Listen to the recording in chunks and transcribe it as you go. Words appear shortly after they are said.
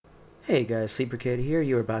Hey guys, Sleeper Kid here.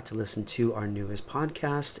 You're about to listen to our newest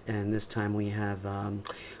podcast, and this time we have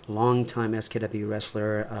longtime SKW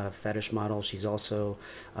wrestler, fetish model. She's also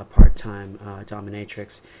a part-time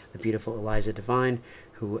dominatrix, the beautiful Eliza Divine,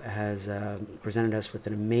 who has presented us with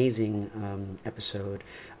an amazing episode.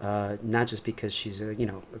 Not just because she's a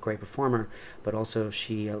great performer, but also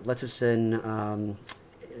she lets us in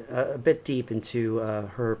a bit deep into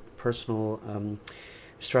her personal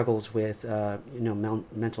struggles with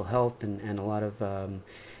mental health and a lot of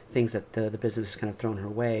things that the business has kind of thrown her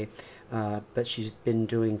way, but she's been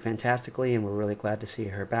doing fantastically, and we're really glad to see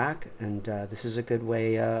her back. And this is a good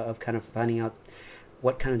way of kind of finding out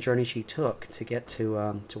what kind of journey she took to get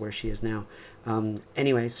to where she is now.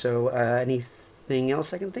 Anyway, so anything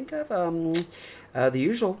else I can think of? The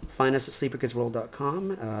usual. Find us at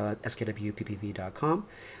sleeperkidsworld.com, skwppv.com.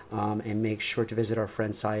 And make sure to visit our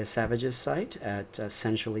friend Saya Savage's site at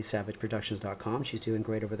sensuallysavageproductions.com. She's doing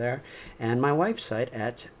great over there. And my wife's site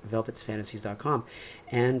at velvetsfantasies.com.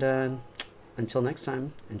 And until next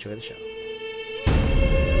time, enjoy the show.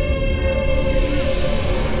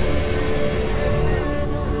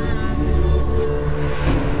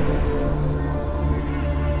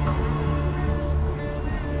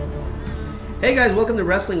 Hey guys, welcome to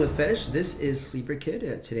Wrestling with Fetish. This is Sleeper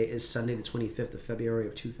Kid. Today is Sunday, the 25th of February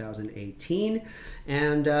of 2018.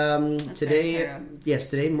 And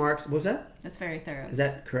today marks... What was that? That's very thorough. Is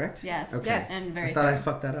that correct? Yes. Okay. Yes. And very I thought thorough. I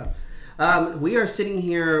fucked that up. We are sitting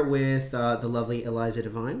here with the lovely Eliza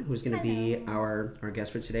Divine, who's going to be our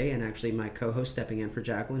guest for today. And actually my co-host stepping in for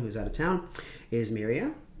Jacqueline, who's out of town, is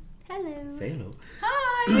Miria. Hello. Say hello. Hi!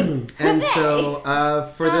 And so,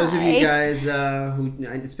 for those of you guys who...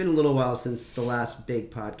 It's been a little while since the last big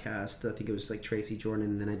podcast. I think it was like Tracy Jordan,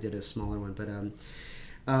 and then I did a smaller one. But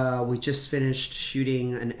we just finished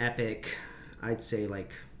shooting an epic, I'd say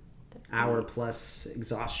like hour-plus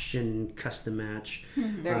exhaustion custom match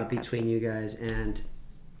between you guys. And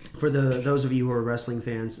for those of you who are wrestling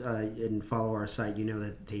fans and follow our site, you know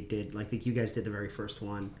that they did... I think you guys did the very first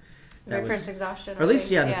one. First exhaustion. Or at least,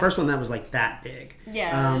 the first one that was like that big.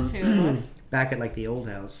 Yeah, the two of us. Back at like the old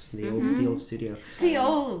house, the old studio. The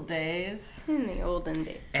old days. In the olden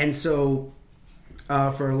days. And so,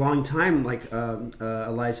 for a long time, like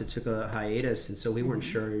Eliza took a hiatus, and so we weren't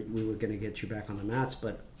sure we were going to get you back on the mats,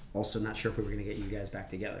 but also not sure if we were going to get you guys back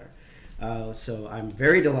together. So I'm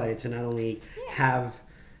very delighted to not only have...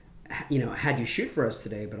 had you shoot for us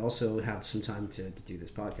today, but also have some time to do this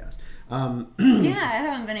podcast. Yeah, I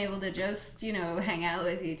haven't been able to just, hang out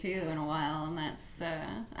with you too in a while, and that's,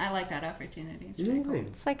 I like that opportunity. It's pretty cool.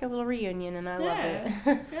 It's like a little reunion, and I love it.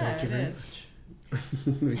 Thank you very much.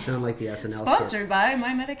 We sound like the SNL Sponsored by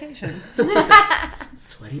my medication.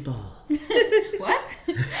 Sweaty balls. What?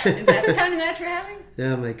 Is that the kind of match we're having?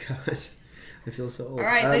 Oh my god. I feel so old. All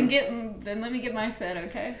right, then let me get my set,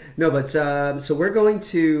 okay? No, but so we're going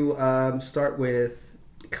to start with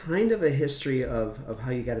kind of a history of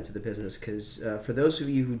how you got into the business, because for those of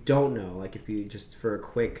you who don't know, like if you just for a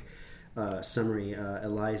quick summary,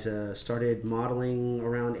 Eliza started modeling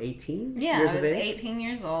around 18 Yeah, years I of was age? 18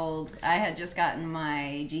 years old. I had just gotten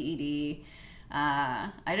my GED.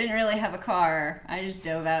 I didn't really have a car. I just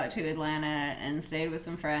dove out to Atlanta and stayed with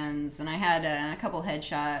some friends, and I had a couple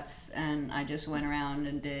headshots, and I just went around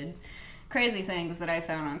and did crazy things that I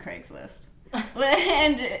found on Craigslist.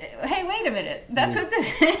 And hey, wait a minute, that's what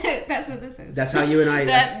this is. That's how you and I.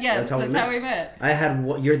 That's how we met. I had.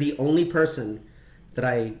 You're the only person that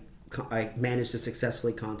I managed to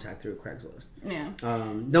successfully contact through Craigslist. Yeah.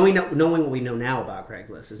 Knowing what we know now about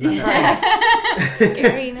Craigslist is not that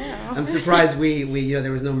Scary now. I'm surprised we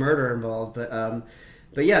there was no murder involved,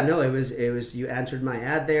 but yeah, no, it was you answered my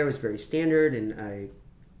ad there. It was very standard, and I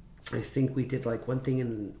think we did like one thing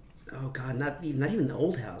in not even the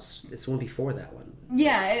old house. It's the one before that one.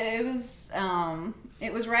 Yeah, it was.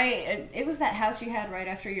 It was right. It was that house you had right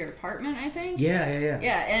after your apartment, I think. Yeah.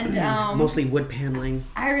 Yeah, and mostly wood paneling.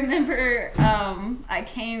 I remember I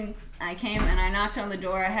came and I knocked on the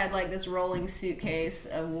door. I had like this rolling suitcase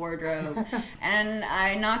of wardrobe, and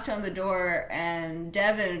I knocked on the door, and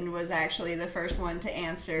Devin was actually the first one to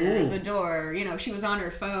answer the door. She was on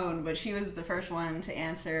her phone, but she was the first one to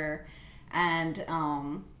answer, and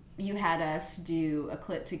you had us do a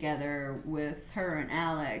clip together with her and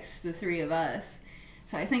Alex, the three of us.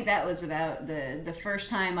 So I think that was about the first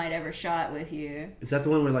time I'd ever shot with you. Is that the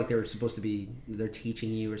one where like they were supposed to be they're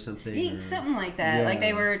teaching you or something? Something like that. Yeah. Like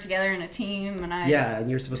they were together in a team, and and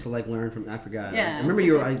you're supposed to like learn from. I forgot. Yeah. I remember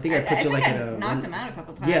you were. I think I put you like I at a. knocked them out a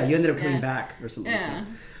couple times. Yeah, you ended up coming back or something. Yeah.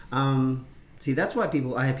 Like that. See, that's why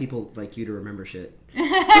I have people like you to remember shit.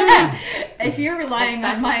 If you're relying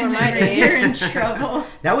That's on back my before my memory, days. you're in trouble.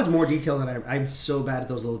 That was more detail than I'm so bad at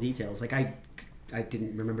those little details. Like I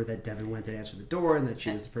didn't remember that Devin went and answered the door and that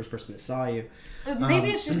she was the first person that saw you. Maybe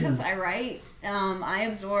it's just because I write. I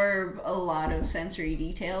absorb a lot of sensory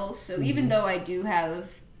details. So even though I do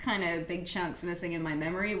have kind of big chunks missing in my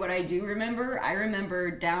memory, what I do remember, I remember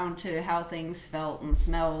down to how things felt and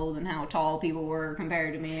smelled and how tall people were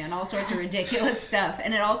compared to me and all sorts of ridiculous stuff.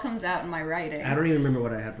 And it all comes out in my writing. I don't even remember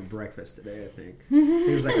what I had for breakfast today, I think.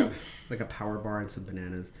 It was like a power bar and some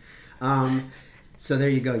bananas. So there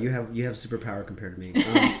you go. You have superpower compared to me.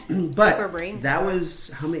 But Super brain that power. was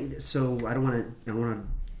how many? So I don't want to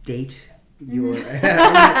date your.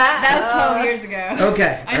 That was 12 years ago.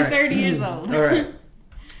 Okay, I'm all right. 30 years old. All right.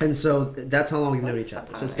 And so that's how long we've known each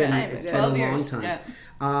other. So it's been time it's ago. been a 12 long years, time. yeah.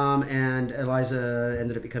 And Eliza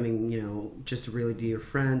ended up becoming, just a really dear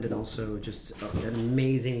friend, and also just an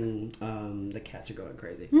amazing. The cats are going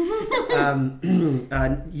crazy.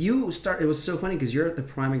 It was so funny because you're the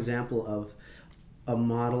prime example of a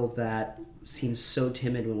model that seems so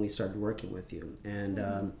timid when we started working with you, and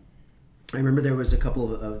I remember there was a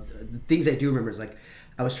couple of the things I do remember is like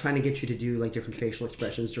I was trying to get you to do like different facial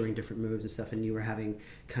expressions during different moves and stuff, and you were having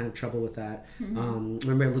kind of trouble with that.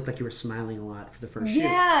 Remember, it looked like you were smiling a lot for the first shoot.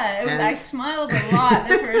 Yeah, And- I smiled a lot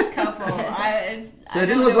the first couple. So I it don't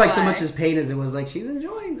didn't look know like so why. much as pain as it was like she's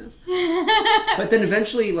enjoying this. But then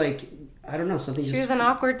eventually, like I don't know, something. She just, was an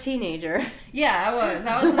awkward teenager. Yeah, I was.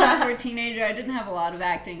 I was an awkward teenager. I didn't have a lot of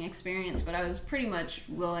acting experience, but I was pretty much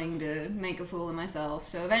willing to make a fool of myself.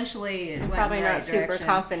 So eventually, it went Probably in the right not super direction.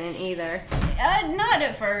 confident either. Not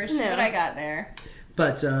at first, No. but I got there.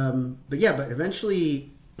 But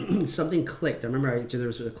eventually something clicked. I remember there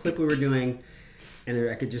was a clip we were doing, and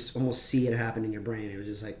I could just almost see it happen in your brain. It was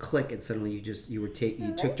just like click, and suddenly you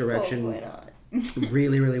took direction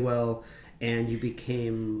really, really well, and you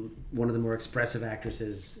became one of the more expressive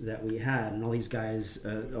actresses that we had. And all these guys,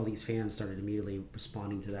 all these fans started immediately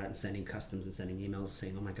responding to that and sending customs and sending emails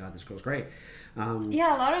saying, "Oh my God, this girl's great."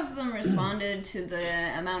 Yeah, a lot of them responded to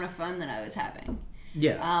the amount of fun that I was having.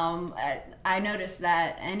 Yeah. I noticed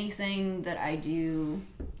that anything that I do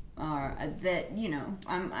that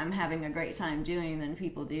I'm having a great time doing, then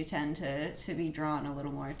people do tend to be drawn a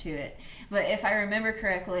little more to it. But if I remember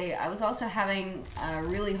correctly, I was also having a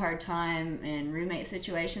really hard time in roommate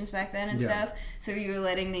situations back then and stuff. So you were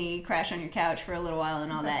letting me crash on your couch for a little while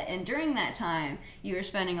and all that. And during that time, you were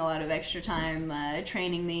spending a lot of extra time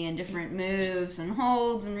training me in different moves and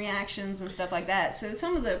holds and reactions and stuff like that. So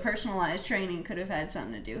some of the personalized training could have had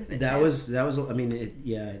something to do with it. That too. was. I mean,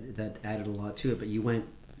 that added a lot to it. But you went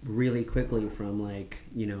really quickly from like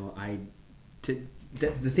the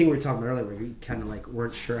thing we were talking about earlier, where you kind of like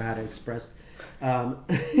weren't sure how to express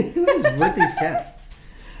with these cats.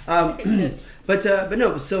 But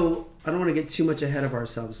no. So I don't want to get too much ahead of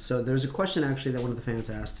ourselves. So there's a question actually that one of the fans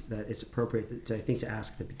asked that it's appropriate to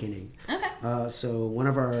ask at the beginning. Okay. So one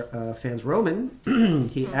of our fans, Roman,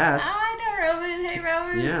 he asked. I know Roman. Hey,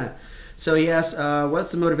 Roman. Yeah. So he asked,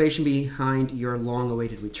 what's the motivation behind your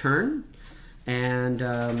long-awaited return? And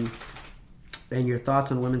your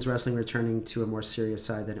thoughts on women's wrestling returning to a more serious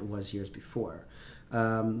side than it was years before.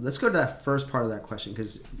 Let's go to that first part of that question,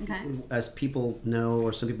 because as people know,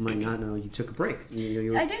 or some people might not know, you took a break.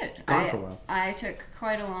 You were I did. gone for a while. I took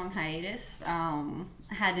quite a long hiatus.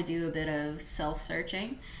 Had to do a bit of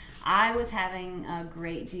self-searching. I was having a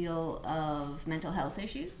great deal of mental health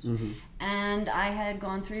issues, and I had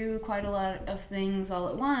gone through quite a lot of things all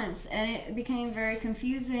at once, and it became very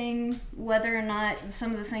confusing whether or not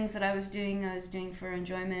some of the things that I was doing for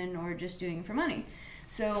enjoyment or just doing for money.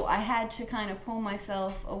 So I had to kind of pull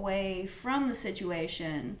myself away from the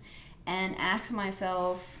situation and ask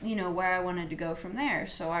myself, where I wanted to go from there.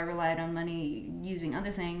 So I relied on money using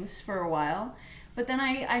other things for a while. But then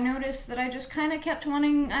I noticed that I just kind of kept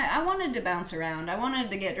wanting, I wanted to bounce around. I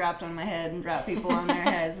wanted to get dropped on my head and drop people on their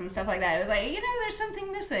heads and stuff like that. It was like, there's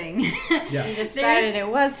something missing. Yeah. You decided it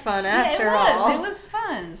was fun after all. It was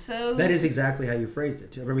fun. So That is exactly how you phrased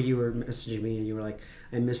it, too. I remember you were messaging me and you were like,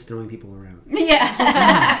 I miss throwing people around. Yeah,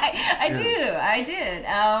 I did.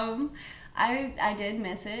 I did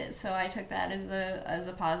miss it, so I took that as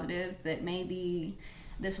a positive, that maybe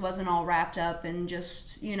this wasn't all wrapped up in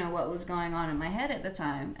just what was going on in my head at the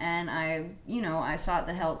time. And I sought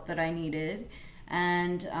the help that I needed,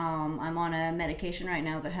 and I'm on a medication right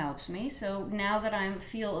now that helps me. So now that I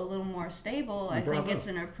feel a little more stable, I think it's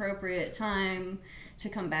an appropriate time to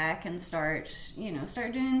come back and start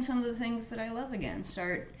doing some of the things that I love again.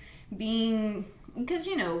 Start being, because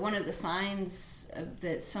one of the signs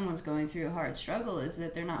that someone's going through a hard struggle is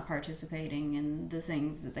that they're not participating in the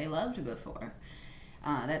things that they loved before.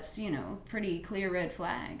 That's, pretty clear red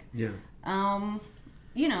flag. Yeah. I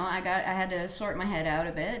had to sort my head out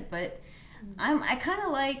a bit, but I kind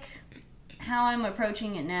of like how I'm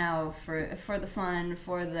approaching it now for the fun,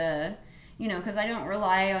 for the, because I don't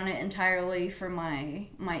rely on it entirely for my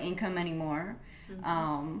income anymore.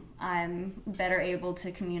 I'm better able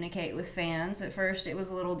to communicate with fans. At first, it was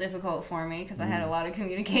a little difficult for me because I had a lot of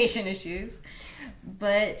communication issues,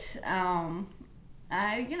 but I'm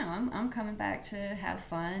coming back to have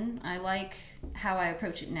fun. I like how I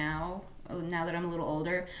approach it now that I'm a little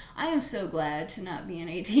older. I am so glad to not be an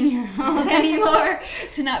 18-year-old anymore,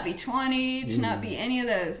 to not be 20, to not be any of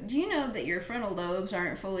those. Do you know that your frontal lobes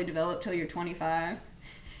aren't fully developed till you're 25?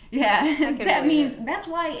 Yeah, that means that's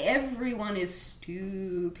why everyone is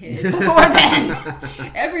stupid before then.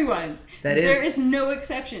 Everyone. There is no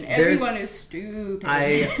exception. Everyone is stupid.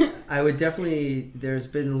 I would definitely. There's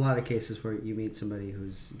been a lot of cases where you meet somebody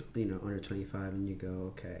who's under 25 and you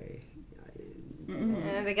go, okay.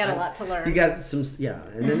 They got a lot to learn. You got some, yeah,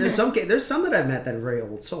 and then there's some that I've met that are very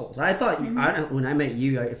old souls. I thought when I met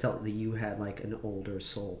you, I felt that you had like an older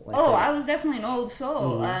soul. I was definitely an old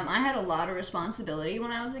soul. I had a lot of responsibility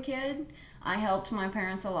when I was a kid. I helped my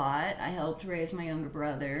parents a lot. I helped raise my younger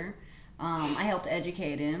brother. I helped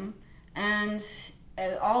educate him, and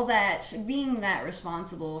all that, being that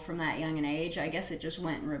responsible from that young an age, I guess it just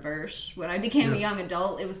went in reverse. When I became a young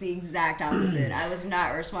adult, it was the exact opposite. I was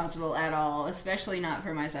not responsible at all, especially not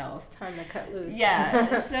for myself. Time to cut loose.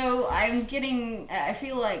 Yeah, so I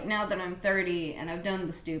feel like now that I'm 30 and I've done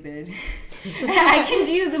the stupid, I can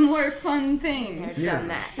do the more fun things. I've done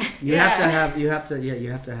that. You have to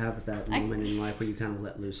have that moment in life where you kind of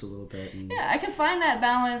let loose a little bit. I can find that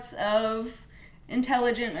balance of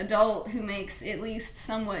intelligent adult who makes at least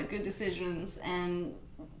somewhat good decisions and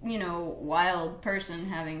wild person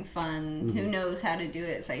having fun who knows how to do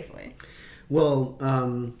it safely. Well,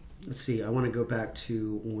 let's see, I want to go back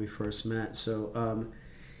to when we first met. So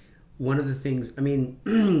one of the things, I mean,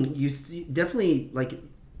 you definitely, like,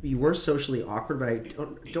 you were socially awkward, but I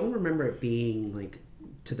don't remember it being like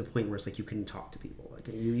to the point where it's like you couldn't talk to people.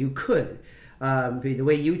 Like you could. The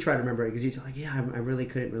way you try to remember it, because you're like, yeah, I really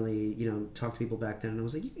couldn't really, talk to people back then. And I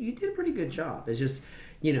was like, you did a pretty good job. It's just,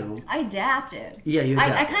 I adapted. Yeah, you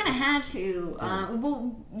adapted. I kind of had to.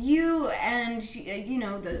 Well, you and,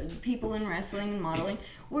 the people in wrestling and modeling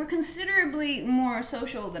were considerably more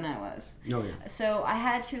social than I was. Oh, yeah. So I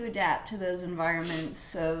had to adapt to those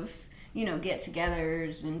environments of,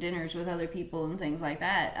 get-togethers and dinners with other people and things like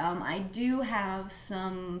that. I do have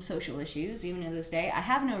some social issues, even to this day. I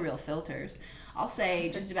have no real filters. I'll say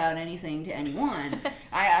just about anything to anyone.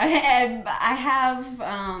 I have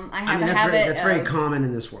a habit. That's very common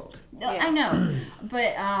in this world. I know,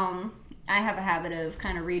 but I have a habit of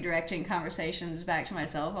kind of redirecting conversations back to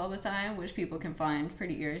myself all the time, which people can find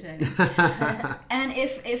pretty irritating. And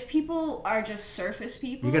if people are just surface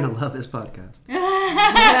people... You're going to love this podcast.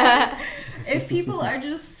 If people are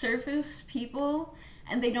just surface people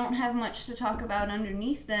and they don't have much to talk about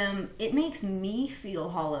underneath them, it makes me feel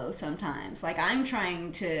hollow sometimes. Like I'm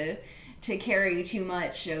trying to carry too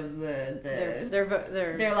much of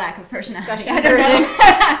their lack of personality. I don't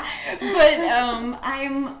know.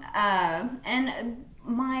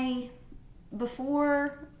 But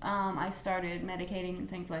before I started medicating and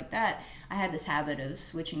things like that, I had this habit of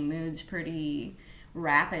switching moods pretty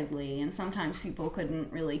rapidly, and sometimes people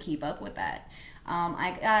couldn't really keep up with that.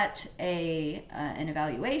 I got an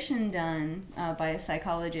evaluation done by a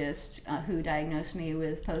psychologist who diagnosed me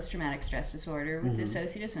with post-traumatic stress disorder with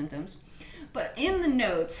dissociative symptoms. But in the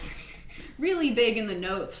notes, really big in the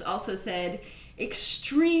notes, also said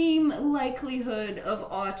extreme likelihood of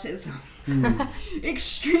autism.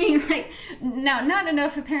 Extreme, now not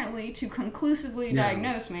enough apparently to conclusively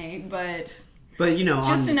diagnose me, but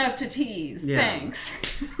just enough to tease. Yeah. Thanks.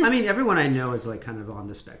 I mean, everyone I know is like kind of on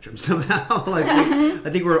the spectrum somehow. I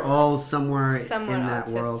think we're all somewhere in that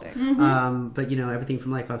autistic world. Mm-hmm. But everything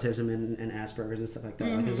from like autism and Asperger's and stuff like that.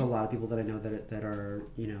 Like, there's a lot of people that I know that are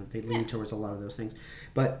they lean towards a lot of those things.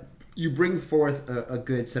 But you bring forth a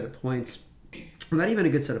good set of points. Not even a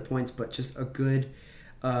good set of points, but just a good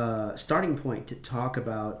starting point to talk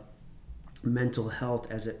about mental health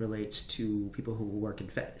as it relates to people who work in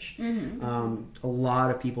fetish. A lot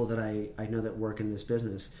of people that I know that work in this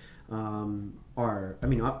business are,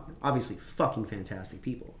 obviously fucking fantastic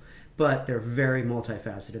people, but they're very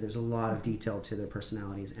multifaceted. There's a lot of detail to their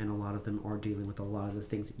personalities, and a lot of them are dealing with a lot of the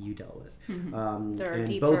things that you dealt with. They're and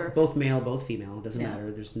deeper. both male, both female, it doesn't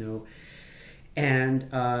matter. There's no... And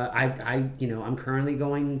I'm currently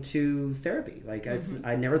going to therapy. Like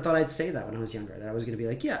I never thought I'd say that when I was younger. That I was going to be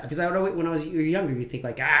like, yeah, because I would always, when you're younger, you think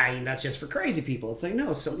like, that's just for crazy people. It's like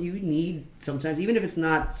no, so you need sometimes, even if it's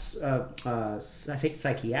not I say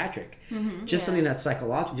psychiatric, just something that's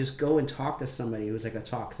psychological. Just go and talk to somebody who's like a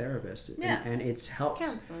talk therapist, and it's helped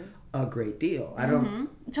Counseling. a great deal. I don't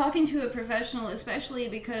talking to a professional, especially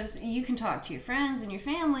because you can talk to your friends and your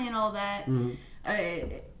family and all that.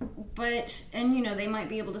 But they might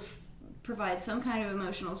be able to provide some kind of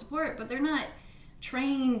emotional support, but they're not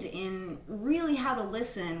trained in really how to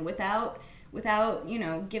listen without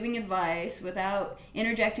giving advice, without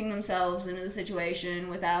interjecting themselves into the situation,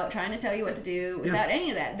 without trying to tell you what to do, without any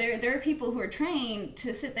of that. There are people who are trained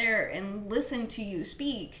to sit there and listen to you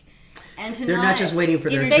speak. And they're not just waiting for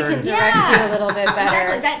their they turn. can direct you a little bit better.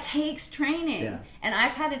 Exactly, that takes training. Yeah. And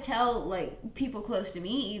I've had to tell like people close to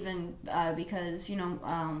me, even because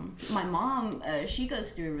my mom, she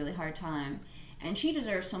goes through a really hard time, and she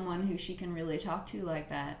deserves someone who she can really talk to like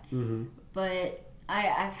that. But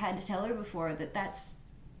I've had to tell her before that that's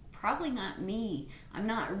probably not me. I'm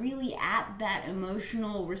not really at that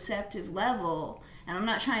emotional receptive level. And I'm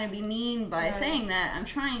not trying to be mean by saying that. I'm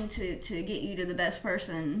trying to get you to the best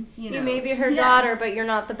person. You may be her daughter, but you're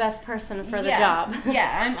not the best person for the job.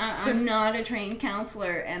 I'm not a trained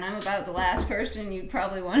counselor, and I'm about the last person you'd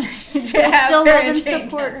probably want to You'll have still her love a and trained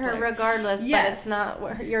support counselor. her regardless, Yes. but it's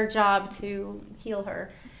not your job to heal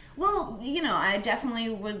her. Well, I definitely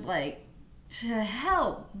would like to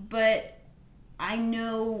help, but I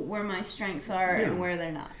know where my strengths are and where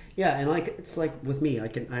they're not. Yeah, and it's like with me, I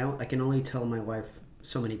can only tell my wife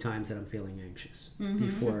so many times that I'm feeling anxious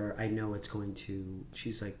before I know it's going to.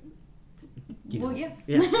 She's like, Do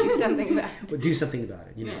something about it. do something about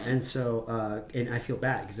it, And so, and I feel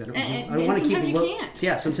bad because I don't want to keep. Sometimes you can't.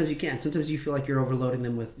 Yeah, sometimes you can't. Sometimes you feel like you're overloading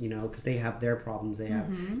them with, because they have their problems. They have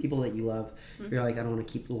people that you love. You're like, I don't want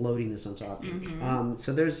to keep loading this on top of you.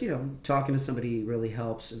 So there's, talking to somebody really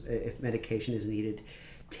helps. If medication is needed,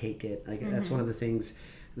 take it. Like that's one of the things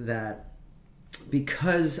that,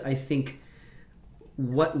 because I think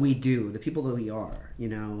what we do, the people that we are,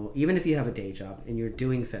 even if you have a day job and you're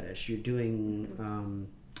doing fetish, you're doing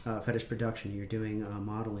fetish production, you're doing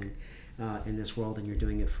modeling in this world, and you're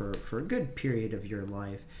doing it for a good period of your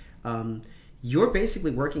life, you're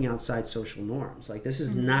basically working outside social norms. Like this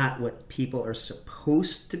is not what people are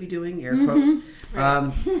supposed to be doing, air quotes.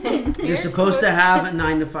 They're supposed to have a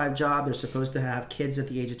 9-to-5 job. They're supposed to have kids at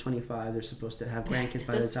the age of 25. They're supposed to have grandkids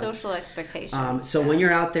by the time. Social expectations. So when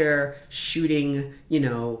you're out there shooting,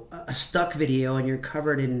 a stuck video and you're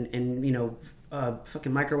covered in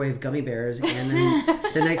fucking microwave gummy bears, and then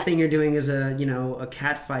the next thing you're doing is a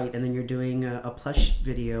cat fight, and then you're doing a plush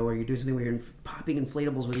video, or you're doing something where you're popping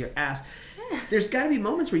inflatables with your ass. There's got to be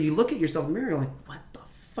moments where you look at yourself in the mirror, you're like, what the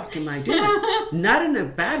fuck am I doing? Not in a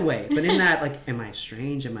bad way, but in that, like, am I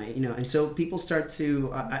strange? Am I, and so people start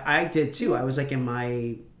to, I did too. I was like, am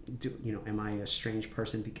I a strange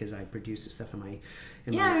person because I produce this stuff? I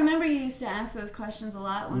remember you used to ask those questions a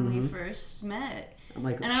lot when we first met. I'm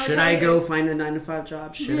like, should I go find a 9-to-5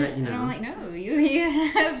 job? Should I, And I'm like, no, you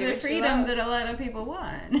have the freedom that a lot of people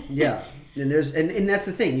want. Yeah. And there's and that's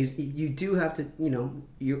the thing. You do have to,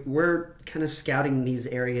 we're kind of scouting these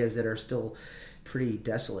areas that are still pretty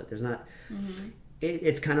desolate. There's not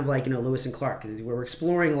it's kind of like, Lewis and Clark. We're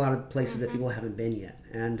exploring a lot of places that people haven't been yet.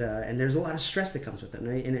 And there's a lot of stress that comes with it.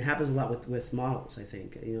 And it happens a lot with models, I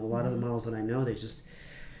think. A lot of the models that I know, they just,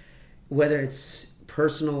 whether it's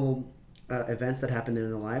personal events that happen in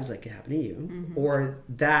their lives, like it happened to you, or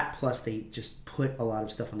that plus they just put a lot of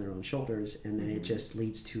stuff on their own shoulders, and then it just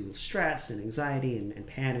leads to stress and anxiety and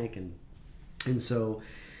panic, and so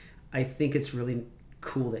I think it's really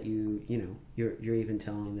cool that you're even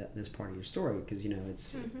telling this part of your story, because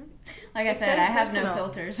it's like I said, I have no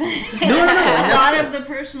filters. no. A lot of the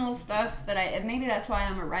personal stuff that maybe that's why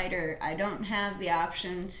I'm a writer. I don't have the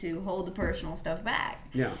option to hold the personal stuff back.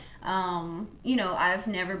 Yeah. I've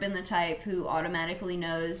never been the type who automatically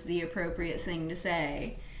knows the appropriate thing to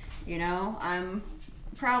say. I'm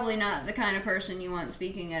probably not the kind of person you want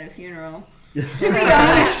speaking at a funeral, to be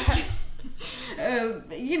honest. I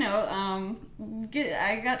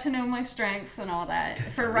got to know my strengths and all that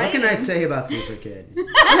for writing. What can I say about Sleeper Kid? He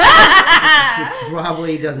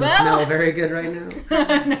probably doesn't smell very good right now.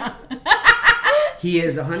 No. He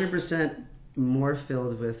is 100% more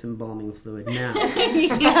filled with embalming fluid now than he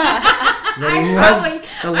was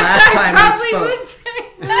the last time we spoke. Would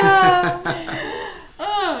say that.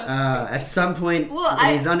 At some point,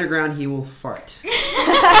 when he's underground, he will fart.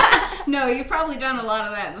 No, you've probably done a lot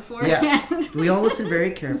of that beforehand. Yeah. We all listen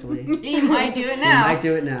very carefully. You might do it We now. might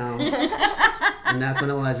do it now. And that's when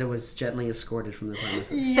Eliza was gently escorted from the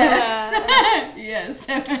premises. Yes. Yes,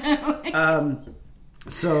 definitely.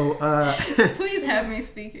 So, Please have me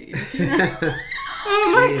speak at you.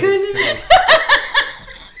 Oh my goodness.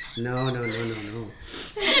 No.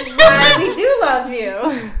 That's why we do love you.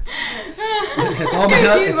 If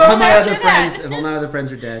all my other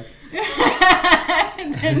friends are dead.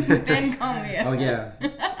 then call me up. Oh yeah.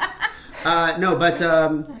 No, but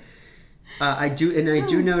I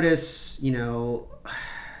do notice.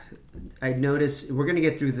 I notice we're gonna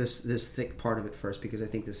get through this thick part of it first because I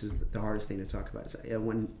think this is the hardest thing to talk about. Is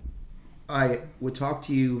when I would talk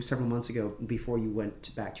to you several months ago before you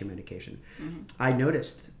went back to your medication, I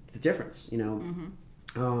noticed the difference.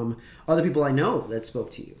 Other people I know that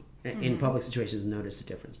spoke to you in public situations noticed the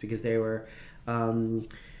difference because they were.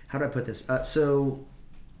 How do I put this? So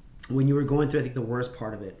when you were going through, I think the worst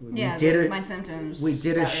part of it, my symptoms. We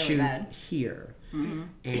did a got shoot really bad. here,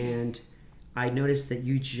 and I noticed that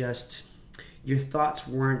your thoughts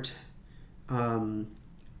weren't.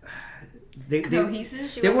 Cohesive?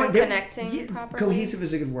 She wasn't connecting properly. Cohesive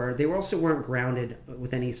is a good word. They also weren't grounded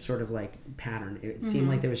with any sort of like pattern. It seemed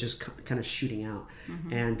like they was just kind of shooting out.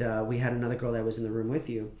 And we had another girl that was in the room with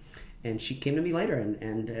you, and she came to me later,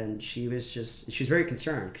 and she was very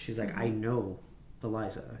concerned. She's like, I know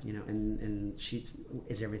Eliza, and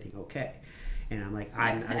is everything okay? And I'm like,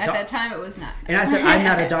 I'm not at that time it was not. And I said, I'm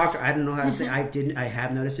not a doctor. I don't know how to say. I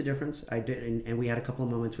have noticed a difference. I did, and we had a couple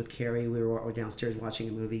of moments with Carrie. We were downstairs watching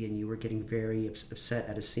a movie, and you were getting very upset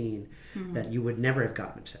at a scene that you would never have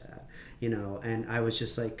gotten upset at, And I was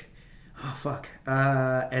just like, oh fuck.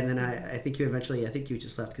 And then I think you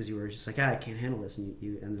just left because you were just like, I can't handle this, and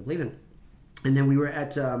you ended up leaving. And then we were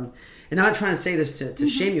at, and I'm not trying to say this to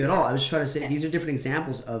shame you at all. I was trying to say these are different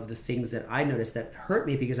examples of the things that I noticed that hurt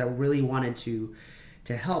me because I really wanted to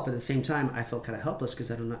help. At the same time, I felt kind of helpless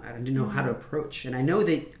because I didn't know how to approach. And I knew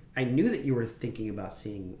that you were thinking about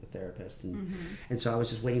seeing a therapist, and so I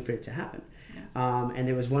was just waiting for it to happen. Yeah. And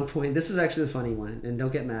there was one point. This is actually the funny one, and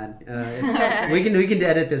don't get mad. We can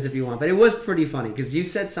edit this if you want, but it was pretty funny because you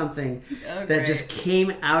said something that just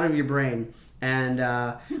came out of your brain. And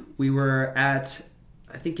we were at,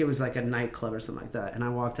 I think it was like a nightclub or something like that. And I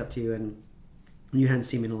walked up to you, and you hadn't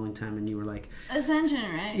seen me in a long time, and you were like, Ascension,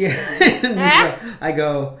 right? Yeah. I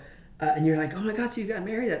go, and you're like, oh my God, so you got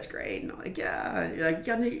married? That's great. And I'm like, yeah. You're like,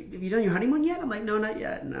 have you done your honeymoon yet? I'm like, no, not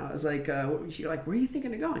yet. And I was like, you're like, where are you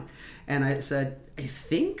thinking of going? And I said, I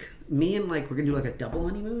think we're going to do like a double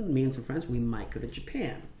honeymoon, me and some friends. We might go to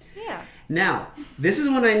Japan. Yeah. Now, this is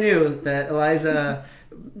when I knew that Eliza,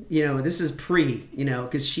 this is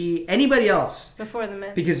because anybody else before the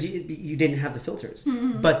myth, because you didn't have the filters,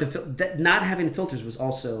 but not having the filters was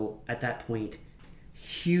also at that point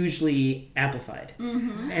hugely amplified.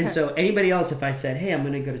 And so anybody else, if I said, "Hey, I'm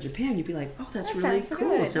going to go to Japan," you'd be like, "Oh, that's really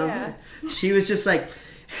cool. Good. Sounds good." She was just like,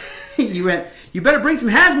 "You better bring some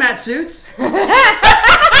hazmat suits."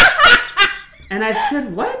 And I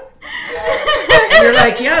said, "What?" And you're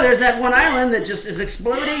like, yeah, there's that one island that just is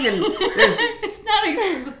exploding, and there's it's not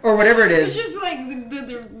or whatever it is. It's just like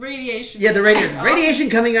the radiation. Yeah, the radiation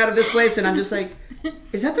coming out of this place, and I'm just like,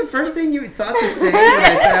 is that the first thing you thought to say when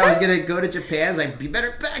I said I was gonna go to Japan? I was like, you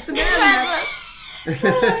better pack some hazmat.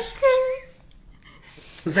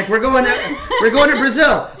 It's like we're going to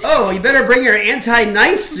Brazil. Oh, you better bring your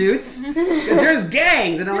anti-knife suits because there's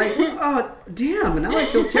gangs, and I'm like, oh damn, and now I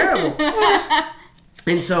feel terrible.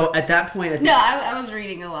 And so at that point, I was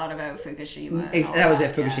reading a lot about Fukushima. That was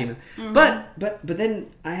at Fukushima. Yeah. But then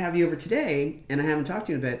I have you over today, and I haven't talked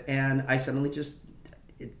to you in a bit, and I suddenly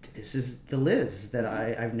this is the Liz that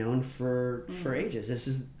I've known for ages. This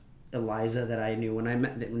is Eliza that I knew when I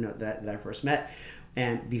met that I first met,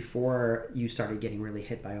 and before you started getting really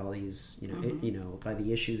hit by all these, by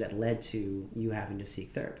the issues that led to you having to seek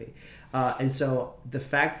therapy, and so the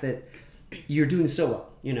fact that you're doing so well.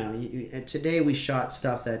 Today we shot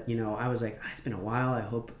stuff that I was like, it's been a while. I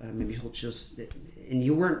hope maybe he'll just. And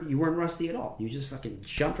you weren't rusty at all. You just fucking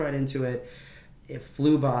jumped right into it. It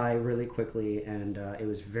flew by really quickly, and it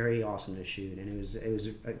was very awesome to shoot. And it was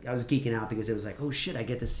I was geeking out because it was like, oh shit, I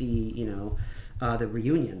get to see the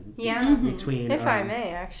reunion. Yeah. Between if I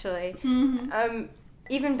may actually.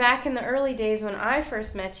 Even back in the early days when I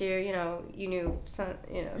first met you, you knew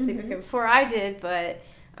Sleeper Cube before I did, but.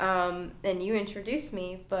 And you introduced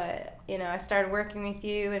me, but I started working with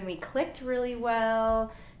you, and we clicked really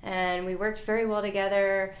well, and we worked very well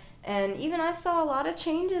together. And even I saw a lot of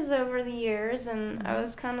changes over the years, and I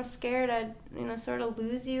was kind of scared I'd sort of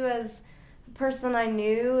lose you as person I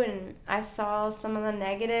knew, and I saw some of the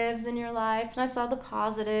negatives in your life, and I saw the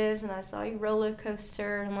positives, and I saw you roller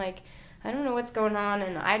coaster, and like, I don't know what's going on,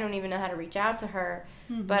 and I don't even know how to reach out to her,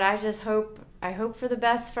 but I just hope for the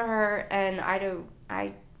best for her, and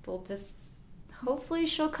I will just, hopefully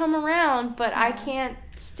she'll come around, but I can't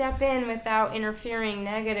step in without interfering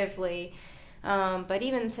negatively. But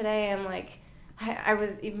even today, I'm like, I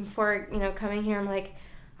was, even before, coming here, I'm like,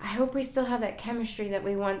 I hope we still have that chemistry that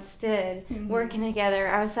we once did, working together.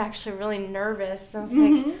 I was actually really nervous. I was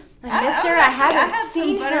like, I miss her. I haven't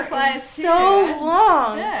seen her in so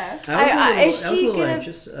long. Yeah. I was a little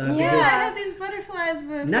anxious. I had these butterflies.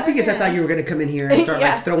 Not because I thought you were going to come in here and start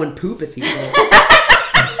like throwing poop at people.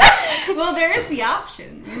 Well, there is the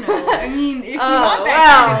option, I mean, if you want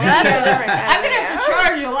that kind of video, I'm going to have to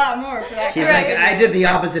charge a lot more for that. She's like, I did the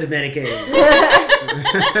opposite of medicating.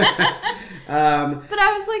 But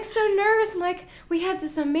I was like so nervous. I'm like, we had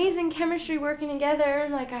this amazing chemistry working together,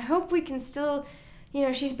 and like, I hope we can still,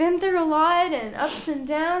 she's been through a lot and ups and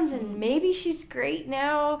downs, and maybe she's great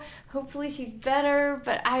now. Hopefully she's better,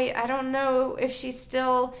 but I don't know if she's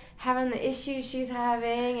still having the issues she's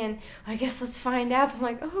having, and I guess let's find out. I'm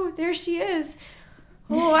like, oh, there she is.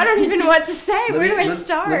 Oh, I don't even know what to say. Where do I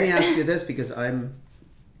start? Let me ask you this, because I've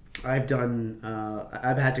had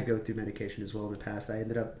to go through medication as well in the past. I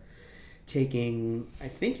ended up taking, I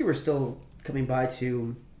think you were still coming by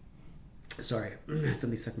to, sorry,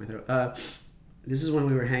 something stuck in my throat. This is when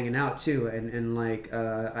we were hanging out too, and like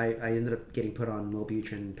I ended up getting put on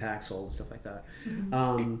Wellbutrin, Paxil, and stuff like that.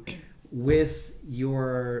 With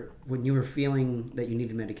when you were feeling that you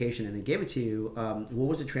needed medication and they gave it to you, what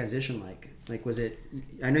was the transition like? Like, was it?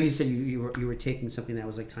 I know you said you were taking something that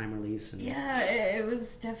was like time release. Yeah, it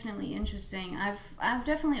was definitely interesting. I've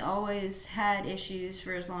definitely always had issues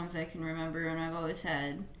for as long as I can remember, and I've always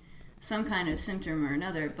had some kind of symptom or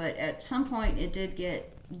another. But at some point, it did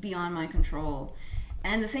get beyond my control.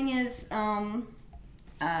 And the thing is, I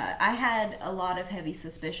had a lot of heavy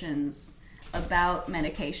suspicions about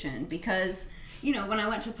medication because, when I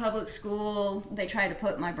went to public school, they tried to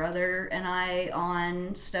put my brother and I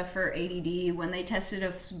on stuff for ADD when they tested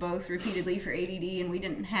us both repeatedly for ADD, and we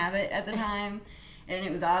didn't have it at the time. And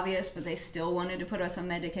it was obvious, but they still wanted to put us on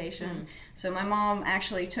medication. So my mom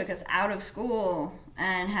actually took us out of school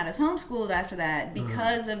and had us homeschooled after that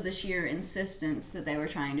because of the sheer insistence that they were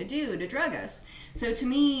trying to do to drug us. So to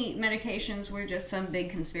me, medications were just some big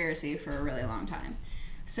conspiracy for a really long time.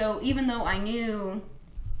 So even though I knew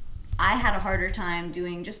I had a harder time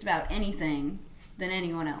doing just about anything than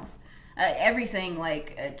anyone else, everything,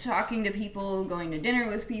 like talking to people, going to dinner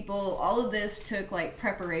with people, all of this took like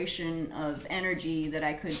preparation of energy that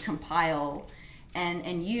I could compile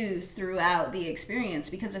and use throughout the experience,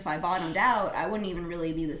 because if I bottomed out, I wouldn't even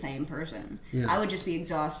really be the same person. I would just be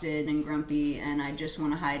exhausted and grumpy, and I just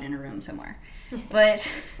want to hide in a room somewhere. But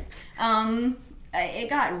it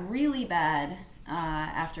got really bad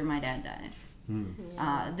after my dad died.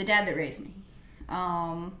 The dad that raised me.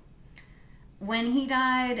 When he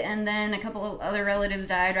died, and then a couple of other relatives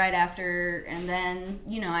died right after, and then,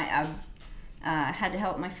 I had to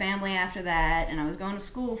help my family after that, and I was going to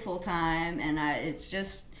school full time, and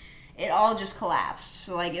it all just collapsed.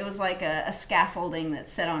 So, like, it was like a scaffolding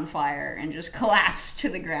that's set on fire and just collapsed to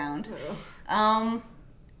the ground.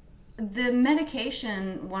 The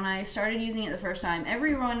medication, when I started using it the first time,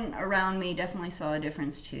 everyone around me definitely saw a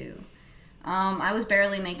difference too. I was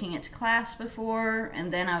barely making it to class before,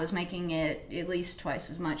 and then I was making it at least twice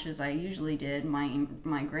as much as I usually did.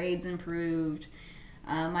 My grades improved.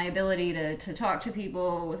 My ability to talk to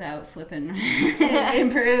people without flipping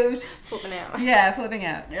improved. Flipping out. Yeah, flipping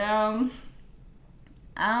out.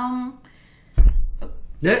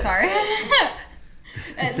 Sorry.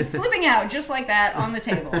 Flipping out just like that on the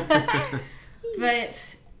table.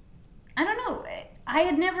 But I don't know. I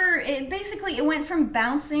had never, it went from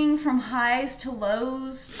bouncing from highs to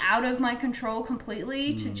lows out of my control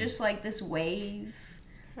completely to just like this wave.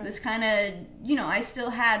 This kind of, I still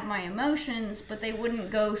had my emotions, but they wouldn't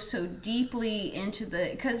go so deeply into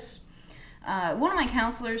because one of my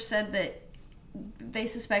counselors said that they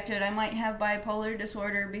suspected I might have bipolar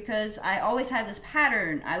disorder because I always had this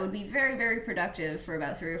pattern. I would be very, very productive for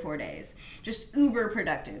about 3 or 4 days. Just uber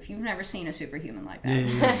productive. You've never seen a superhuman like that.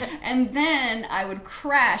 Yeah. And then I would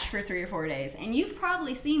crash for 3 or 4 days. And you've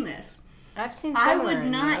probably seen this. I've seen similar.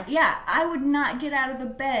 I would not get out of the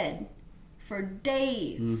bed for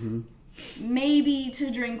days. Maybe to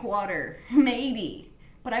drink water. Maybe.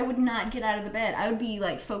 But I would not get out of the bed. I would be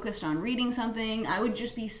like focused on reading something. I would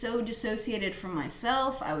just be so dissociated from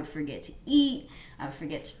myself. I would forget to eat. I would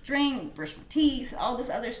forget to drink, brush my teeth, all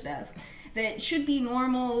this other stuff. that should be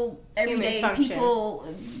normal, everyday Human function.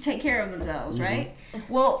 people take care of themselves, right?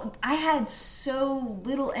 Well, I had so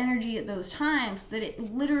little energy at those times that it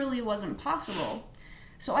literally wasn't possible.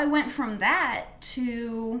 So I went from that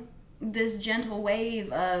to this gentle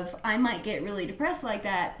wave of, I might get really depressed like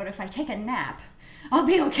that, but if I take a nap, I'll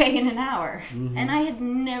be okay in an hour. And I had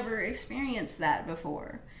never experienced that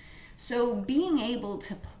before. So being able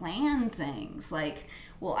to plan things like,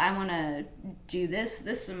 well, I want to do this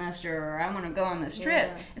semester, or I want to go on this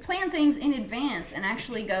trip. Yeah. Plan things in advance and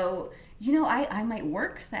actually go, you know, I might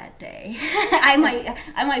work that day. I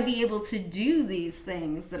might be able to do these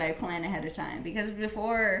things that I plan ahead of time. Because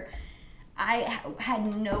before, I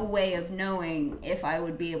had no way of knowing if I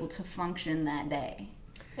would be able to function that day.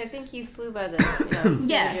 I think you flew by the,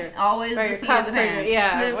 Yeah, always the seat of the pants.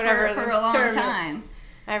 Yeah, whatever for a long term. time.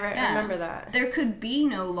 I remember that. There could be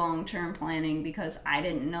no long-term planning because I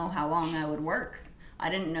didn't know how long I would work. I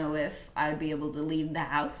didn't know if I would be able to leave the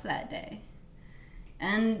house that day.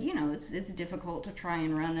 And, you know, it's difficult to try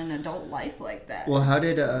and run an adult life like that. Well, how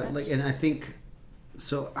did, and I think,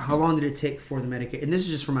 so how long did it take for the medication? And this is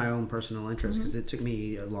just for my own personal interest, because it took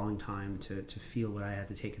me a long time to feel what I had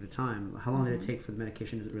to take at the time. How long did it take for the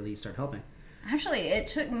medication to really start helping? Actually, it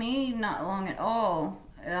took me not long at all.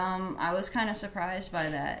 I was kind of surprised by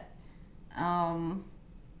that.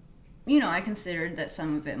 You know, I considered that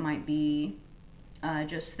some of it might be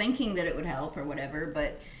just thinking that it would help or whatever,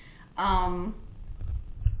 but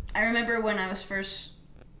I remember when I was first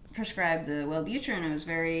prescribed the Wellbutrin, I was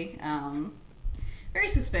very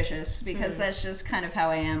suspicious because that's just kind of how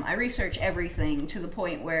I am. I research everything to the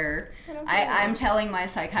point where I'm telling my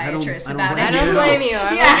psychiatrist about it. I don't blame you. I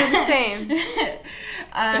would do the same.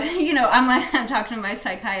 You know, I'm talking to my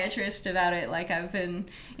psychiatrist about it like I've been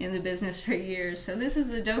in the business for years. So this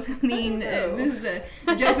is a dopamine. This is a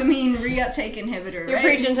dopamine reuptake inhibitor. You're right?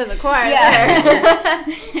 preaching to the choir. Yeah.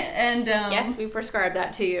 There. And yes, we prescribed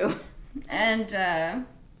that to you. And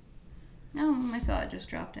oh, my thought just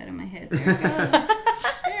dropped out of my head. There it goes.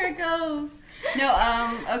 There it goes.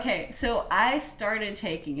 No, okay. So I started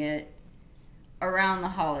taking it around the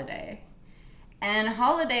holiday, and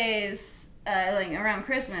holidays, like around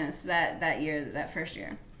Christmas that year, that first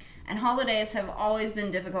year. And holidays have always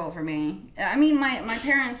been difficult for me. I mean, my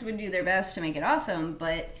parents would do their best to make it awesome,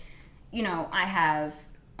 but, you know, I have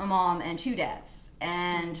a mom and two dads,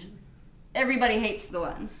 and everybody hates the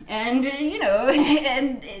one. And, you know,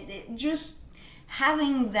 and it just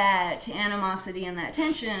having that animosity and that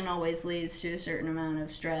tension always leads to a certain amount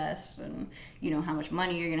of stress and, you know, how much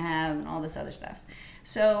money you're going to have and all this other stuff.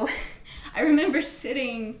 So I remember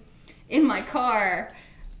sitting in my car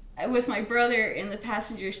with my brother in the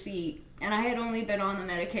passenger seat, and I had only been on the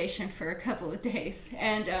medication for a couple of days.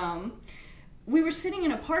 And we were sitting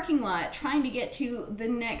in a parking lot trying to get to the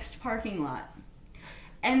next parking lot.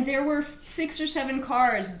 And there were 6 or 7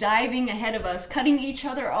 cars diving ahead of us, cutting each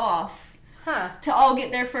other off to all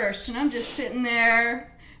get there first. And I'm just sitting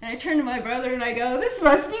there, and I turn to my brother and I go, "This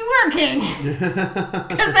must be working,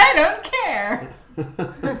 because I don't care."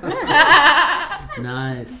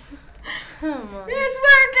 Nice. Come on. It's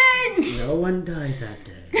working! No one died that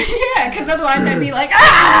day. Yeah, because otherwise I'd be like,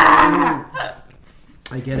 ah!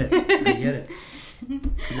 I get it. I get it.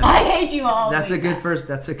 I hate you all. That's a good first.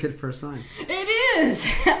 That's a good first sign. It is.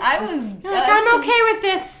 I was. I'm okay with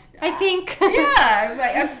this, I think. Yeah, I was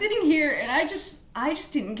like, I'm sitting here and I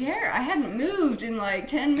just didn't care. I hadn't moved in like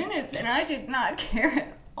 10 minutes and I did not care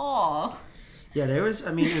at all. Yeah, there was.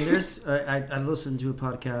 I mean, and there's. I listened to a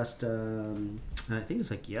podcast. I think it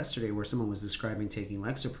was like yesterday, where someone was describing taking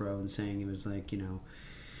Lexapro and saying it was like, you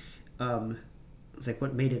know, it's like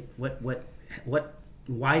what made it. What.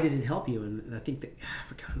 Why did it help you? And I think that I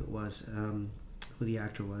forgot who it was, who the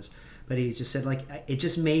actor was, but he just said like it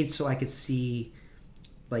just made so I could see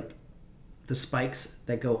like the spikes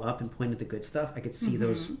that go up and point at the good stuff. I could see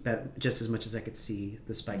those that just as much as I could see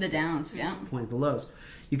the spikes, the downs, point at the lows.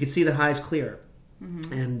 You could see the highs clear,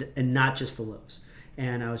 and not just the lows.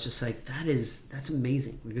 And I was just like, that's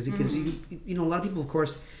amazing because you know, a lot of people, of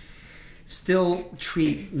course, still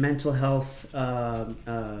treat mental health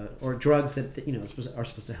or drugs that you know are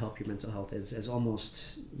supposed to help your mental health as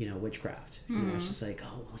almost, you know, witchcraft. You know, it's just like,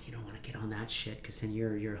 oh well, you don't want to get on that shit because then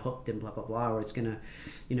you're hooked and blah blah blah, or it's gonna,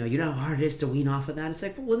 you know how hard it is to wean off of that. It's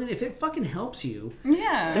like, well then if it fucking helps you,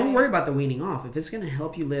 don't worry about the weaning off. If it's gonna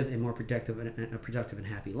help you live a more productive and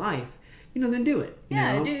happy life, you know, then do it.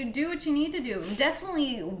 Yeah, do what you need to do.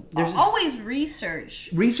 Definitely always research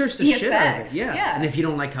the shit effects. out of it. Yeah. And if you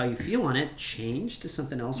don't like how you feel on it, change to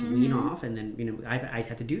something else, wean off. And then, you know, I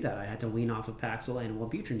had to do that. I had to wean off of Paxil and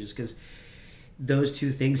Wellbutrin just because those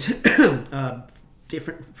two things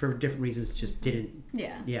different reasons just didn't.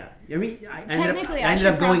 Yeah. I mean, technically I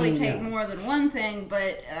should probably take more than one thing,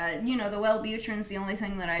 but the Wellbutrin's the only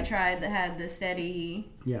thing that I tried that had the steady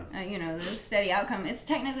the steady outcome. It's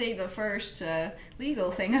technically the first legal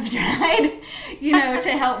thing I've tried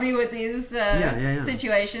to help me with these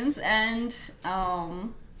situations, and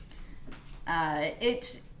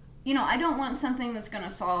I don't want something that's going to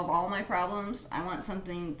solve all my problems. I want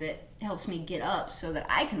something that helps me get up so that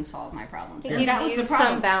I can solve my problems. And that was the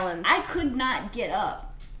problem. Some balance. I could not get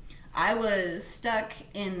up. I was stuck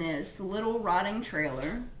in this little rotting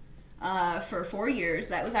trailer for 4 years.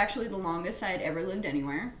 That was actually the longest I had ever lived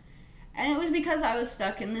anywhere. And it was because I was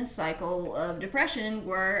stuck in this cycle of depression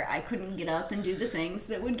where I couldn't get up and do the things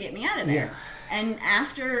that would get me out of there. Yeah. And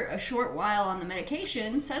after a short while on the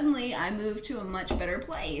medication, suddenly I moved to a much better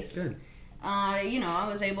place. Good. I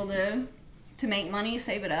was able to make money,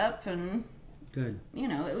 save it up, and good.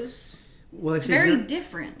 It was it's very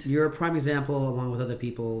different. You're a prime example, along with other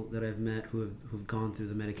people that I've met who've gone through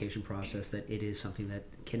the medication process, that it is something that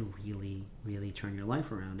can really, really turn your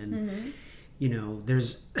life around. And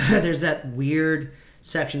there's that weird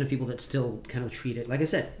section of people that still kind of treat it, like I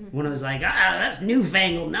said, when I was like, that's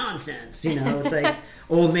newfangled nonsense. It's like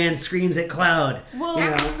old man screams at cloud. Well,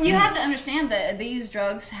 you have to understand that these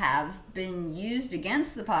drugs have been used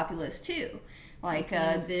against the populace too. Like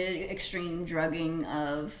the extreme drugging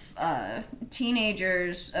of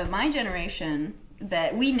teenagers of my generation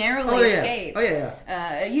that we narrowly escaped.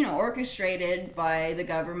 Orchestrated by the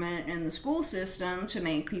government and the school system to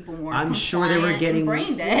make people more. I'm sure they were getting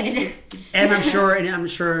brain dead, and I'm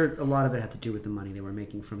sure a lot of it had to do with the money they were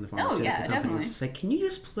making from the pharmaceutical companies. Definitely. It's like, can you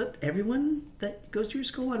just put everyone that goes to your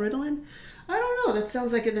school on Ritalin? I don't know. That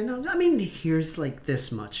sounds like I mean, here's like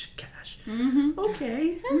this much cash. Mm-hmm.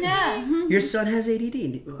 Okay. Yeah. Your son has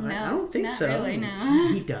ADD. No, I don't think not so. Really, no.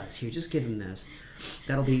 He does. Here, just give him this.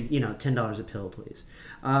 That'll be, $10 a pill, please.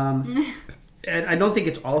 And I don't think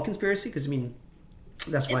it's all conspiracy, because I mean,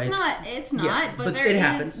 that's why it's not. Yeah, but it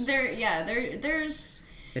happens. There's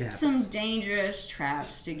some dangerous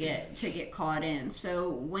traps to get caught in.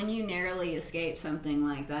 So when you narrowly escape something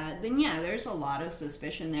like that, then there's a lot of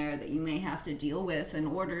suspicion there that you may have to deal with in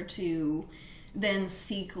order to then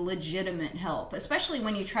seek legitimate help, especially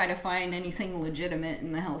when you try to find anything legitimate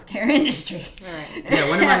in the healthcare industry. Right.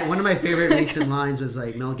 Yeah, one of my favorite recent lines was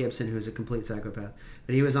like Mel Gibson, who's a complete psychopath,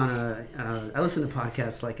 but he was on I listen to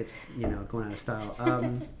podcasts like it's going out of style.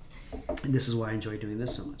 And this is why I enjoy doing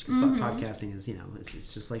this so much, because podcasting is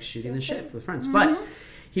it's just like shooting the shit with friends. But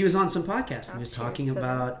he was on some podcast and he was talking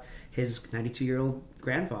about his 92-year-old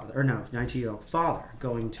grandfather, or no, 92-year-old father,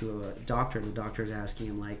 going to a doctor, and the doctor is asking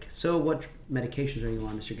him, like, so what medications are you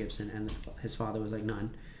on, Mr. Gibson? And his father was like,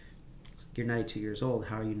 none. You're 92 years old.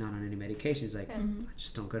 How are you not on any medications? He's like, I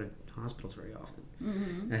just don't go to hospitals very often.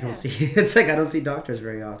 I don't see doctors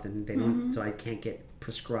very often. They don't, so I can't get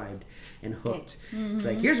prescribed and hooked. It's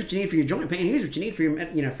like, here's what you need for your joint pain. Here's what you need for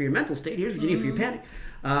your for your mental state. Here's what you need for your panic.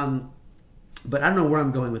 But I don't know where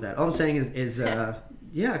I'm going with that. All I'm saying is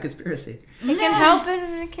conspiracy. It can help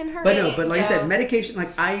and it can hurt. But like I said, medication,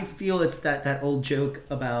 like I feel it's that old joke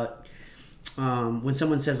about when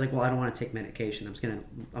someone says like, well, I don't want to take medication,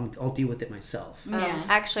 I'll deal with it myself. Yeah.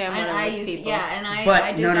 Actually, I'm one of those people. Yeah, and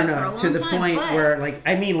I did that for a long to the time, point where like,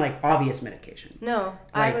 I mean like obvious medication. No,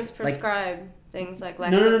 I was prescribed things like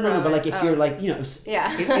No, but like if you're like,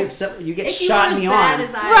 if you get shot in the arm,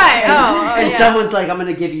 and someone's like, I'm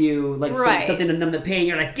gonna give you like something to numb the pain,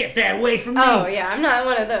 you're like, get that away from me. Oh yeah, I'm not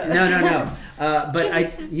one of those. No. But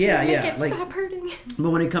stop hurting.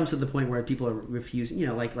 But when it comes to the point where people are refusing,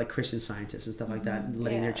 like Christian scientists and stuff like that,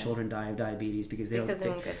 letting their children die of diabetes because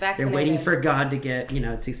they're waiting for God to get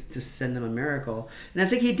to send them a miracle, and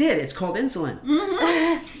it's like he did. It's called insulin.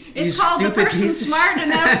 It's called the person smart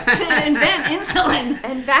enough to invent insulin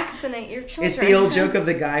and vaccinate your children. It's the old joke of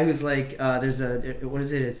the guy who's like, there's what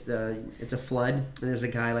is it? It's a flood, and there's a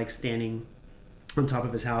guy like standing on top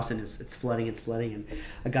of his house, and it's flooding, and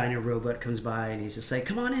a guy in a rowboat comes by, and he's just like,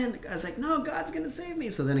 come on in. The guy's like, no, God's gonna save me.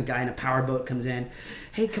 So then a guy in a powerboat comes in,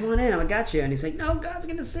 hey, come on in, I got you. And he's like, no, God's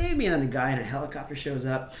gonna save me. And then a guy in a helicopter shows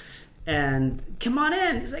up, and come on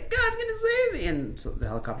in. He's like, God's gonna save me. And so the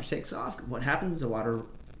helicopter takes off. What happens? The water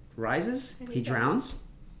rises, he drowns,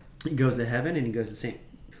 he goes to heaven, and he goes to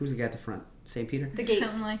who's the guy at the front? St. Peter? The gate.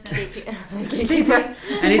 Something like that. Gatekeeper.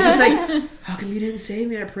 And he's just like, how come you didn't save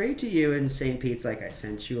me? I prayed to you. And St. Pete's like, I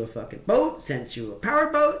sent you a fucking boat, sent you a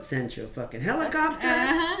powerboat, sent you a fucking helicopter.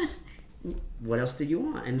 What else did you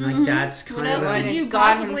want? And like that's kind of what else could you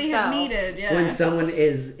possibly have needed? Yeah. When someone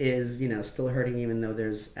is still hurting, even though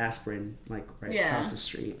there's aspirin across the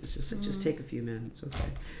street, it's just like just take a few, man. It's okay.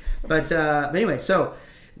 But anyway, so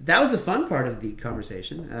that was the fun part of the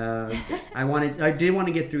conversation. I did want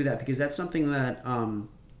to get through that because that's something that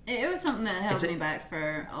it was something that held me back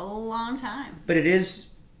for a long time. But it is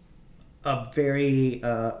a very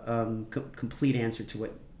complete answer to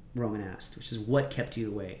what Roman asked, which is what kept you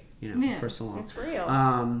away, for so long. It's real.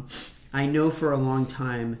 I know for a long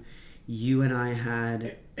time you and I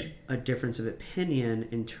had a difference of opinion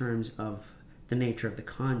in terms of the nature of the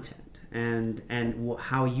content and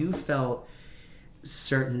how you felt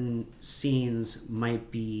certain scenes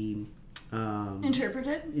might be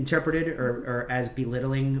interpreted or as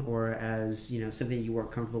belittling or as something you weren't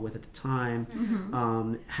comfortable with at the time.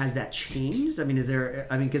 Mm-hmm. Has that changed? I mean,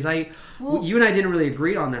 because you and I didn't really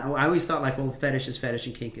agree on that. I always thought fetish is fetish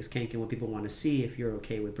and kink is kink, and what people want to see, if you're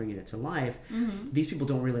okay with bringing it to life. Mm-hmm. These people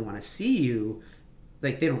don't really want to see you,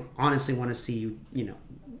 they don't honestly want to see you,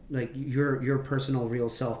 your personal real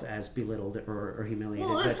self as belittled or humiliated.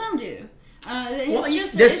 Well, some do.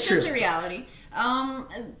 It's just a reality.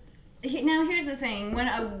 Now, here's the thing. When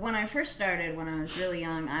I first started, when I was really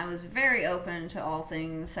young, I was very open to all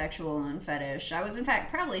things sexual and fetish. I was, in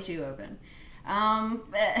fact, probably too open. Having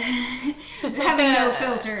no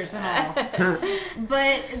filters and all.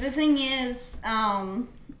 But the thing is,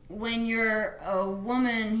 when you're a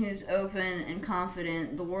woman who's open and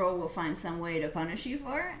confident, the world will find some way to punish you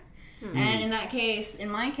for it. Mm-hmm. And in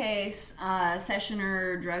my case,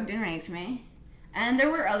 Sessioner drugged and raped me. And there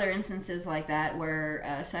were other instances like that where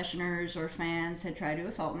sessioners or fans had tried to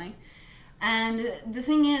assault me. And the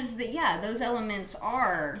thing is that, those elements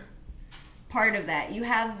are part of that. You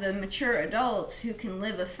have the mature adults who can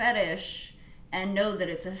live a fetish and know that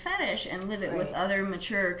it's a fetish and live it with other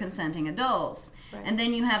mature consenting adults. Right. And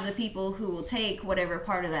then you have the people who will take whatever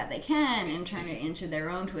part of that they can and turn it into their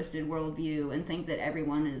own twisted worldview and think that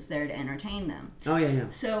everyone is there to entertain them. Oh, yeah.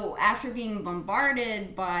 So after being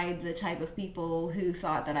bombarded by the type of people who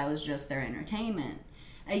thought that I was just their entertainment,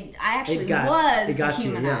 I actually was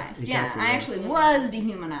dehumanized. I actually was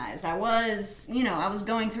dehumanized. I was, I was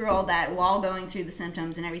going through all that while going through the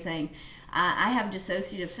symptoms and everything. I have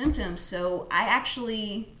dissociative symptoms, so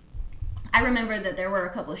I remember that there were a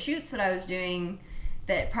couple of shoots that I was doing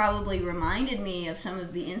that probably reminded me of some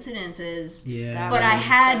of the incidences, but I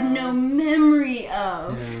had no memory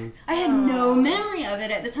of. Yeah. I had no memory of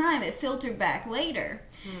it at the time. It filtered back later.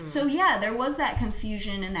 So there was that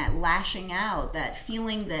confusion and that lashing out, that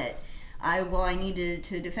feeling that I needed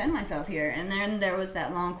to defend myself here. And then there was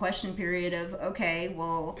that long question period of, okay,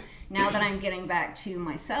 well, now that I'm getting back to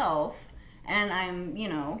myself and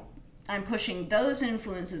I'm pushing those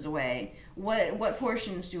influences away, what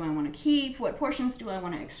portions do I want to keep? What portions do I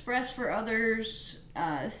want to express for others?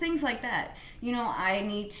 Things like that. I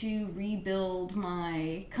need to rebuild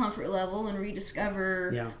my comfort level and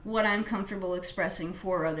rediscover what I'm comfortable expressing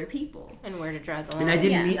for other people. And where to draw the line. And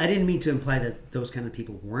I didn't mean to imply that those kind of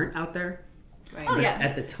people weren't out there. Right. Oh, yeah.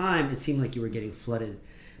 At the time, it seemed like you were getting flooded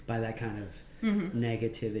by that kind of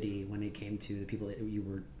negativity when it came to the people that you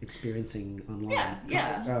were experiencing online.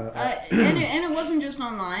 And it wasn't just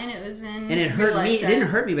online; it was in. And it hurt me. It didn't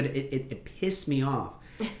hurt me, but it pissed me off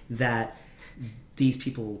that these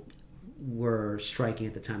people were striking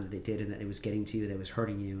at the time that they did, and that it was getting to you, that it was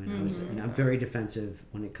hurting you, and I'm very defensive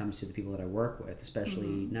when it comes to the people that I work with,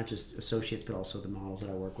 especially not just associates, but also the models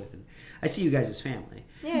that I work with, and I see you guys as family.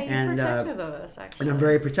 Yeah, you're protective of us, actually. And I'm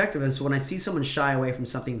very protective, and so when I see someone shy away from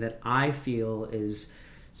something that I feel is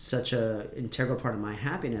such a integral part of my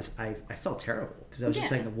happiness, I felt terrible, because I was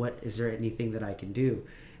just like, what, is there anything that I can do?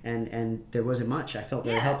 And there wasn't much. I felt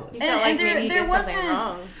very helpless. You felt like maybe you did something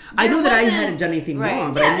wrong. I know that I hadn't done anything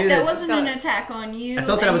wrong, but I knew that wasn't an attack on you. I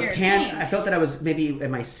felt that I was I felt that I was maybe,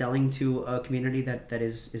 am I selling to a community that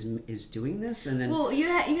is doing this? And then you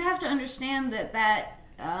have to understand that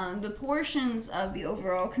the portions of the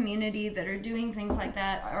overall community that are doing things like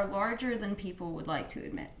that are larger than people would like to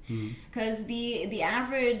admit. Because the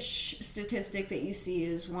average statistic that you see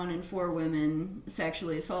is 1 in 4 women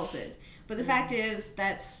sexually assaulted. But the fact is,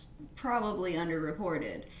 that's probably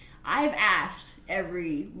underreported. I've asked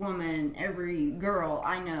every woman, every girl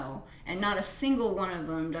I know, and not a single one of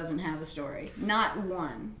them doesn't have a story. Not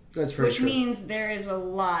one. That's very true. Which means there is a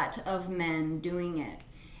lot of men doing it.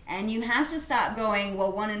 And you have to stop going,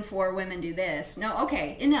 well, 1 in 4 women do this. No,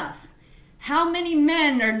 okay, enough. How many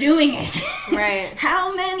men are doing it? Right.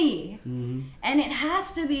 How many? And it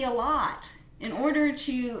has to be a lot in order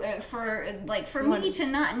to, for me to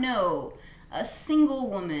not know a single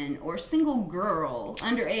woman or single girl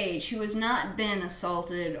underage who has not been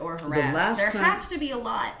assaulted or harassed. There has to be a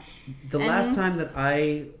lot. Last time that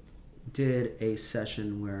I did a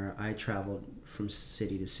session where I traveled from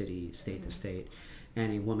city to city, state to state,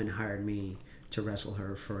 and a woman hired me to wrestle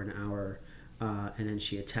her for an hour, and then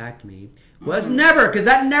she attacked me. Was never, because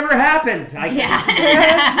that never happens.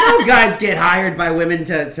 No guys get hired by women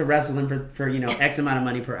to wrestle them for X amount of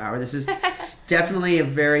money per hour. This is definitely a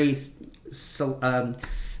very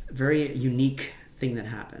very unique thing that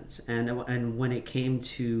happens. And when it came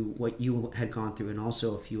to what you had gone through, and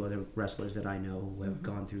also a few other wrestlers that I know who have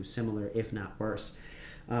gone through similar, if not worse,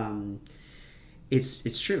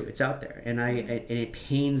 it's true. It's out there, and it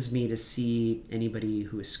pains me to see anybody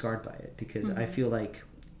who is scarred by it, because I feel like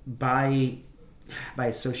by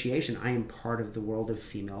association, I am part of the world of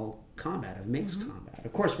female combat, of mixed combat.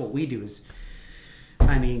 Of course, what we do is,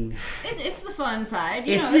 I mean, it's the fun side.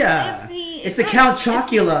 It's the Count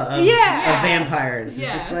Chocula of vampires.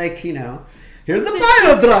 It's just like, here's the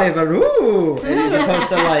pile driver, ooh, and as opposed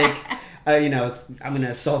to like, I'm going to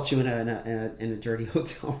assault you in a dirty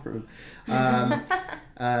hotel room.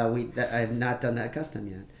 I've not done that custom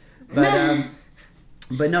yet,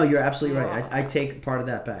 but no, you're absolutely right. I take part of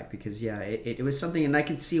that back, because it was something, and I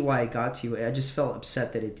can see why it got to you. I just felt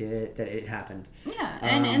upset that it happened. Yeah,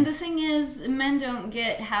 and the thing is, men don't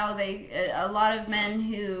get how a lot of men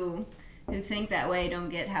who think that way don't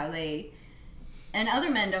get how and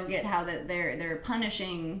other men don't get how that they're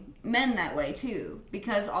punishing men that way too,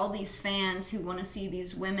 because all these fans who want to see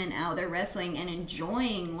these women out there wrestling and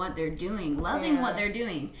enjoying what they're doing, loving what they're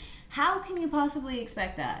doing. How can you possibly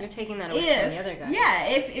expect that? You're taking that away from the other guys. Yeah,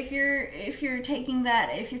 if you're taking that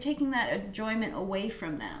enjoyment away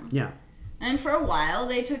from them. Yeah. And for a while,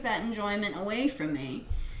 they took that enjoyment away from me,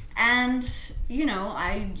 and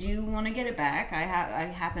I do want to get it back. I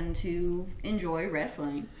happen to enjoy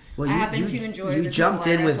wrestling. Well, I happen to enjoy. You jumped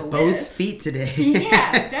in with both feet today.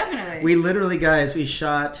 Yeah, definitely. We literally, guys, we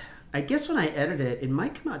shot. I guess when I edit it, it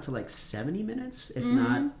might come out to like 70 minutes, if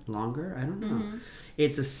not longer. I don't know.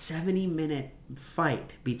 It's a 70-minute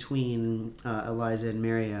fight between Eliza and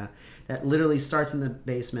Maria that literally starts in the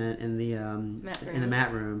basement in the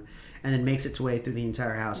mat room, and then makes its way through the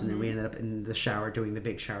entire house, and then we ended up in the shower doing the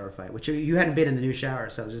big shower fight, which you hadn't been in the new shower,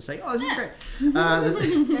 so I was just like, oh, this is great.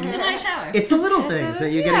 It's a nice shower. It's the little things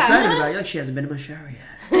that you get excited about. You're like, she hasn't been in my shower yet.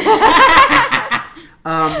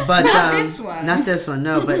 But not this one. Not this one,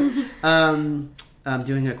 no. But I'm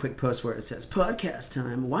doing a quick post where it says podcast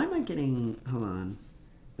time. Why am I getting? Hold on.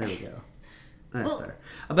 There we go. That's better.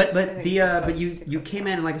 But you came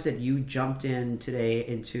in, and like I said, you jumped in today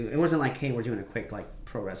into. It wasn't like, hey, we're doing a quick like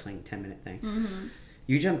pro wrestling 10-minute thing.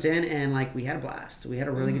 You jumped in, and like we had a blast. We had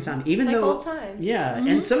a really good time, even like though old times. Yeah,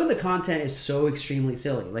 and some of the content is so extremely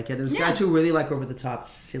silly. Like there's guys who really like over the top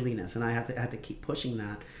silliness, and I have to keep pushing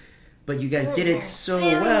that. But you guys did it so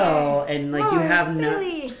well, and like you have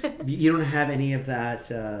you don't have any of that.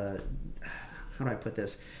 How do I put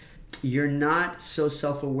this? You're not so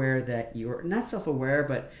self-aware that you're not self-aware,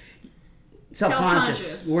 but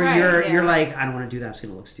self-conscious. Where you're like, I don't want to do that. It's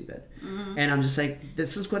going to look stupid, and I'm just like,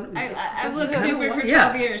 this is what I've looked stupid for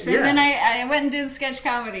 12 years, and then I went and did sketch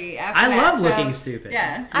comedy. After love looking stupid.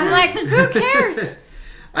 Yeah, I'm like, who cares?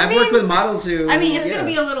 I've worked with models who. I mean, it's going to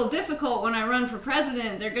be a little difficult when I run for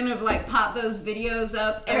president. They're going to like pop those videos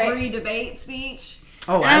up every debate speech.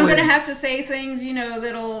 Oh, and I'm going to have to say things,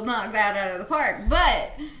 that'll knock that out of the park.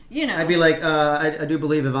 But, I'd be like, I do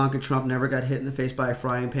believe Ivanka Trump never got hit in the face by a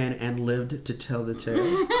frying pan and lived to tell the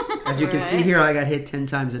tale. As you can see here, I got hit 10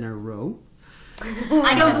 times in a row.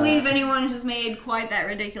 I don't believe anyone has made quite that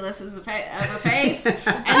ridiculous of a face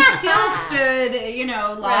and still stood,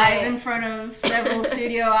 live in front of several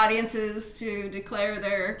studio audiences to declare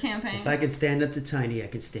their campaign. If I could stand up to Tiny, I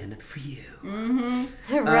could stand up for you.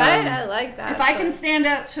 Right? I like that. If I can stand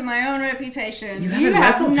up to my own reputation, you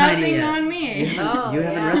have nothing on me. You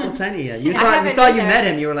haven't wrestled Tiny yet. You thought you met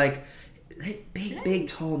him. You were like, hey, big,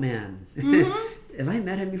 tall man. Have I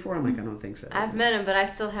met him before? I'm like, I don't think so. I've met him, but I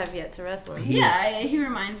still have yet to wrestle him. He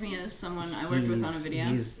reminds me of someone I worked with on a video.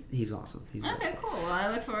 He's awesome. Okay, cool. Well,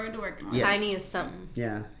 I look forward to working with him. Yes. Tiny is something.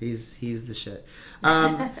 Yeah, he's the shit.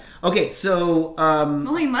 Okay, so...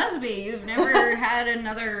 well, he must be. You've never had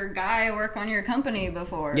another guy work on your company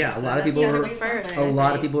before. Yeah, a lot of people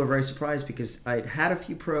are very surprised, because I'd had a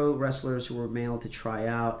few pro wrestlers who were male to try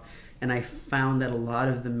out. And I found that a lot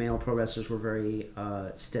of the male pro wrestlers were very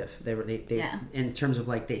stiff. They in terms of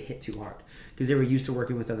like they hit too hard, because they were used to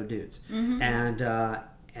working with other dudes. And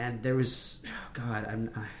there was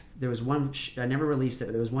there was one I never released it,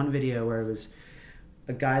 but there was one video where it was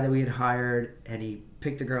a guy that we had hired, and he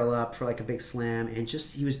picked a girl up for like a big slam, and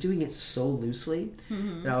just he was doing it so loosely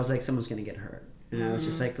that I was like, someone's gonna get hurt. And I was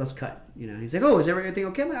just like, let's cut. He's like, oh, is everything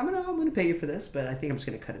okay? I'm like, I'm gonna pay you for this, but I think I'm just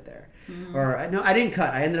gonna cut it there. Or no, I didn't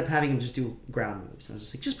cut. I ended up having him just do ground moves. I was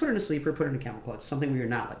just like, just put her in a sleeper, put her in a camel clutch, something where you're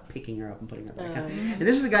not like picking her up and putting her back down. And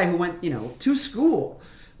this is a guy who went, to school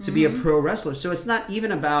to be a pro wrestler. So it's not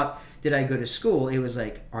even about did I go to school. It was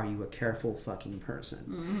like, are you a careful fucking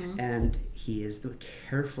person? And he is the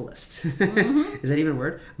carefulest. Is that even a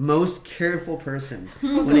word? Most careful person.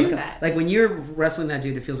 Like when you're wrestling that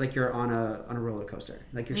dude, it feels like you're on a roller coaster.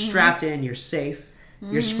 Like you're strapped in, you're safe.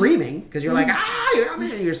 You're screaming because you're like,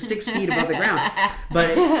 you're 6 feet above the ground.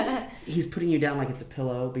 But he's putting you down like it's a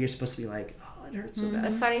pillow, but you're supposed to be like, oh, it hurts so bad.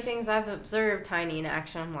 The funny things I've observed Tiny in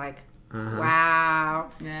action, I'm like, wow.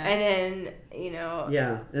 Yeah. And then,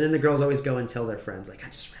 Yeah. And then the girls always go and tell their friends, like, I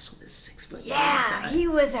just wrestled this 6 foot. Yeah, he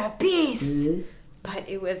was a beast. But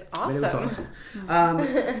it was awesome.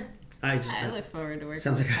 I look forward to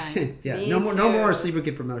working with Tiny. Yeah. No more Sleeper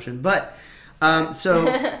Kid promotion. But so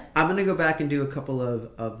I'm going to go back and do a couple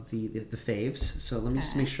of the faves. So let me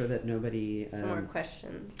just make sure that nobody... Some more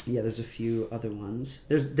questions. Yeah, there's a few other ones.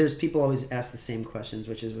 There's people always ask the same questions,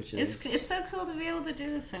 which is... It's so cool to be able to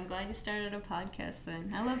do this. I'm glad you started a podcast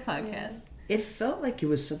thing. I love podcasts. Yeah. It felt like it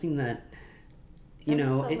was something that... it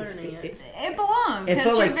belongs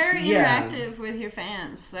because you're very interactive with your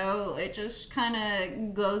fans, so it just kind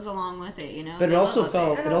of goes along with it, But it also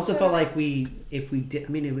felt like if we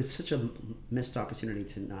did, it was such a missed opportunity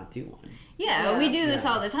to not do one. Yeah, we do this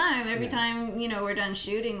all the time. Every time we're done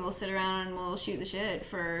shooting, we'll sit around and we'll shoot the shit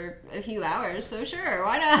for a few hours. So sure,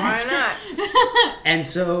 why not? Why not? And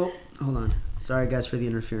so, hold on. Sorry guys for the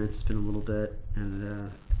interference. It's been a little bit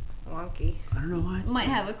and. Wonky. I don't know why. Might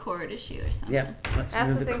have a cord issue or something. Yeah, let's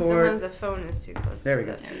That's move the the thing. cord. Sometimes the phone is too close to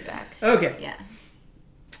the feedback. Okay. Yeah.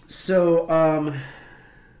 So,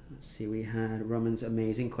 let's see. We had Roman's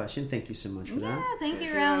amazing question. Thank you so much for that. Yeah, thank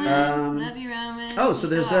you, Roman. Love you, Roman. Oh, so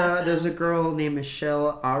there's a girl named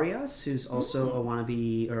Michelle Arias who's also a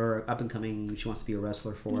wannabe or up and coming. She wants to be a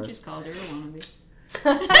wrestler for us. Just called her a wannabe.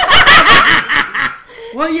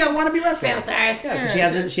 Well, yeah, wannabe wrestler. Filters.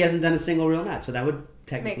 Yeah, she hasn't done a single real match, so that would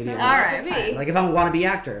technically be a all right. Fine. Like if I'm a wannabe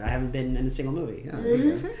actor, I haven't been in a single movie.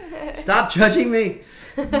 Oh, stop judging me.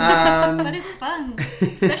 But it's fun,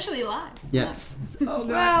 especially live. Yes. Oh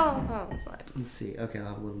well, it's live. Let's see. Okay, I'll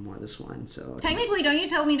have a little more of this one. So technically, don't you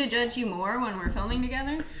tell me to judge you more when we're filming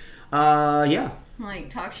together? Yeah. Like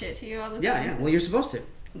talk shit to you all the time. Yeah. Well, you're supposed to.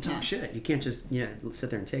 Talk shit. You can't just sit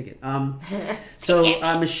there and take it. So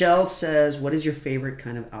Michelle says, "What is your favorite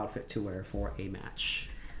kind of outfit to wear for a match?"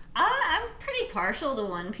 I'm pretty partial to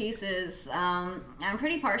one pieces. I'm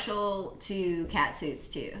pretty partial to cat suits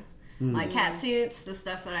too. Like cat suits, the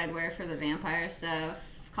stuff that I'd wear for the vampire stuff.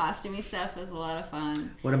 Costumey stuff is a lot of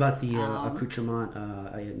fun. What about the accoutrement,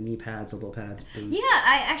 knee pads, elbow pads, boots? Yeah,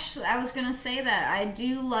 I was gonna say that. I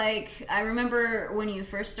do like. I remember when you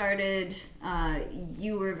first started,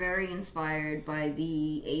 you were very inspired by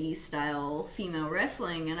the '80s style female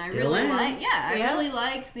wrestling, and I really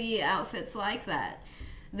like the outfits like that.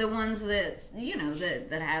 The ones that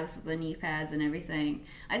that has the knee pads and everything.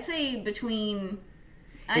 I'd say between.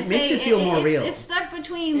 It makes it feel more real. It's stuck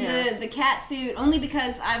between the cat suit, only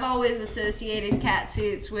because I've always associated cat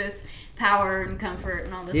suits with power and comfort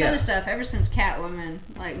and all this other stuff ever since Catwoman.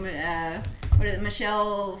 Like, what is it,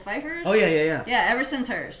 Michelle Pfeiffer's? Oh, yeah. Yeah, ever since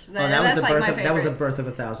hers. That's my favorite. That was a birth of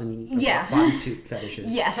 1,000 bodysuit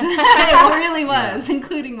fetishes. Yes, it really was,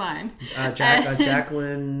 including mine.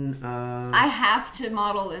 Jacqueline... I have to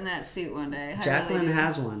model in that suit one day. Jacqueline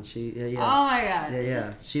has one. Oh my god.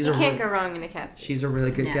 Yeah. You can't go wrong in a cat suit. She's a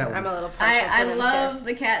really good Catwoman. I'm a little partial to I them love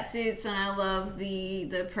the cat suits, and I love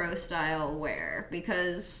the pro style wear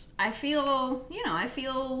because I feel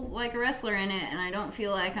like a wrestler in it, and I don't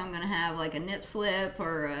feel like I'm gonna have like a nip slip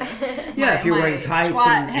or if you're wearing tights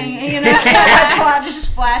twat hanging, twat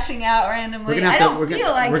just flashing out randomly. We're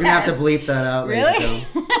gonna have to bleep that out. Really?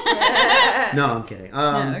 No, I'm kidding.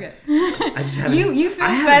 Okay. I just haven't. You feel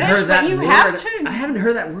fetish, but you have to. I haven't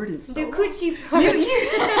heard that word in so long. long. The coochie parts.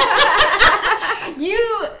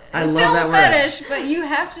 I love that word. Fetish, but you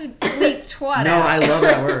have to bleep twat. No, I love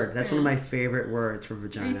that word. That's one of my favorite words for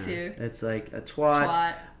vagina. Me too. It's like a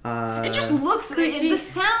twat. It just looks like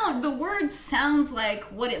the word sounds like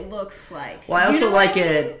what it looks like. Well, I also like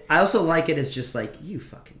it as just like you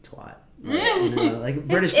fucking twat. Like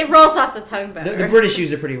British. It rolls off the tongue better. The British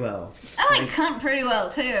use it pretty well. I like cunt pretty well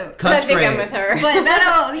too. Cunt's great. I'm with her. But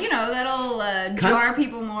that'll jar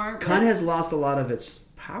people more. Cunt has lost a lot of its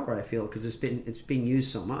power, I feel, because it's being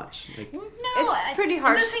used so much. Like, no, it's pretty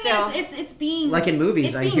harsh. The thing is, it's being like in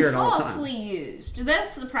movies. I hear it all the time. Falsely used.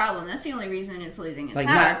 That's the problem. That's the only reason it's losing its like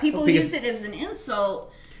power. not, People use it as an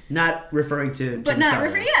insult. Not referring to But genitalia. not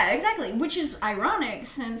refer. Yeah, exactly. Which is ironic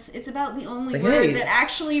since it's about the only like, word hey, that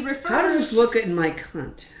actually refers. How does this look in my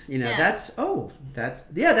cunt? You know, Yeah.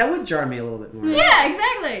 that would jar me a little bit more. Yeah,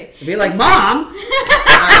 exactly. It'd be like, Mom!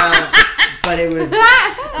 But it was...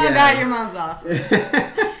 Oh God, your mom's awesome.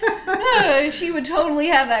 She would totally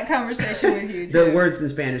have that conversation with you too. The words in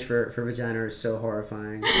Spanish for vagina are so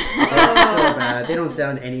horrifying. They're so bad. They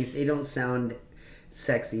don't sound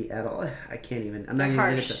sexy at all. I can't even. I'm not even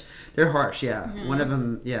gonna get into it. They're harsh, yeah. Mm-hmm. One of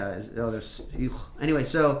them, yeah. There's anyway.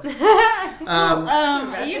 So,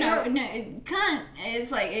 cunt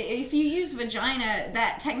is like, if you use vagina,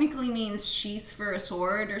 that technically means sheath for a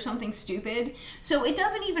sword or something stupid. So it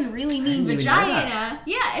doesn't even really mean didn't even know vagina. that.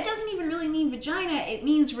 Yeah, it doesn't even really mean vagina. It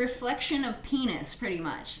means reflection of penis, pretty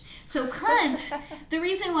much. So cunt, the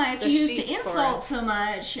reason why it's The used to sheath for insult it. so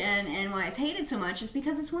much and why it's hated so much is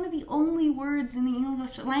because it's one of the only words in the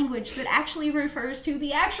English language that actually refers to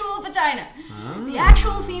the actual vagina. The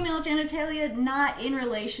actual female genitalia, not in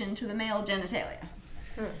relation to the male genitalia.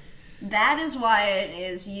 That is why it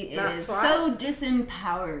is so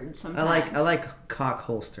disempowered sometimes. I like cock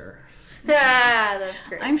holster. That's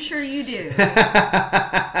great. I'm sure you do.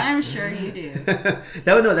 I'm sure you do.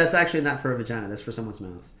 That's actually not for a vagina. That's for someone's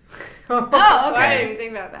mouth. Oh, I okay. didn't even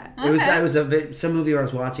think about that. It was some movie where I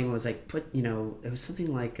was watching was like it was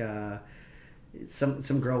something like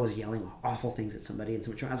some girl was yelling awful things at somebody and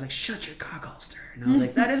I was like, shut your cock holster, and I was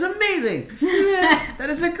like, that is amazing. That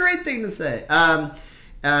is a great thing to say.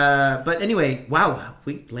 But anyway, wow,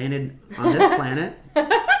 we landed on this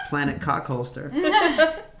planet cock holster.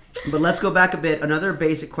 But let's go back a bit. Another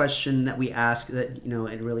basic question that we ask that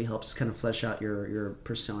it really helps kind of flesh out your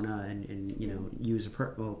persona and you as a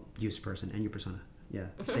person and your persona. Yeah,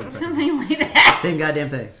 same Something like that. same goddamn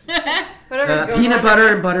thing. Whatever's going Peanut on butter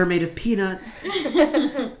there. and butter made of peanuts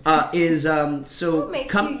is so. What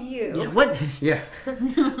makes you? Yeah. What? Yeah.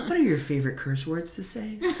 What are your favorite curse words to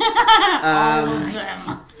say? All of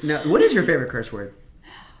them. No. What is your favorite curse word?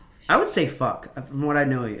 I would say fuck. From what I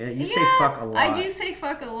know, you say fuck a lot. I do say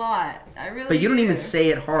fuck a lot. I really. But you don't do. even say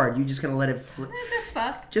it hard. You just kind of let it. Just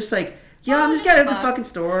fuck. Just like, yeah, I'm just gonna hit the fuck. fucking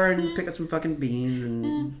store and pick up some fucking beans and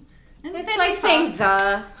And It's then like we saying fucked.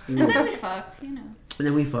 duh. And then we fucked. and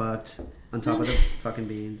then we fucked on top of the fucking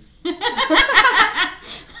beans.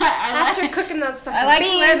 After cooking those fucking I like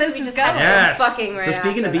beans, where this we is just going. got to Yes. fucking right So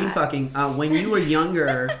speaking of after bean that. fucking, when you were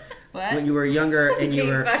younger, What? when you were younger and you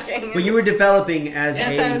Bean were fucking. when you were developing as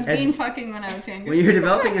Yes, a I was as- bean fucking when I was younger. when you were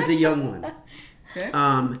developing as a young one. Okay.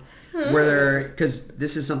 Were there, because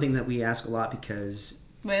this is something that we ask a lot because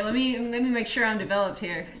Wait, let me make sure I'm developed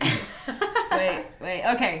here. wait.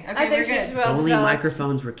 Okay, I we're think she's good. well only developed.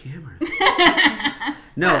 microphones were cameras.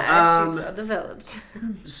 No, She's well developed.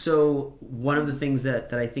 so one of the things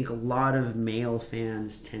that I think a lot of male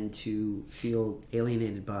fans tend to feel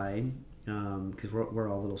alienated by, because we're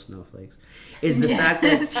all little snowflakes, is the fact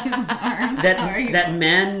that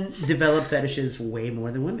men develop fetishes way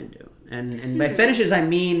more than women do. And by fetishes I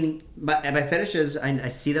mean by fetishes I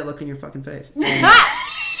see that look in your fucking face. And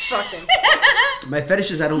Fucking. by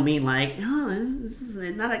fetishes I don't mean like this is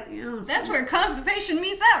not a That's where constipation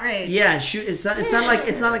meets outrage. yeah, shoe. It's not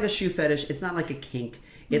like a shoe fetish. It's not like a kink.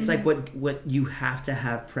 It's like what you have to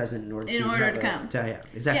have present in order to have come.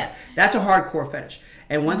 Exactly. Yeah. That's a hardcore fetish.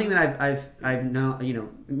 And one thing that I've now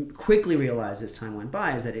quickly realized as time went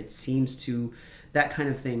by is that it seems to that kind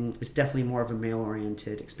of thing is definitely more of a male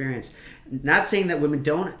oriented experience. Not saying that women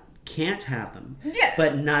can't have them. Yeah.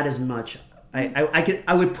 But not as much.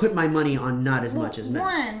 I would put my money on not as much as men.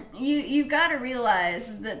 One, you've got to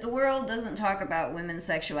realize that the world doesn't talk about women's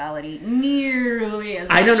sexuality nearly as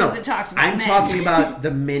much as it talks about I'm men. talking about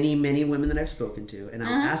the many, many women that I've spoken to, and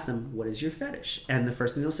I'll ask them, what is your fetish? And the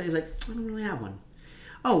first thing they'll say is like, I don't really have one.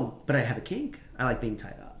 Oh, but I have a kink. I like being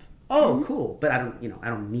tied up. Oh, cool. But I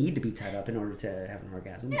don't need to be tied up in order to have an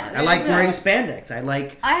orgasm. Yeah, I like there wearing you go. spandex.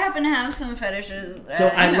 I happen to have some fetishes.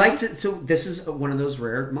 So this is one of those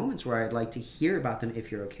rare moments where I'd like to hear about them if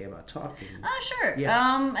you're okay about talking. Sure.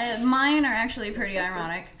 Yeah. Mine are actually pretty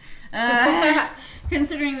ironic.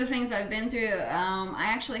 Considering the things I've been through, I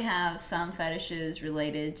actually have some fetishes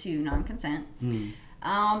related to non-consent.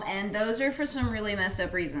 And those are for some really messed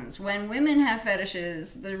up reasons. When women have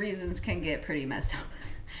fetishes, the reasons can get pretty messed up.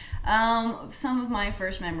 Some of my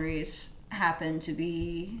first memories happen to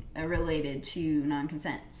be related to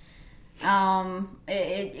non-consent.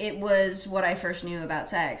 It was what I first knew about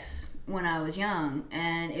sex when I was young,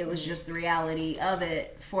 and it was just the reality of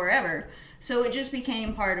it forever. So it just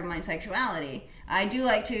became part of my sexuality. I do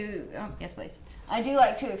like to, oh, yes please. I do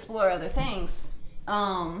like to explore other things,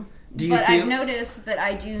 But I've noticed that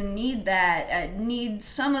I do need that. I need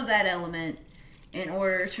some of that element in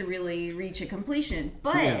order to really reach a completion.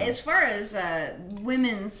 But as far as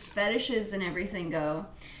women's fetishes and everything go,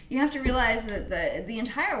 you have to realize that the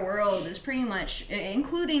entire world is pretty much,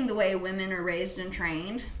 including the way women are raised and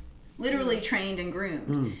trained, literally trained and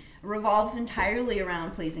groomed, revolves entirely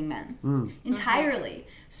around pleasing men. Entirely.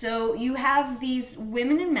 So you have these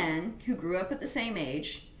women and men who grew up at the same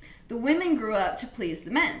age. The women grew up to please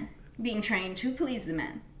the men, being trained to please the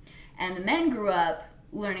men. And the men grew up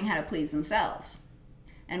learning how to please themselves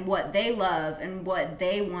and what they love and what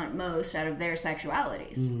they want most out of their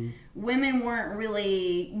sexualities. Women weren't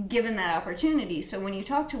really given that opportunity. So when you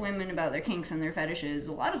talk to women about their kinks and their fetishes,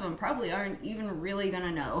 a lot of them probably aren't even really going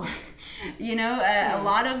to know. A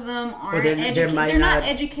lot of them aren't they're not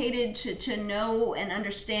educated to know and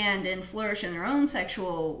understand and flourish in their own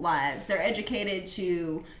sexual lives. They're educated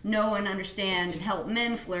to know and understand and help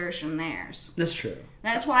men flourish in theirs. That's true.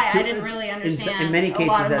 That's why I didn't really understand in many cases, a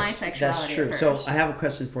lot of my sexuality. That's true. At So first. I have a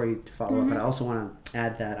question for you to follow up, but I also want to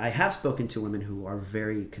add that I have spoken to women who are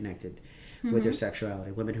very connected with their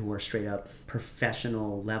sexuality, women who are straight up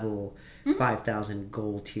professional level 5,000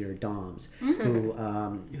 gold tier doms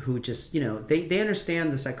who just, they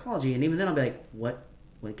understand the psychology, and even then I'll be like, what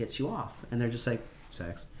gets you off? And they're just like,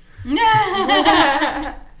 sex. And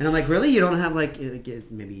I'm like, really? You don't have like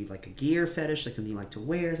maybe like a gear fetish, like something you like to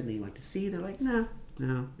wear, something you like to see? They're like, no.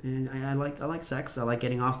 And I like sex. I like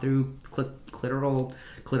getting off through clitoral.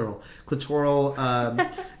 That's kind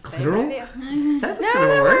of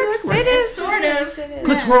a word. It is sort of.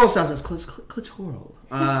 Clitoral sounds like clitoral.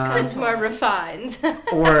 It's more refined.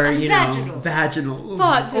 Or Vaginal.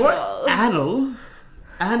 Or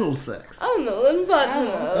anal sex. Anal and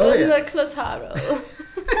vaginal and the clitoral.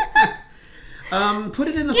 Put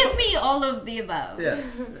it in the. Give me all of the above.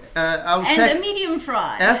 Yes. I'll and check a medium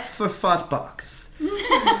fry. F for fart box.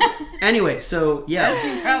 Anyway, so That's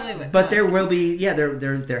probably what. But there will be,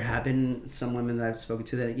 there have been some women that I've spoken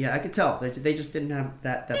to that, I could tell they just didn't have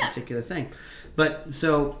that particular thing. But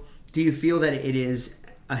so, do you feel that it is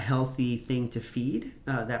a healthy thing to feed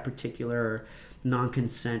that particular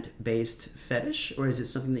non-consent based fetish, or is it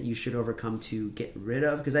something that you should overcome to get rid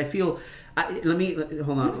of? Because I feel,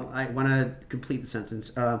 hold on, I want to complete the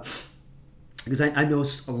sentence. Because I know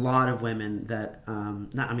a lot of women that,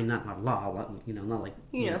 not a lot, not like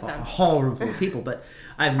a whole room full of people, but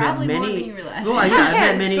I've probably met many. More than you realize. Well, yeah, I've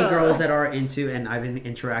met many girls that are into, and I've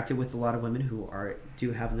interacted with a lot of women who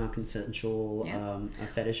do have non-consensual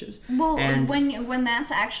fetishes. Well, and when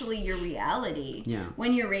that's actually your reality, Yeah.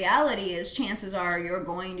 when your reality is, chances are you're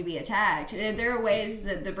going to be attacked. There are ways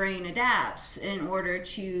that the brain adapts in order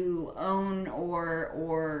to own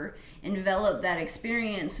or envelop that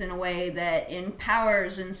experience in a way that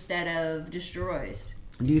empowers instead of destroys.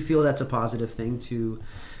 do you feel that's a positive thing to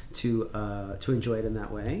enjoy it in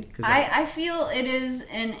that way? I feel it is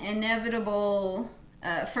an inevitable.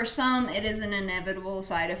 For some, it is an inevitable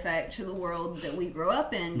side effect to the world that we grow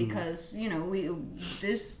up in, because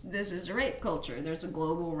this is a rape culture. There's a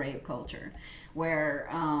global rape culture where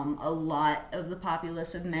a lot of the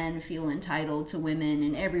populace of men feel entitled to women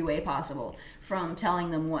in every way possible, from telling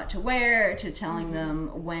them what to wear to telling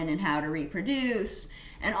them when and how to reproduce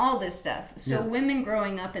and all this stuff. So women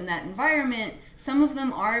growing up in that environment, some of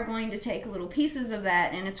them are going to take little pieces of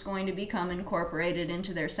that, and it's going to become incorporated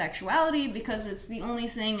into their sexuality because it's the only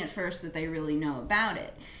thing at first that they really know about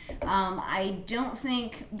it. I don't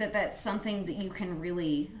think that that's something that you can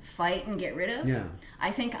really fight and get rid of. Yeah.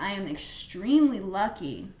 I think I am extremely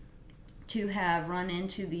lucky to have run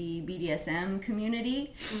into the BDSM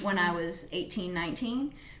community when I was 18,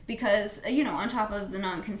 19. Because, on top of the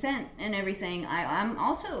non-consent and everything, I'm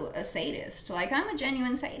also a sadist. Like, I'm a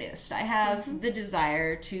genuine sadist. I have the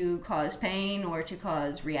desire to cause pain or to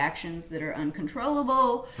cause reactions that are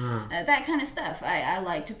uncontrollable, that kind of stuff. I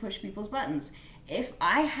like to push people's buttons. If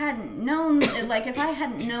I hadn't known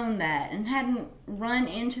that and hadn't run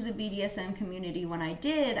into the BDSM community when I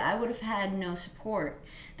did, I would have had no support.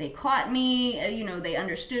 They caught me, they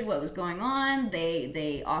understood what was going on.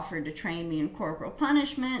 They offered to train me in corporal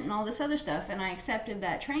punishment and all this other stuff, and I accepted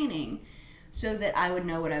that training so that I would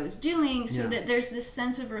know what I was doing, so that there's this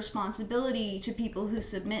sense of responsibility to people who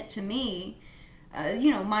submit to me.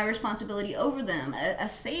 My responsibility over them. A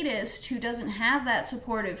sadist who doesn't have that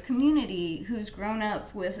supportive community, who's grown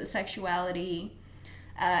up with a sexuality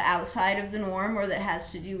outside of the norm, or that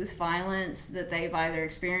has to do with violence that they've either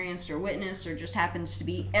experienced or witnessed, or just happens to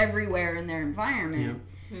be everywhere in their environment,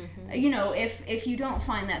 you know, if you don't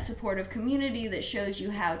find that supportive community that shows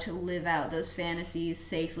you how to live out those fantasies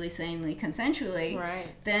safely, sanely, consensually, Right.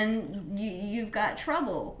 then you've got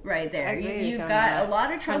trouble right there. I agree with You've you on got that. a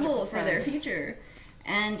lot of trouble 100%. for their future.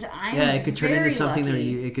 And I'm Yeah, it could turn into very something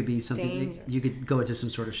lucky. that it could be something Dangerous. you could go into some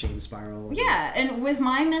sort of shame spiral. Yeah, and with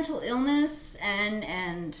my mental illness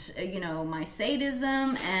and you know, my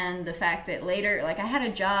sadism and the fact that later, like, I had a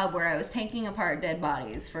job where I was taking apart dead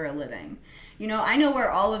bodies for a living. You know, I know where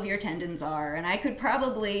all of your tendons are, and I could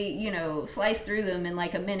probably, you know, slice through them in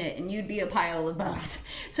like a minute, and you'd be a pile of bones.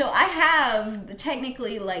 So I have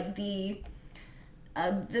technically like the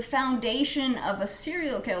foundation of a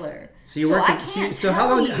serial killer. So you worked. I At, can't so how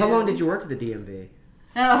tell long? you. How long did you work at the DMV?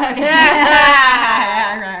 Oh, okay.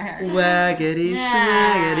 Waggity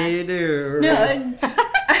shaggity doo. No.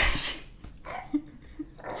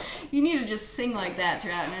 You need to just sing like that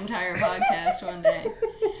throughout an entire podcast one day.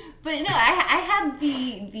 But no, I had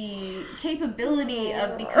the capability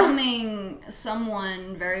of becoming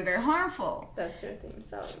someone very, very harmful. That's your theme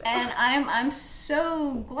song. And I'm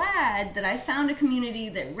so glad that I found a community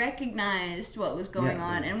that recognized what was going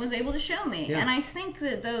on and was able to show me. Yeah. And I think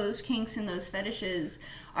that those kinks and those fetishes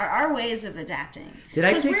are our ways of adapting. Did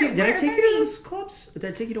I 'Cause take you? we're Did I take you very- to those clubs? Did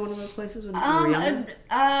I take you to one of those places when you were younger?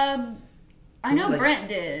 I know like- Brent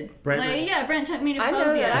did. Brent Like, did? yeah, Brent took me to I Phobia.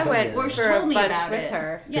 know that I went Or for told a me bunch about with it.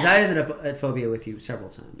 her. Because Yeah. I ended up at Phobia with you several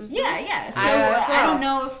times. Yeah. So as I don't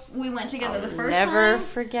well. know if we went together the first Never time.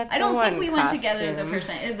 forget I don't the think one we went together the costume. first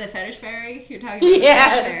time. The fetish fairy? You're talking about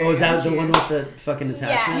Yes. the fetish fairy. Oh, is that the one with the fucking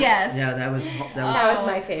attachment? Yes. Yeah, that was. That was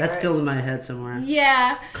my favorite. That's still in my head somewhere,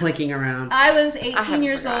 Yeah. clinking around. I was I 18 haven't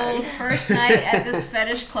years forgotten. old, first night at this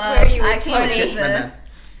fetish club. Swear you were I came as 20. My the...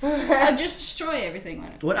 bad. I'll just destroy everything.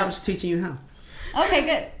 When it What? I was teaching you how. Okay,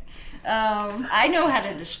 good. I know how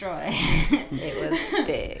to destroy. It was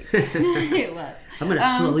big. It was. I'm gonna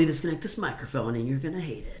slowly disconnect this microphone, and you're gonna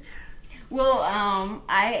hate it. Well,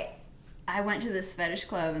 I went to this fetish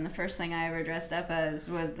club, and the first thing I ever dressed up as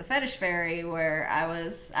was the fetish fairy, where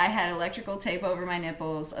I had electrical tape over my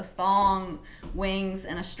nipples, a thong, wings,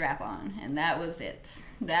 and a strap on, and that was it.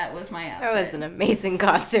 That was my outfit. That was an amazing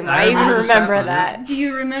costume. I I even remember the remember strap-on, that. Do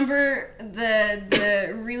you remember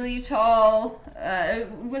the really tall?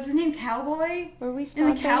 Was his name Cowboy? Were we In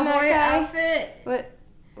stomping the cowboy that guy? outfit. What?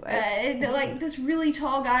 Like this really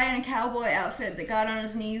tall guy in a cowboy outfit that got on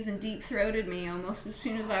his knees and deep throated me almost as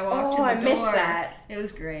soon as I walked in the I door. missed that. It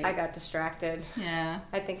was great. I got distracted. Yeah,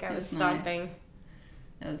 I think I It was was stomping. nice.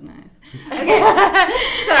 That was nice.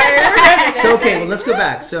 Sorry. So okay, well let's go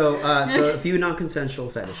back. So a few non-consensual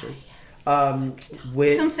fetishes.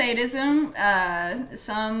 With Some sadism.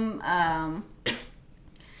 Some.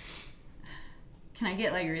 Can I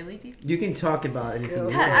get like really deep? you can talk about anything. Go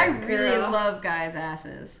you God, want. I really Girl. love guys'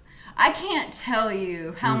 asses. I can't tell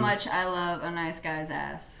you how Hmm. much I love a nice guy's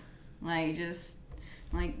ass. Like just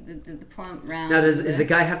like the plump round. Now, is the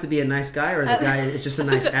guy have to be a nice guy, or the guy is just a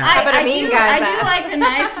nice ass? How about a mean guy's I do ass? like a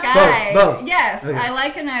nice guy. Both. Yes, Okay. I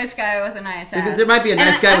like a nice guy with a nice Because ass. there might be a And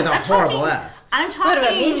nice guy with a I'm horrible talking- ass, I'm What talking.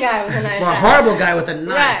 about a mean guy with a nice or a ass? horrible guy with a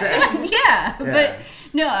nice Right. ass. Yeah, but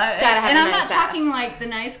no, gotta have and a I'm nice not talking ass. like the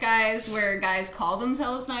nice guys where guys call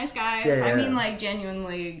themselves nice guys. Yeah, I yeah. mean like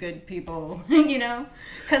genuinely good people, you know?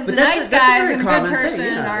 Because the But that's nice a guys very and good common thing, person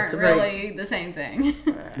yeah. aren't It's a very- really the same thing.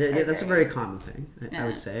 Yeah, that's a very common thing, I Yeah.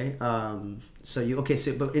 would say. So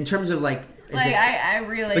but in terms of like, is Like it, I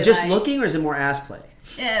really but just like, looking, or is it more ass play?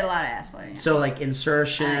 Yeah, a lot of ass play. Yeah. So like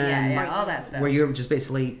insertion, yeah, all that stuff. where you're just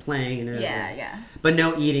basically playing and everything. Yeah. But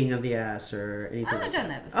no eating of the ass or anything. I've like done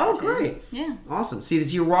that before. Oh, too. great! Yeah. Awesome. See,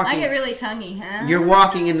 this you're walking. I get really tonguey, huh? You're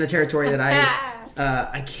walking in the territory that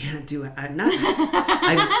I can't do it.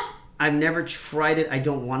 I've never tried it. I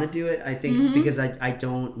don't want to do it. I think it's because I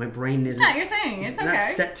don't. My brain isn't. Mm-hmm. It's not your thing. It's not okay.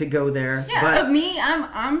 set to go there. Yeah, But me,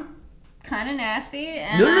 I'm kind of nasty.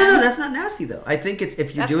 And no. I'm- That's not nasty though. I think it's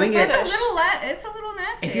if you're That's doing what it. It's a little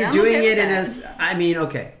nasty. If you're I'm doing okay it with in that. as, I mean,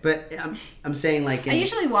 okay, but I'm saying like. I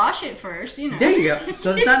usually wash it first, you know. There you go.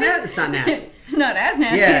 So it's not it's not nasty. Not as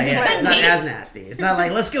nasty Yeah, as yeah. it It's not could as nasty. It's not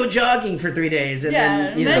like let's go jogging for 3 days and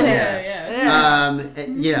then you know.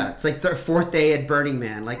 Yeah. It's like fourth day at Burning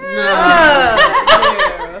Man. Like no,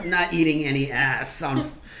 Oh, not eating any ass on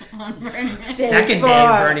be. second day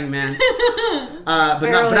of Burning Man.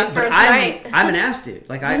 Barely first night. I'm an ass dude.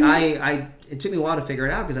 Like I it took me a while to figure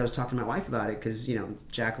it out because I was talking to my wife about it because you know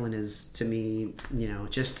Jacqueline is to me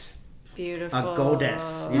just beautiful. a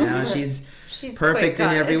goddess. You know she's perfect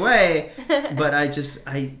quick in every goddess. way. But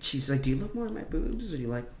she's like, do you look more at my boobs or do you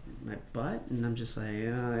like my butt? And I'm just like,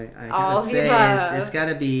 I All gotta of the say above. it's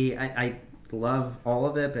gotta be. I love all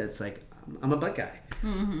of it, but it's like I'm a butt guy.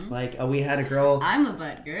 Like we had a girl. I'm a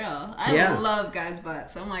butt girl. I love guys'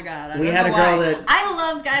 butts. Oh my god! We had a girl that I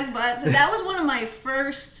loved guys' butts. That was one of my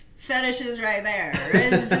first fetishes right there.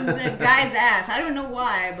 It's just the guy's ass. I don't know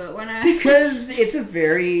why, but when I because it's a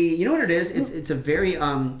very, you know what it is? It's a very You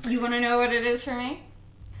want to know what it is for me?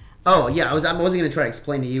 Oh yeah, I wasn't gonna try to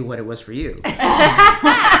explain to you what it was for you.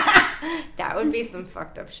 That would be some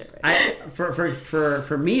fucked up shit. Right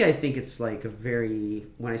For me, I think it's like a very,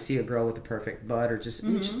 when I see a girl with a perfect butt or just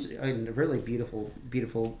a really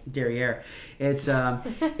beautiful derriere, it's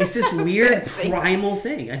this weird primal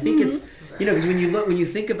thing. I think it's, you know, because when you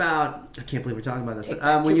think about, I can't believe we're talking about this,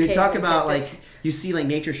 but when you talk about like, you see like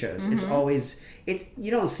nature shows, it's always, you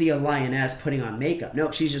don't see a lioness putting on makeup. No,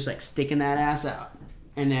 she's just like sticking that ass out.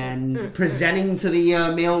 And then presenting to the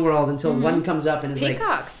male world until one comes up and is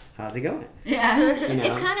Peacocks. like, how's it going? Yeah. You know?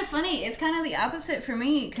 It's kind of funny. It's kind of the opposite for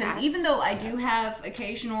me, because even though I do have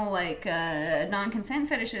occasional like non-consent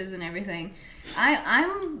fetishes and everything,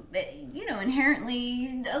 I'm you know,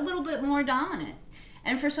 inherently a little bit more dominant.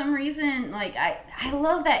 And for some reason, like, I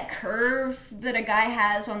love that curve that a guy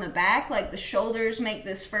has on the back. Like, the shoulders make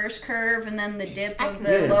this first curve, and then the dip of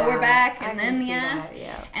the lower back, and then the ass. That,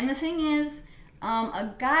 yeah. And the thing is, a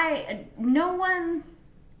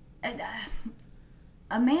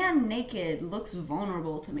man naked looks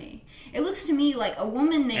vulnerable to me. It looks to me like a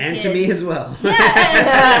woman naked. And to me as well.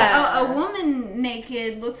 Yeah, a woman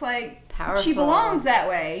naked looks like Powerful. she belongs that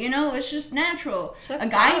way. You know, it's just natural. That's A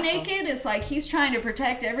guy powerful. naked, it's like he's trying to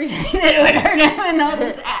protect everything that would hurt him and all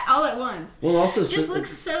this all at once. Well, also, Just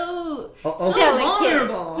looks so also-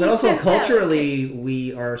 vulnerable. but also Except that, culturally,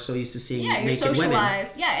 we are so used to seeing Yeah, you're naked women.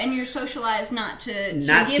 socialized. Yeah, and you're socialized not to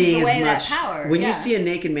Not give seeing away as that much. power. When yeah. you see a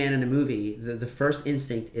naked man in a movie, the first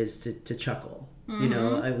instinct is to chuckle. You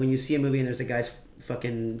know, when you see a movie and there's a guy's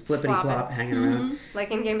fucking flippity flop hanging around.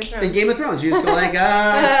 Like in Game of Thrones. In Game of Thrones, you just go like,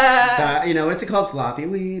 you know, what's it called? Floppy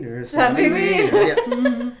wieners. Floppy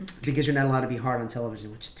Yeah. Because you're not allowed to be hard on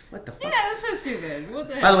television, which, what the fuck? Yeah, that's so stupid. What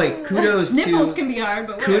the heck? By the way, kudos Nipples to can be hard,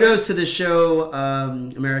 but whatever. kudos to the show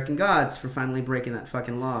American Gods for finally breaking that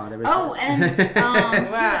fucking law. There was Oh, and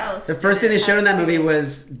Wow. else the first thing they showed in that movie seen it.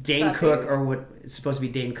 was Dane Floppy. Cook, or what is supposed to be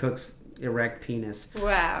Dane Cook's erect penis.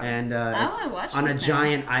 Wow. And I it's wanna watch on a this now.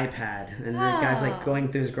 giant iPad, and the guy's like Oh.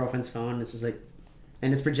 going through his girlfriend's phone. It's just like,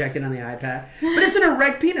 and it's projected on the iPad, but it's an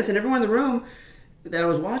erect penis, and everyone in the room that I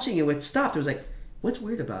was watching it with stopped. It was like, what's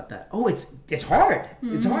weird about that? Oh, it's hard.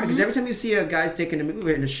 It's hard because every time you see a guy's dick in a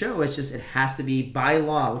movie or in a show, it's just, it has to be by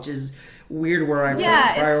law, which is weird where our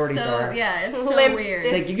priorities it's so, are. Yeah, it's so Limp weird.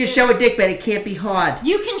 It's like, you can show a dick, but it can't be hard.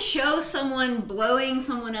 You can show someone blowing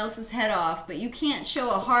someone else's head off, but you can't show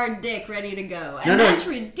a hard dick ready to go. And No, that's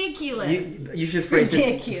ridiculous. You should phrase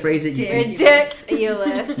Ridiculous. it. Phrase it. You can,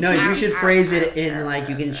 Ridiculous. no, you should phrase it in like,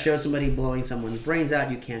 you can show somebody blowing someone's brains out.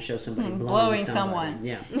 You can't show somebody blowing someone.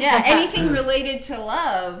 Yeah. Yeah, anything related to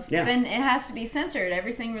love, Yeah. then it has to be censored.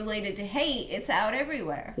 Everything related to hate, it's out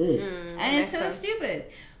everywhere. Mm. And it's makes so sense. stupid.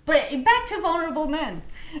 But back to vulnerable men.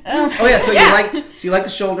 Oh yeah, so you like the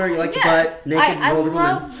shoulder, you like the butt, naked, I vulnerable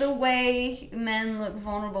love men. the way men look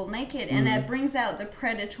vulnerable naked, and that brings out the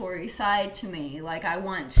predatory side to me. Like, I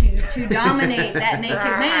want to dominate that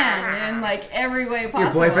naked man in like every way Your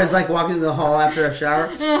possible. boyfriend's like walking into the hall after a shower,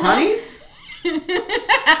 honey.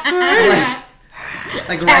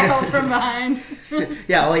 like tackle from behind.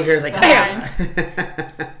 yeah, all you hear is like Behind.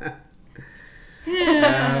 bam.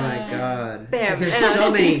 Oh my god! It's like Bam. there's And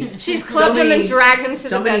so many. She's so clubbed him many- and dragged him to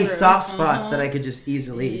so the many bedroom. soft spots that I could just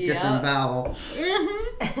easily Yep. disembowel.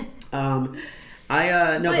 Mm-hmm.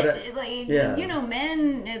 But like, yeah. you know,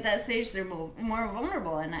 men at that stage, they're more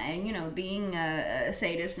vulnerable, and you know, being a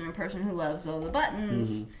sadist and a person who loves all the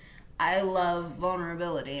buttons, I love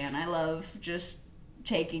vulnerability, and I love just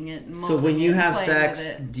taking it. And so when molding you it and have playing with sex,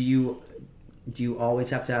 it. do you always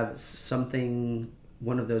have to have something,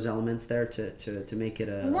 one of those elements there to make it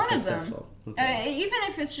a One of them. successful? Okay. Even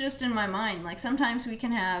if it's just in my mind, like sometimes we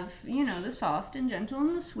can have, you know, the soft and gentle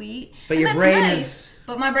and the sweet. But and your that's brain nice, is-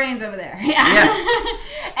 But my brain's over there. Yeah.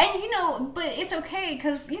 And, you know, but it's okay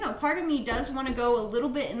because, you know, part of me does want to go a little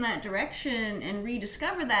bit in that direction and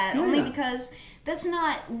rediscover that only Yeah. because that's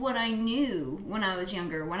not what I knew when I was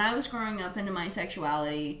younger. When I was growing up into my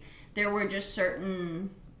sexuality, there were just certain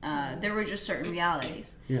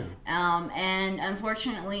realities. Yeah. And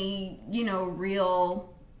unfortunately, you know,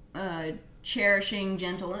 real cherishing,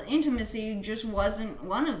 gentle intimacy just wasn't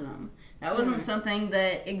one of them. That wasn't something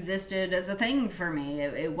that existed as a thing for me.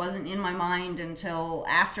 It wasn't in my mind until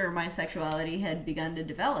after my sexuality had begun to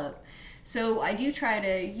develop. So I do try to,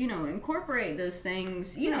 incorporate those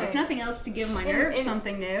things, if nothing else, to give my nerves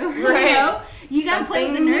something new. Right. You got to play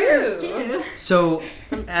with the nerves too. So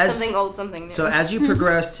something old, something new. So as you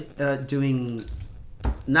progressed doing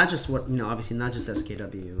not just obviously not just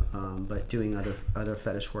SKW, but doing other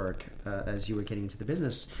fetish work as you were getting into the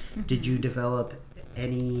business, did you develop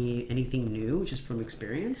anything new just from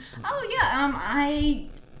experience? Oh yeah,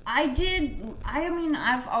 I did.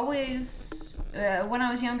 I've always, when I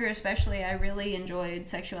was younger especially, I really enjoyed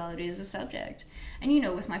sexuality as a subject. And,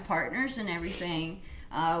 with my partners and everything,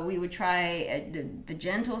 we would try the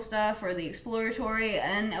gentle stuff or the exploratory.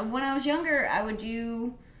 And when I was younger, I would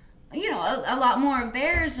do, a lot more of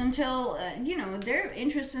theirs until, their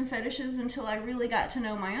interests and fetishes until I really got to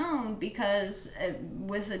know my own. Because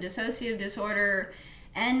with a dissociative disorder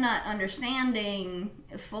and not understanding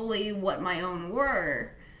fully what my own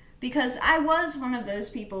were, because I was one of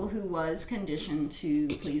those people who was conditioned to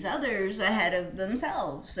please others ahead of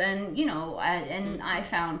themselves, and I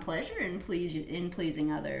found pleasure in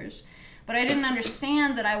pleasing others, but I didn't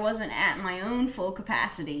understand that I wasn't at my own full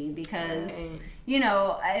capacity because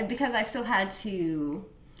because I still had to.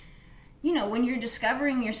 When you're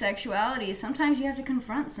discovering your sexuality, sometimes you have to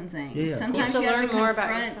confront some things. Yeah. Sometimes you have to confront more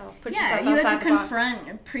about yourself. Put yourself you have outside to the box.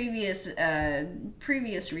 confront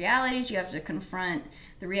previous realities. You have to confront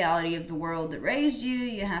the reality of the world that raised you.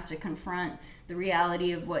 You have to confront the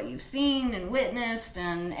reality of what you've seen and witnessed.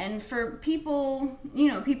 And for people,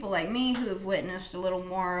 people like me who have witnessed a little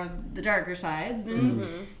more of the darker side,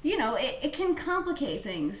 then, it can complicate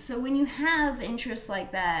things. So when you have interests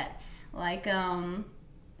like that, like,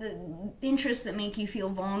 interests that make you feel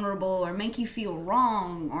vulnerable or make you feel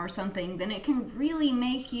wrong or something, then it can really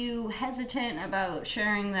make you hesitant about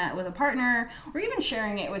sharing that with a partner or even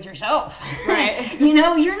sharing it with yourself. Right.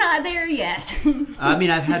 You're not there yet.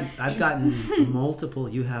 I've gotten multiple,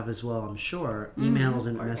 you have as well, I'm sure, emails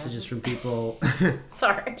and messages from people.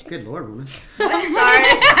 Sorry. Good Lord, woman.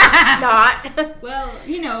 Sorry. Not. Well,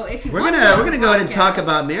 if you We're want gonna go ahead and talk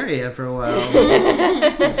about Maria for a while.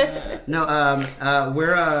 No,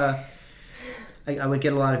 I would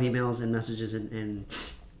get a lot of emails and messages, and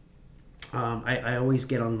I always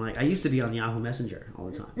get on I used to be on Yahoo Messenger all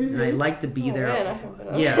the time, and I like to be there. Man, I haven't been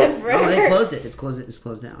on Yeah. that forever. Oh, they closed it. It's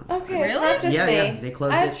closed down. Okay, Really? it's not just Yeah, me. yeah, they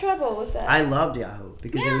closed I it. had trouble with that. I loved Yahoo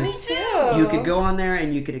because Yeah, it me was. too. You could go on there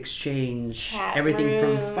and you could exchange Chat everything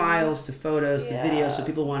from rooms, files to photos to yeah. videos. So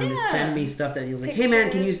people wanted to Yeah. send me stuff that you was like, hey man,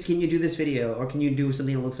 can Pictures. you do this video, or can you do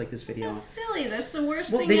something that looks like this video? So silly. That's the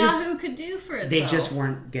worst Well, thing they just- Yahoo could do for itself. They just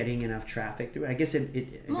weren't getting enough traffic through it. I guess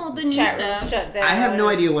it Well, the new Chat room stuff. shut down. I have no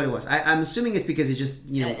idea what it was. I'm assuming it's because it just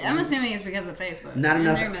I'm assuming it's because of Facebook. Not and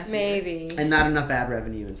enough- their Messenger. Maybe. and not enough ad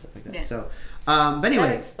revenue and stuff like that. Yeah. So, but That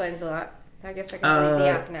anyway, explains a lot. I guess I can delete the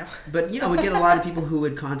app now. but I would get a lot of people who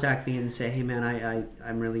would contact me and say, "Hey, man,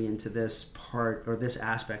 I'm really into this part or this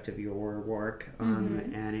aspect of your work,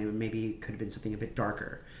 and it maybe could have been something a bit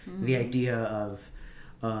darker." The idea of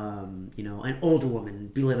an older woman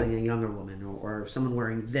belittling a younger woman, or someone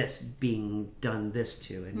wearing this being done this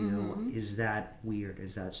to, and is that weird?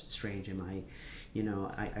 Is that strange? Am I,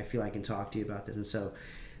 I feel I can talk to you about this, and so.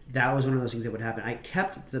 That was one of those things that would happen. I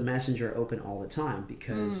kept the messenger open all the time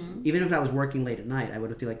because even if I was working late at night, I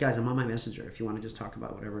would be like, guys, I'm on my messenger. If you want to just talk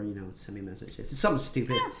about whatever, send me a message. It's something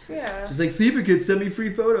stupid. Yes. Yeah. Just like, Sleeper Kids, send me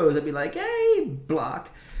free photos. I'd be like, hey, block.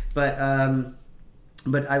 But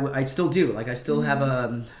I still do. Like, I still have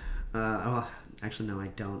actually, no, I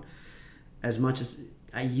don't. As much as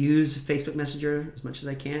I use Facebook Messenger as much as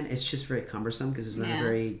I can, it's just very cumbersome because it's not a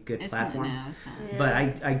very good platform. It's not. But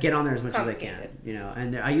I get on there as much as I can, Complicated.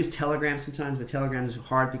 and I use Telegram sometimes, but Telegram is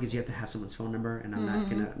hard because you have to have someone's phone number, and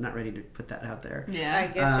I'm not ready to put that out there. Yeah. I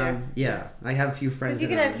get you. Yeah, I have a few friends.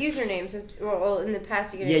 Because you that can are- have usernames with, well, in the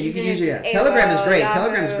past you can yeah, have you can usernames use it. with Telegram is AOL, great. Yahoo.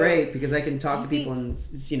 Telegram is great because I can talk You to see- people and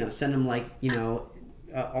send them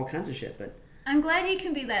all kinds of shit. But I'm glad you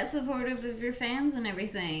can be that supportive of your fans and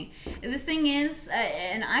everything. The thing is,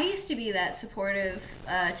 and I used to be that supportive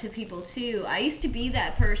to people too. I used to be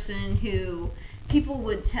that person who people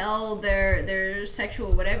would tell their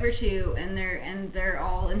sexual whatever to, and they're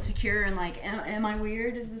all insecure and like, am I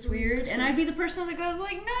weird? Is this weird? And I'd be the person that goes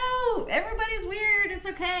like, no, everybody's weird. It's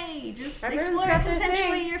okay. Just Everyone's explore got their consensually.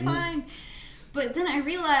 thing. You're fine. But then I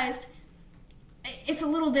realized it's a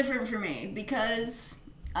little different for me because.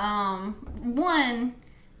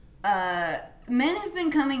 Men have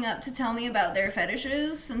been coming up to tell me about their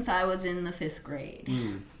fetishes since I was in the 5th grade.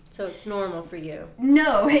 So it's normal for you.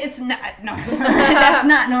 No, it's not. No, that's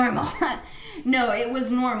not normal. No, it was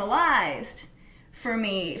normalized for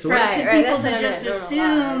me. So for Right, people that's what to I just meant, assume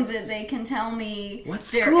normalized. that they can tell me What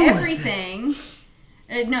their school was everything.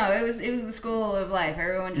 No, it was the school of life.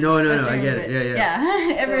 Everyone just No, I assumed get it. that-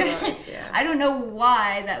 Yeah. Everyone, Yeah. I don't know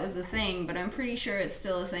why that was a thing, but I'm pretty sure it's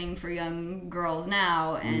still a thing for young girls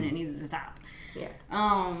now, and it needs to stop. Yeah.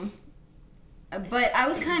 But I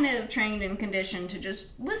was kind of trained and conditioned to just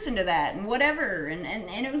listen to that and whatever, and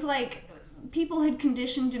it was like people had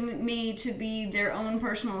conditioned me to be their own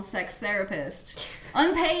personal sex therapist,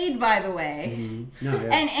 unpaid, by the way. No, yeah.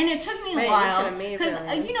 And it took me Hey, a you while could've made because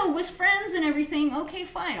billions. with friends and everything. Okay,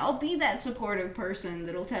 fine, I'll be that supportive person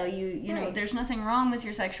that'll tell you, Right. there's nothing wrong with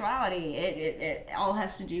your sexuality. It all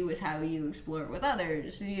has to do with how you explore it with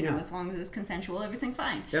others. Yeah. As long as it's consensual, everything's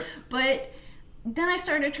fine. Yep. But then I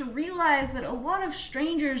started to realize that a lot of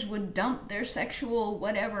strangers would dump their sexual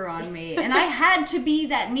whatever on me, and I had to be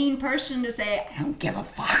that mean person to say, I don't give a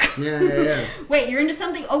fuck. Yeah. Wait, you're into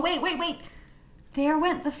something? Oh, wait. There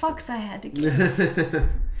went the fucks I had to give.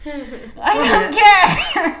 I don't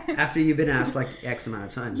care. After you've been asked like X amount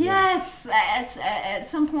of times. Yes, at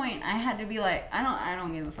some point I had to be like, I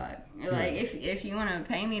don't give a fuck. Like if you want to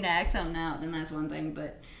pay me to act something out, then that's one thing.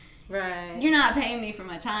 But Right. you're not paying me for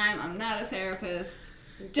my time. I'm not a therapist.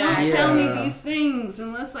 Don't Yeah. tell me these things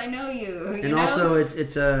unless I know you. And you know? also, it's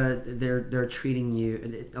they're treating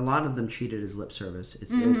you. A lot of them treat it as lip service.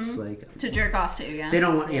 It's like to jerk off to, yeah. they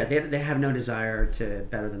don't want. Yeah, they have no desire to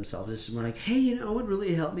better themselves. It's more like, hey, it would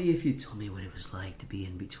really help me if you told me what it was like to be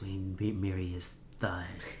in between Maria's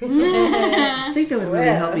thighs. I think that would really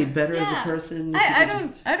help me better as a Yeah. person.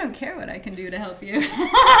 I don't care what I can do to help you.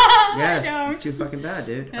 Yeah, it's too fucking bad,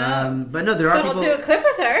 dude. But no, there are But people. we'll do a clip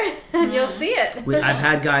with her, and you'll see it. I've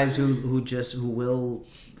had guys who will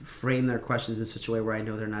frame their questions in such a way where I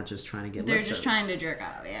know they're not just trying to get. They're lip just service. trying to jerk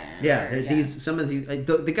off, yeah. Yeah, Or, some of these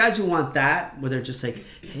the guys who want that, where they're just like,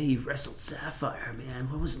 "Hey, you've wrestled Sapphire, man.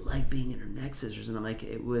 What was it like being in her neck scissors?" And I'm like,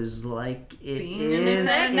 "It was like it Being in is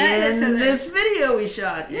her in neck scissors. this video we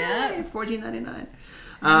shot. Yeah. Yeah, $14.99,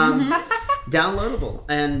 downloadable."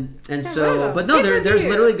 And so, wow. but no, Good there's review.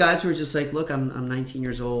 literally guys who are just like, "Look, I'm 19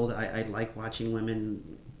 years old. I like watching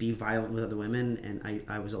women be violent with other women, and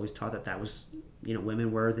I was always taught that was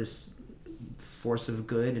women were this." Force of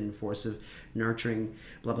good and force of nurturing,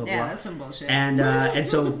 blah blah Yeah, blah. that's some bullshit. And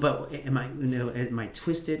so, but am I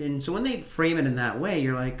twisted? And so when they frame it in that way,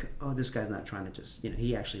 you're like, oh, this guy's not trying to just,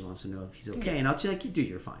 he actually wants to know if he's okay. And I'll be like, dude,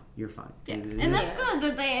 you're fine. You're fine. Yeah. And that's good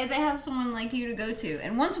that they have someone like you to go to.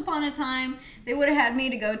 And once upon a time, they would have had me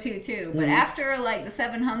to go to too. But after like the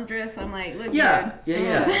 700th, I'm like, look, Yeah. dude,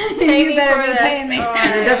 Pay you me better for be this. paying me. Oh,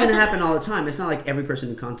 And it doesn't happen all the time. It's not like every person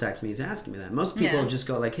who contacts me is asking me that. Most people Yeah. just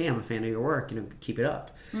go like, hey, I'm a fan of your work. Keep it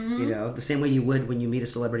up. The same way you would when you meet a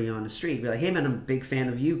celebrity on the street. Be like, hey, man, I'm a big fan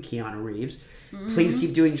of you, Keanu Reeves. Please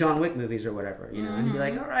keep doing John Wick movies or whatever. And be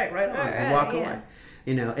like, all right, right on. And walk away.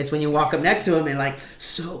 It's when you walk up next to him and like,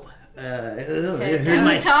 so. Here's Can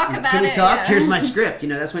my we talk about Can we it? talk? Yeah. Here's my script.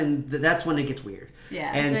 That's when it gets weird. Yeah.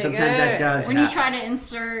 And Like, sometimes that does. When you happen. try to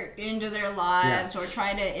insert into their lives or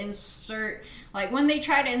try to insert, like when they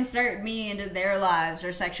try to insert me into their lives or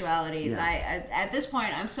sexualities, Yeah. at this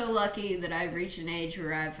point I'm so lucky that I've reached an age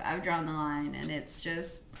where I've drawn the line, and it's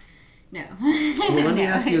just no. Well, let me No,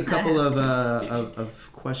 ask you a it's not couple happening. of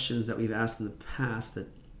questions that we've asked in the past that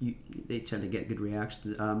they tend to get good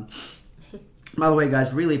reactions. By the way,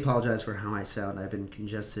 guys, really apologize for how I sound. I've been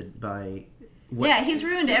congested by Yeah, he's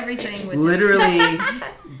ruined everything with literally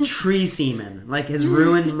tree semen. Like, has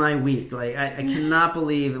ruined my week. Like, I cannot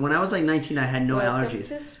believe when I was like 19, I had no Welcome allergies.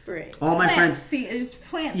 to spring. All my friends.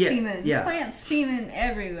 Plant Yeah, semen, yeah. plant semen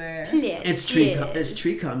everywhere. It's tree cum. It's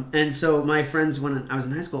tree cum. And so my friends, when I was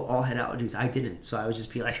in high school, all had allergies. I didn't. So I would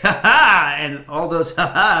just be like, ha ha! And all those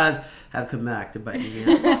ha-has have come back to bite me.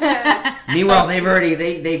 Meanwhile,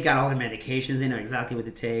 they've got all their medications. They know exactly what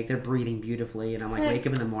to take. They're breathing beautifully. And I'm like, wake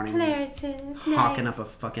up in the morning, Claritin is hawking nice. up a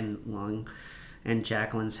fucking lung. And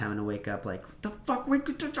Jacqueline's having to wake up like, what the fuck?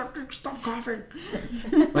 Stop coughing.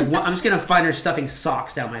 Like, I'm just going to find her stuffing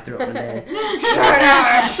socks down my throat one day. Shut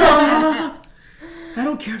up. I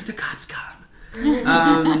don't care if the cops come.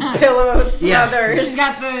 Pillow Yeah.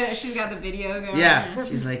 smothers. She's got the video going. Yeah,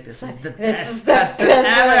 she's like, this is the This best is the custom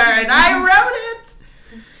best ever, one. and I wrote it.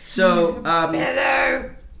 So,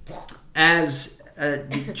 Heather.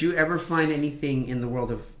 did you ever find anything in the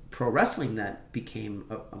world of pro wrestling that became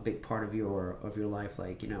a big part of your life?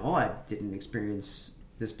 Like, I didn't experience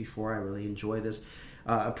this before. I really enjoy this.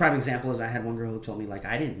 A prime example is I had one girl who told me like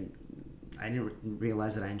I didn't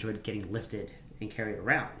realize that I enjoyed getting lifted and carried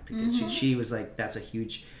around because she was like, that's a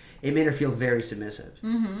huge. It made her feel very submissive.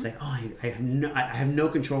 It's like, oh, I have no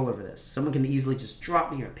control over this. Someone can easily just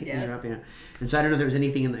drop me or pick me up, And so I don't know if there was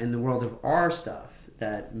anything in the world of our stuff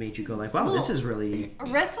that made you go like, wow, this is really...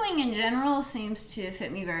 Wrestling in general seems to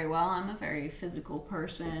fit me very well. I'm a very physical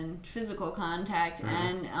person, physical contact,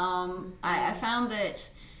 and I found that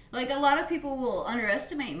like a lot of people will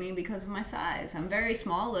underestimate me because of my size. I'm very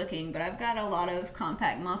small looking, but I've got a lot of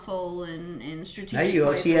compact muscle and strategic.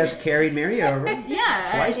 Now she has carried Mary over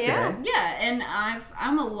twice today. Yeah, and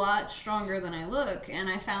I'm a lot stronger than I look, and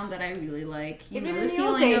I found that I really like the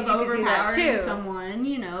feeling of overpowering someone.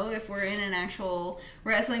 You know, if we're in an actual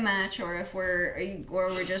wrestling match, or if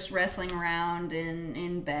we're just wrestling around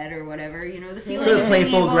in bed or whatever. You know, the feeling of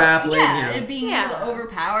playful grappling. and being able to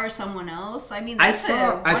overpower someone else. I mean, that's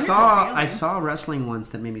I saw wrestling once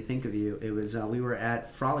that made me think of you. It was we were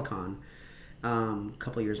at Frolicon a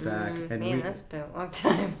couple years back, and that's been a long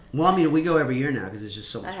time. Well, I mean, we go every year now because it's just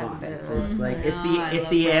so much fun. It's like it's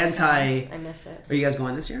the anti. I miss it. Are you guys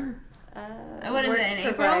going this year? What is it in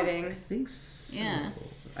April? I think so. Yeah.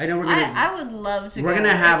 I know we're gonna. I would love to. We're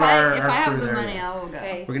gonna have our. If our I have crew the there. money, I will go.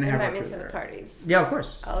 Okay, we're gonna have invite our me crew to the there. parties. Yeah, of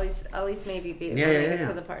course. Always maybe be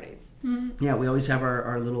to the parties. Yeah, we always have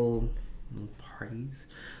our little parties.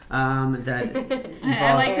 That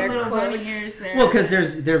I like the little bunny ears there. Well, because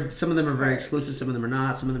there's some of them are very exclusive, some of them are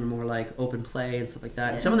not, some of them are more like open play and stuff like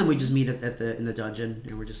that. And some of them we just meet in the dungeon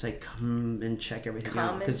and we're just like come and check everything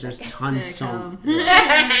out because there's tons.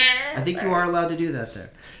 I think you are allowed to do that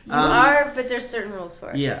there. You are, but there's certain rules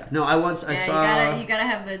for it. Yeah, no, I saw. You gotta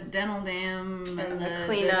have the dental dam and the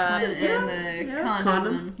cleanup and the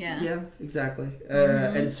condom. Yeah, exactly.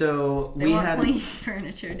 And so they want clean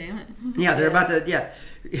furniture. Damn it. Yeah, they're about to. Yeah.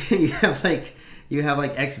 You have like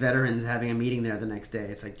ex-veterans having a meeting there the next day.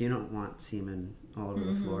 It's like, you don't want semen all over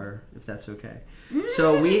the floor, if that's okay.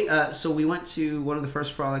 So we went to one of the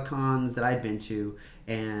first Frolicons that I'd been to,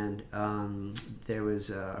 and there was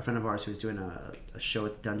a friend of ours who was doing a show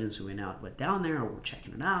at the dungeon, so we went down there, we're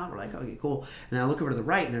checking it out, we're like, okay, cool. And then I look over to the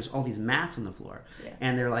right, and there's all these mats on the floor. Yeah.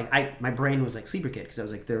 And they're like, my brain was like Sleeper Kid, because I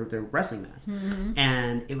was like, they're wrestling mats.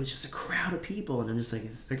 And it was just a crowd of people, and I'm just like,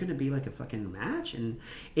 is there going to be like a fucking match? And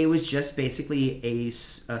it was just basically a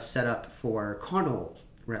setup for carnal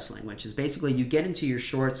wrestling, which is basically you get into your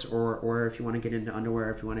shorts, or if you want to get into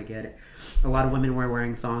underwear, if you want to get it. A lot of women were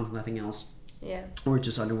wearing thongs, nothing else. Yeah. Or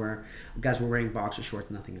just underwear. Guys were wearing boxer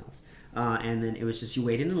shorts, nothing else. And then it was just you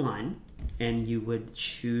waited in line, and you would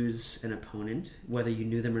choose an opponent, whether you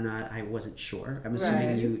knew them or not. I wasn't sure. I'm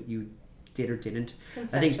assuming you did or didn't.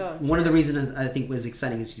 I think one of the reasons I think was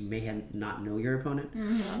exciting is you may not know your opponent,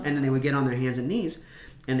 and then they would get on their hands and knees,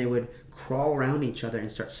 and they would crawl around each other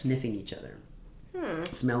and start sniffing each other.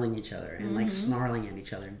 Smelling each other and like snarling at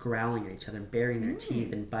each other and growling at each other and baring their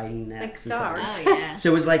teeth and biting necks. Like and dogs. stuff. Oh, yeah.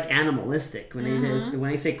 So it was like animalistic. When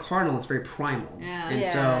they say carnal, it's very primal. Yeah, and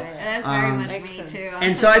so that's very much me too.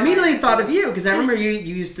 And so I immediately thought of you because I remember you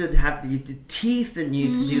used to have teeth and you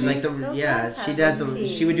used to do like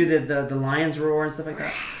she would do the lion's roar and stuff like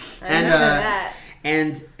that. I remember that.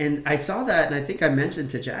 And I saw that, and I think I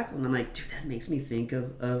mentioned to Jacqueline, I'm like, dude, that makes me think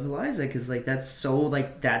of Eliza, because like that's so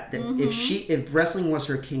like that if wrestling was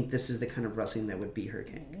her kink, this is the kind of wrestling that would be her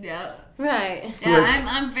kink. Yeah. Right. Yeah,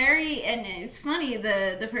 I'm very, and it's funny,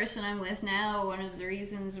 the person I'm with now, one of the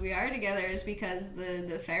reasons we are together is because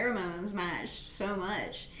the pheromones matched so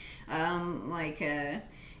much.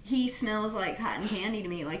 He smells like cotton candy to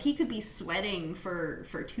me. Like, he could be sweating for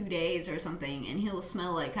 2 days or something, and he'll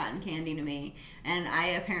smell like cotton candy to me. And I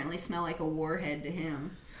apparently smell like a warhead to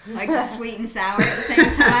him. Like the sweet and sour at the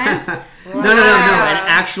same time. Wow. No. An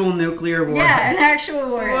actual nuclear warhead. Yeah, an actual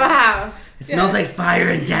warhead. Wow. It smells like fire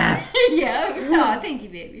and death. Yeah. Oh, thank you,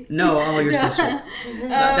 baby. No, you're so sweet.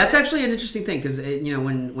 That's actually an interesting thing, because,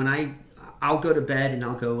 when I'll go to bed and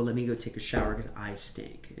I'll go, let me go take a shower because I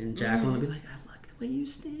stink. And Jacqueline will be like, way you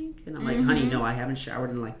stink, and I'm like, honey, no, I haven't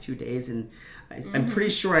showered in like 2 days, and I'm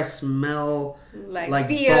pretty sure I smell like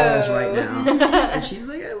balls right now. And she's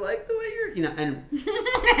like, I like the way you're,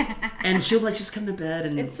 and she'll like just come to bed,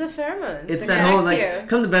 and it's the pheromones. It's that whole like,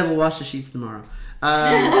 come to bed, we'll wash the sheets tomorrow,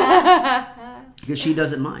 because she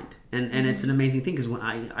doesn't mind, and it's an amazing thing, because when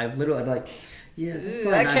I've literally, I'm like, yeah, that's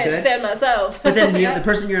probably I not can't good. stand myself. But then the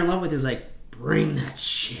person you're in love with is like, bring that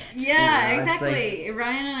shit. Yeah, exactly. Like,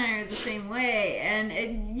 Ryan and I are the same way, and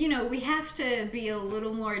we have to be a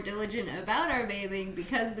little more diligent about our bathing,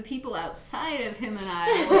 because the people outside of him and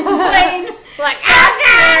I will complain like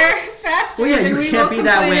faster. Well, yeah, you can't be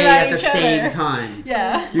that way at the same time.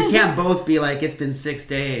 Yeah, you can't both be like, it's been 6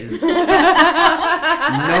 days.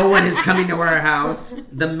 No one is coming to our house.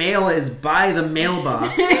 The mail is by the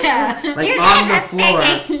mailbox, like on the floor.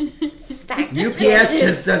 UPS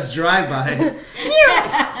just does drive-bys.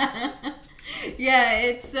 Yeah,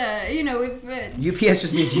 it's we've UPS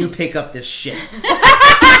just means you pick up this shit. You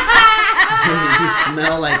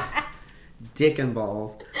smell like dick and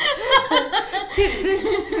balls. Tits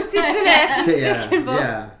and ass and dick and balls.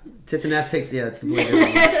 Yeah. Tits and ass takes, it's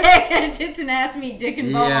completely different. Tits and ass meet dick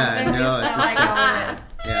and balls. Yeah, And we no, it's smell like all of it.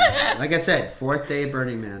 Yeah, like I said, 4th day of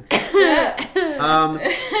Burning Man.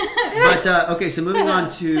 Okay, so moving on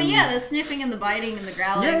to... But yeah, the sniffing and the biting and the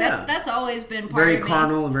growling, Yeah. that's always been part very of me.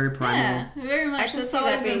 carnal and very primal. Yeah, very I much. can That's see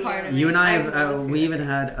always that been being part of me. You and I, I would love to see we that. even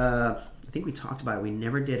had, I think we talked about it. We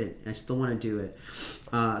never did it. I still want to do it.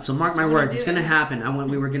 So mark my wanna words, do it's going to it. happen.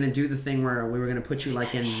 We were going to do the thing where we were going to put you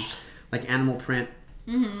like in like animal print.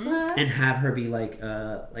 And have her be like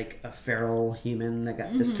a feral human that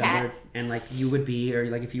got discovered, Cat. and like you would be, or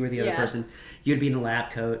like if you were the other Yeah. person, you'd be in a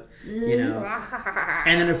lab coat, you know.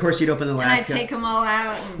 And then of course you'd open the lab And I'd coat. take them all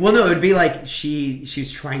out. And, Well, no, it would be like she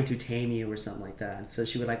was trying to tame you or something like that. So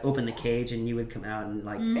she would like open the cage and you would come out and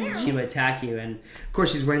like she would attack you. And of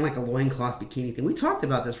course she's wearing like a loincloth bikini thing. We talked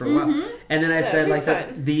about this for a while. And then I said be like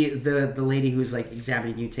fun. the lady who's like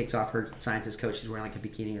examining you takes off her scientist coat. She's wearing like a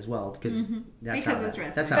bikini as well because that's Because how it's that-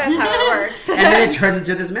 wrestling. that's how. That's how it works. And then it turns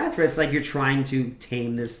into this match where it's like you're trying to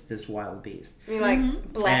tame this wild beast. I mean,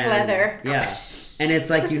 like black And- leather. Yeah. And it's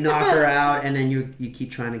like you knock her out, and then you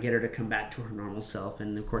keep trying to get her to come back to her normal self,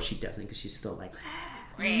 and of course she doesn't because she's still like.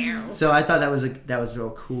 So I thought that was a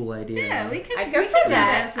real cool idea. yeah, we could. I'd go we for could do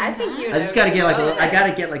that. that I think sometime. you. I just got to get like Oh, I got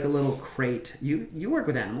to get like a little crate. You work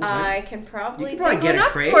with animals, right? I can probably, You can probably dig get one a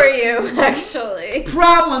up crate. for you, actually.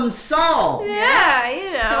 Problem solved. Yeah,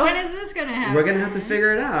 you know. So when is this gonna happen? We're gonna have to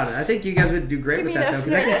figure it out. I think you guys would do great Give with me that though, enough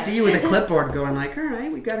because I can notice. see you with a clipboard going like, "All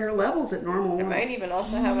right, we got her levels at normal." I might even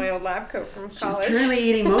also have my old lab coat from She's college. currently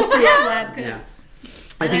eating mostly. I have lab Yeah. coats.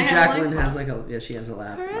 I And think I have Jacqueline lab has like she has a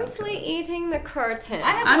lab. Currently eating the curtain.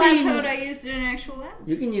 I have I a lab mean- coat I used in an actual lab.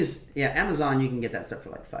 You can use Amazon. You can get that stuff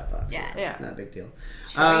for like $5. Yeah. Yeah. Not a big deal.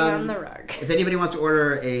 Showing on the rug. If anybody wants to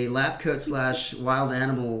order a lab coat / wild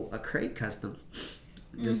animal a crate custom,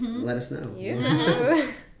 just let us know. You.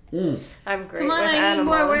 Mm. I'm great Come on, with I need animals.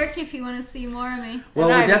 more work if you want to see more of me. Well,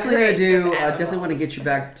 And we're I'm definitely gonna great do. with Definitely want to animals. get you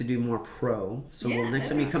back to do more pro. So Yeah, next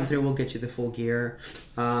time you come through, we'll get you the full gear.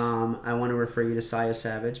 I want to refer you to Saya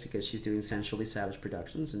Savage because she's doing Sensually Savage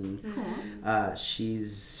Productions, and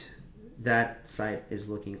that site is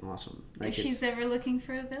looking awesome. If she's ever looking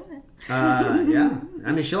for a villain. Yeah,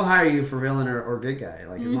 I mean, she'll hire you for villain or good guy,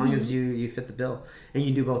 like as long as you fit the bill, and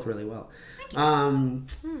you do both really well. You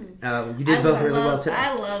did both really well today.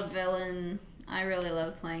 I love villain. I really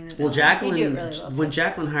love playing the villain. Well, Jacqueline, You do it really well, when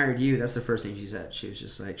Jacqueline hired you, that's the first thing she said. She was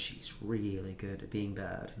just like, "She's really good at being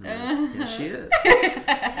bad." And I'm like, yeah, she is.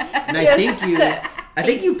 And I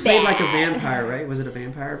think you played like a vampire, right? Was it a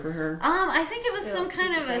vampire for her? I think it was Still some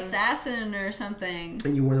kind of keeping- assassin or something.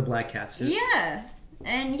 And you wore the black cat suit. Yeah,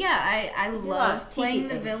 and yeah, I lot love of playing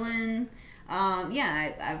tiki the things. villain.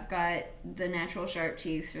 I've got the natural sharp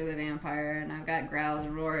teeth for the vampire, and I've got growls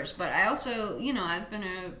and roars. But I also, I've been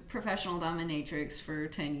a professional dominatrix for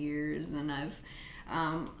 10 years, and I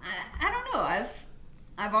don't know,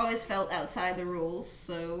 I've always felt outside the rules.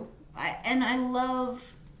 So I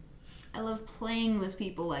love playing with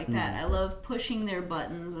people like that. I love pushing their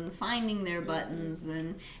buttons and finding their buttons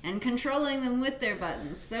and controlling them with their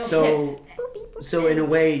buttons. So in a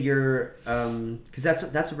way, you're because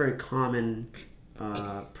that's a very common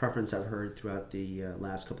preference I've heard throughout the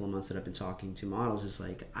last couple of months that I've been talking to models. Is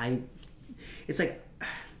like it's like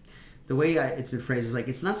the way it's been phrased is like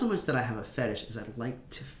it's not so much that I have a fetish, is I like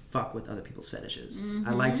to fuck with other people's fetishes.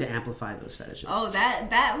 I like to amplify those fetishes. Oh,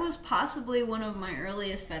 that was possibly one of my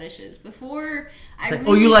earliest fetishes. Before It's I like,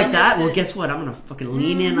 really you like that? Well, understood- guess what? I'm gonna fucking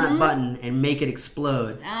lean in that button and make it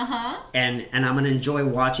explode, and I'm gonna enjoy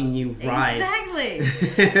watching you ride Exactly.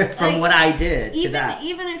 from Like, what I did to that.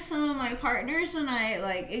 Even if some of my partners and I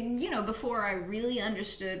before I really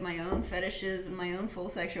understood my own fetishes and my own full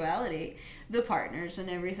sexuality, the partners and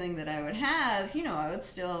everything that I would have, I would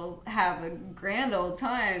still have a grand old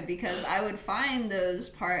time because I would find those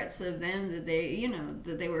parts of them that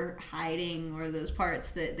they were hiding, or those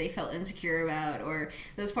parts that they felt insecure about, or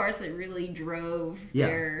those parts that really drove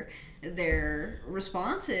their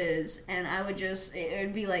responses, and I would it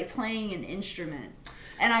would be like playing an instrument,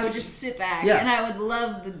 and I would just sit back and I would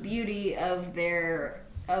love the beauty of their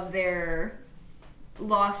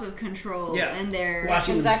loss of control and their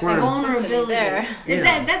watching them squirm. vulnerability. There.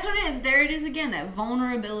 That's what there it is again, that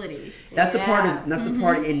vulnerability. That's the part of the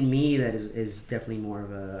part in me that is definitely more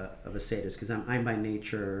of a sadist, because I'm by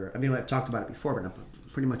nature. I mean, I've talked about it before, but I'm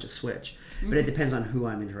pretty much a switch. But it depends on who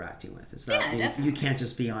I'm interacting with. It's not definitely. you can't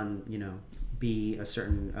just be on be a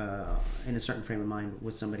certain in a certain frame of mind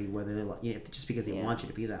with somebody, whether they just because they want you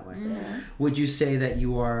to be that way. Would you say that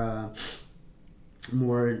you are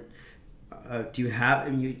more? Do you have?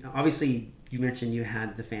 I mean, obviously. You mentioned you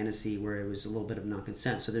had the fantasy where it was a little bit of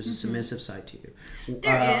non-consent, so there's a submissive side to you.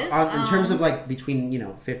 There is. In terms of like between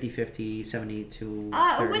 50-50, 70 to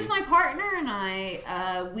 30. With my partner and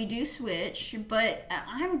I, we do switch, but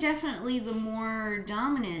I'm definitely the more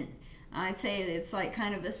dominant. I'd say it's like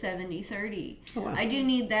kind of a 70-30. Oh, wow. I do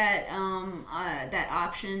need that that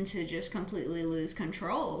option to just completely lose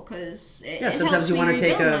control because it sometimes helps you me want to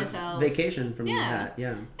take rebuild a myself. vacation from Yeah. that.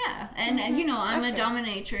 Yeah. Yeah, and I'm a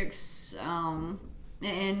dominatrix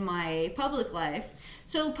in my public life.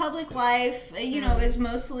 So public life, is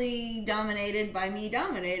mostly dominated by me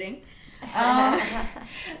dominating. But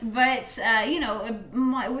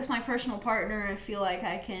with my personal partner, I feel like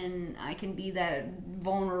I can be that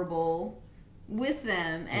vulnerable with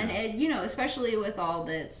them, and especially with all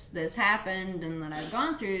that's happened and that I've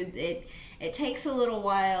gone through, it takes a little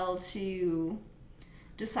while to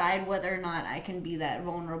decide whether or not I can be that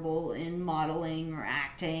vulnerable in modeling or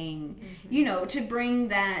acting, to bring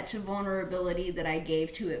that vulnerability that I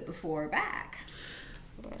gave to it before back.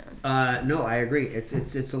 No, I agree.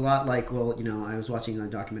 It's a lot like, I was watching a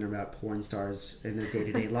documentary about porn stars and their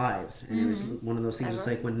day-to-day lives, and it was one of those things. It's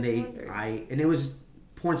like when it was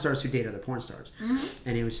porn stars who date other porn stars,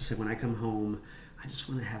 and it was just like when I come home, I just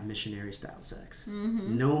want to have missionary style sex,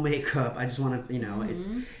 no makeup. I just want to, it's.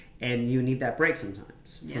 And you need that break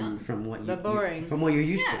sometimes from what from what you're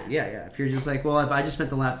used to. Yeah. If you're just like, well, if I just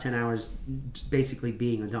spent the last 10 hours basically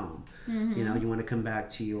being a dom, you want to come back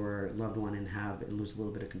to your loved one and lose a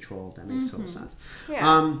little bit of control. That makes total sense.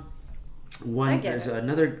 Yeah. There's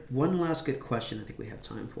one last good question I think we have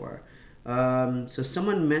time for. So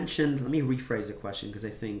someone mentioned. Let me rephrase the question because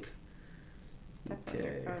I think.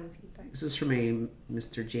 Okay. This is from a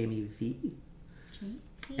Mr. Jamie V.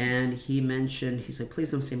 And he mentioned, he said,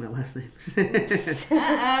 please don't say my last name.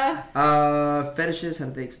 Fetishes, how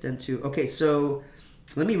do they extend to? Okay, so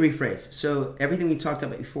let me rephrase. So everything we talked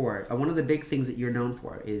about before, one of the big things that you're known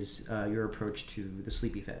for is your approach to the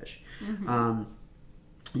sleepy fetish.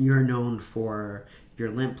 You're known for your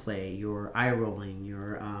limp play, your eye rolling,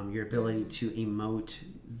 your ability to emote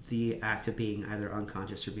the act of being either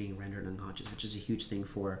unconscious or being rendered unconscious, which is a huge thing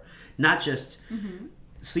for not just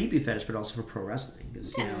sleepy fetish, but also for pro wrestling.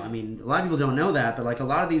 Because a lot of people don't know that, but like a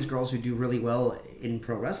lot of these girls who do really well in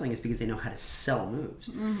pro wrestling is because they know how to sell moves,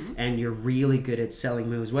 and you're really good at selling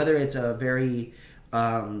moves. Whether it's a very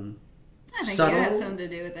I think subtle, you had something to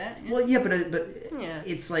do with that. Yeah. Well, yeah, but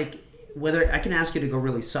it's like whether I can ask you to go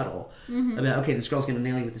really subtle about, okay, this girl's going to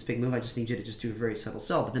nail you with this big move. I just need you to just do a very subtle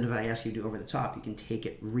sell. But then if I ask you to do over the top, you can take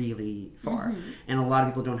it really far. And a lot of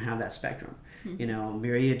people don't have that spectrum.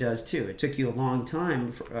 Maria does too. It took you a long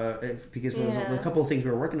time because there was a couple of things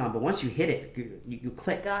we were working on. But once you hit it, you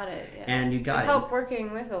clicked. Got it. Yeah. And you got it. Helped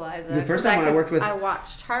working with Eliza. The first time I worked with, I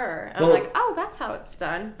watched her. I'm like, oh, that's how it's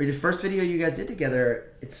done. The first video you guys did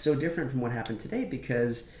together, it's so different from what happened today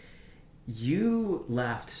because you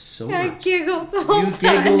laughed so much. I giggled the whole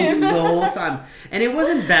time. You giggled the whole time. And it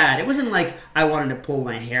wasn't bad. It wasn't like I wanted to pull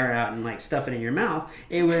my hair out and like stuff it in your mouth.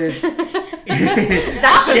 It was...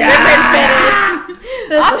 That's a different fetish.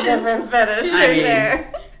 That's a different fetish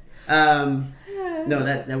there. No,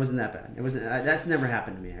 that wasn't that bad. It wasn't. That's never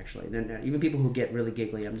happened to me actually. Even people who get really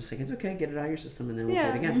giggly, I'm just like, it's okay, get it out of your system, and then we'll do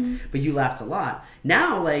it again. But you laughed a lot.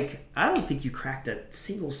 Now, like, I don't think you cracked a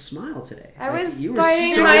single smile today. I was you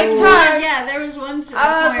biting my tongue. Yeah, there was one point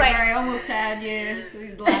like, where I almost had you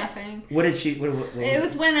laughing. What did she? What it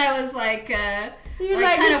was when I was like.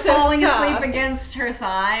 Like kind of so falling soft. asleep against her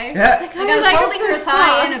thigh. Yeah. Like I was holding her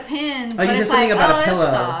thigh in a pin, but you it's said something like, about a it's pillow.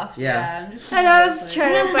 soft. Yeah. I'm just and I was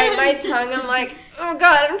trying to bite my tongue. I'm like, oh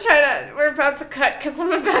god, we're about to cut because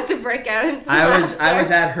I'm about to break out into laughter. I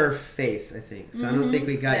was at her face, I think. So I don't think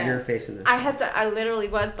we got your face in this. I literally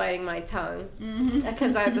was biting my tongue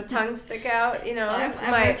because I had the tongue stick out.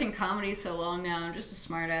 I've worked in comedy so long now. I'm just a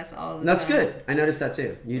smart ass all the That's time. good. I noticed that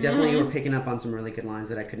too. You definitely were picking up on some really good lines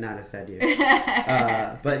that I could not have fed you.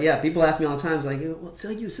 But yeah, people ask me all the time, it's like, well, so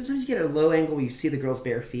sometimes you get a low angle where you see the girl's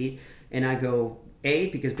bare feet, and I go, A,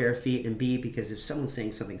 because bare feet, and B, because if someone's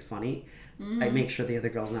saying something funny, I make sure the other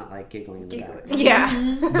girl's not like giggling in the back.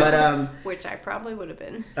 Yeah. But which I probably would have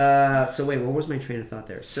been. So wait, what was my train of thought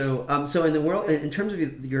there? So in the world, in terms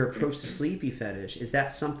of your approach to sleepy fetish, is that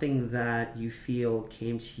something that you feel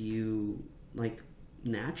came to you like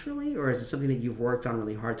naturally, or is it something that you've worked on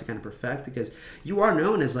really hard to kind of perfect? Because you are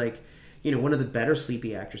known as like, one of the better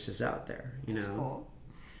sleepy actresses out there. That's cool.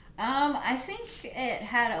 I think it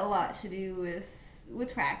had a lot to do with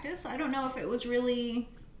with practice. I don't know if it really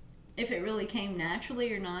came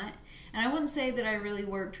naturally or not. And I wouldn't say that I really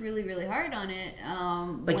worked really, really hard on it.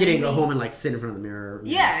 Like you didn't go home and like sit in front of the mirror.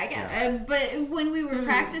 Yeah. But when we were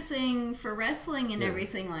practicing for wrestling and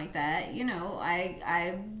everything like that, you know,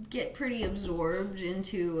 I get pretty absorbed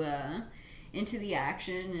into the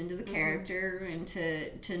action, into the character,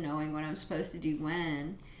 into knowing what I'm supposed to do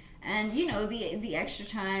when. And, you know, the extra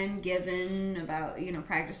time given about, you know,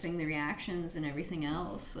 practicing the reactions and everything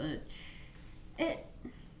else.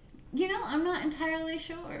 You know, I'm not entirely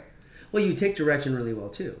sure. Well, you take direction really well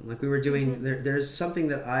too. Like we were doing, there's something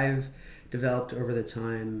that I've developed over the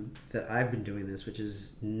time that I've been doing this, which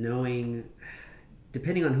is knowing,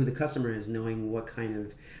 depending on who the customer is, knowing what kind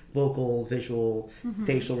of vocal, visual,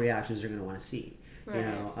 facial reactions they're going to want to see. Right. You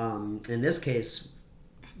know, in this case,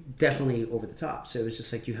 definitely over the top. So it was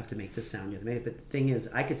just like, you have to make this sound, you have to make it. But the thing is,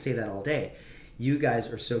 I could say that all day. You guys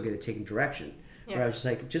are so good at taking direction. Yeah. Where I was just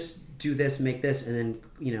like, just do this, make this, and then,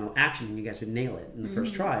 you know, action, and you guys would nail it in the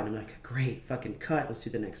first try. And I'm like, great, fucking cut, let's do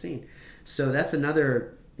the next scene. So that's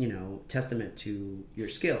another, you know, testament to your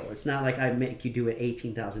skill. It's not like I make you do it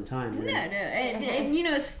 18,000 times. No. And, you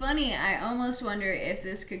know, it's funny, I almost wonder if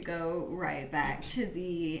this could go right back to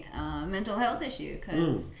the mental health issue,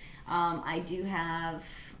 because I do have,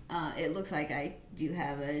 it looks like I do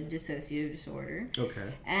have a dissociative disorder. Okay.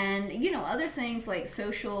 And, you know, other things like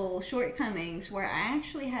social shortcomings where I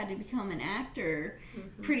actually had to become an actor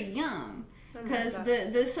pretty young. Because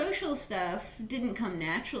the social stuff didn't come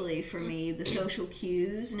naturally for me, the social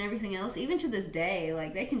cues and everything else. Even to this day,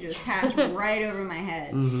 like, they can just pass right over my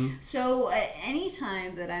head. So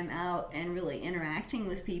anytime that I'm out and really interacting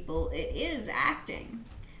with people, it is acting.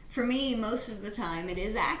 For me, most of the time, it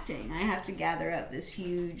is acting. I have to gather up this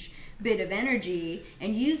huge bit of energy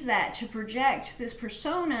and use that to project this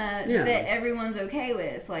persona that everyone's okay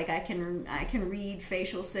with. Like, I can read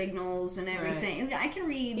facial signals and everything. Right. I can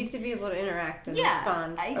read. You have to be able to interact and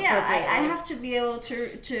respond. I have to be able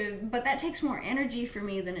to. But that takes more energy for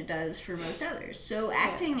me than it does for most others. So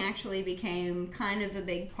acting actually became kind of a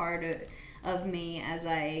big part of me as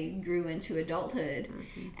I grew into adulthood.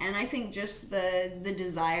 And I think just the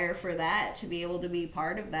desire for that, to be able to be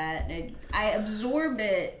part of that, I absorb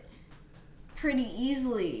it pretty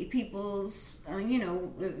easily. People's,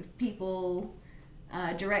 people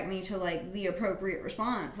direct me to like the appropriate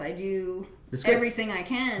response. I do everything I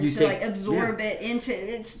can to absorb it into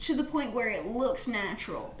it's to the point where it looks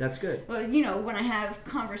natural. That's good. But you know, when I have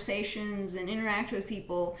conversations and interact with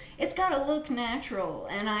people, it's got to look natural.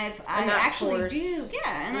 And I actually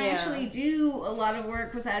do a lot of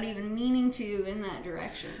work without even meaning to in that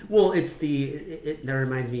direction. Well, it's that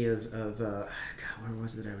reminds me of God, where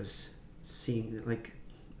was it I was seeing, like,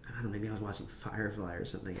 I don't know, maybe I was watching Firefly or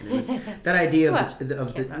something, and it was that idea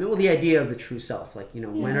the idea of the true self. Like, you know,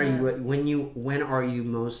 when are you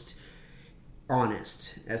most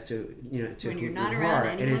honest as to, you know, to when who you're not you around are,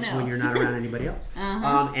 anyone and it's else. when you're not around anybody else.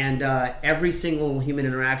 And every single human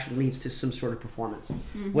interaction leads to some sort of performance,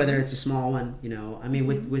 whether it's a small one. You know, I mean,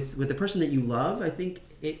 with the person that you love, I think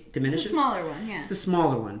it diminishes. It's a smaller one, yeah. It's a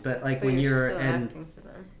smaller one, but like when you're you're still acting for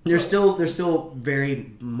them. There's still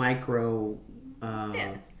very micro.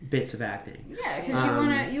 Bits of acting. Yeah,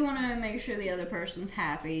 because you wanna make sure the other person's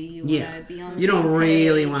happy. You wanna be on the You same don't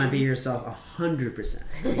really page want to be yourself 100%.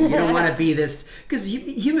 You don't want to be this, because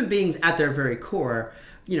human beings at their very core,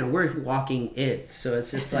 you know, we're walking ids. So it's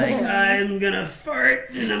just like, I'm gonna fart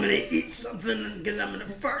and I'm gonna eat something and I'm gonna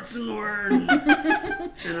fart some more. And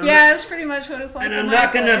that's pretty much what it's like. And I'm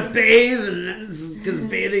not gonna bathe, because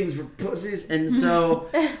bathing's for pussies. And so.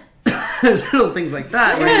 Little things like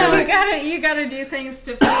that. You gotta do things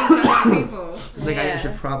to please other people. It's like, I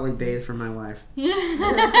should probably bathe for my wife.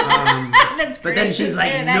 That's great. But then she's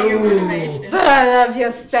like, no. But I love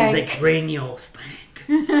your stank. She's like, bring your stank.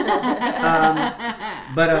 That's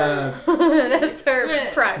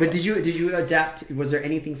her pride. But did you adapt? Was there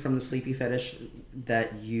anything from the sleepy fetish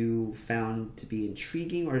that you found to be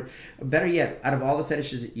intriguing, or better yet, out of all the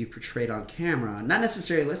fetishes that you've portrayed on camera, not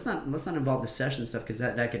necessarily, let's not involve the session stuff, because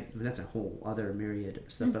that's a whole other myriad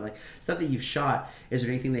of stuff, but like stuff that you've shot, is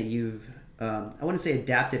there anything that you've I wouldn't say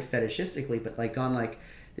adapted fetishistically, but like gone like,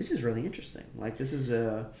 this is really interesting, like this is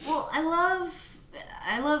well, I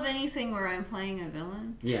love anything where I'm playing a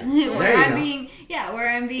villain. Yeah. where I'm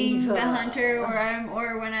being the hunter,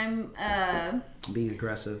 or when I'm being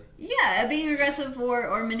aggressive. Yeah, being aggressive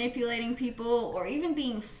or manipulating people, or even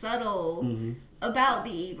being subtle about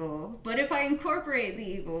the evil. But if I incorporate the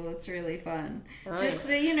evil, it's really fun.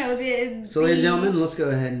 So, you know, So ladies and gentlemen, let's go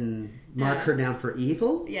ahead and Mark her down for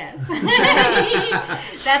evil? Yes.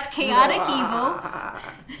 That's chaotic evil.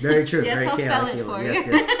 Very true. Yes, very I'll spell it evil. for yes,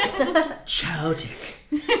 you. Yes. Chaotic.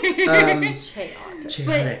 Chaotic.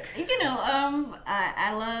 But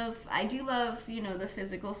I do love the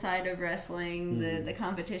physical side of wrestling, the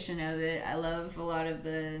competition of it. I love a lot of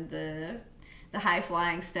the high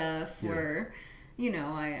flying stuff where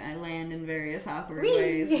I land in various awkward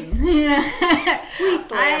ways. And, We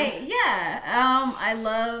slam. I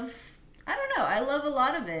love a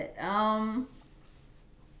lot of it.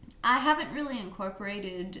 I haven't really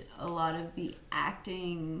incorporated a lot of the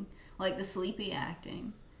acting, like the sleepy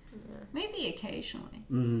acting. Yeah. Maybe occasionally.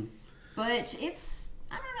 Mm-hmm. But it's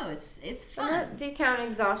fun. Do you count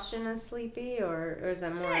exhaustion as sleepy, or is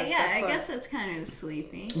that more? I guess that's kind of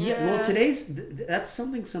sleepy. Yeah. Well, that's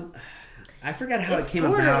something. I forgot how it's it came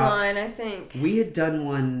about. Borderline, I think. We had done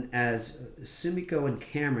one as Sumiko and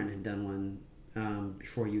Cameron had done one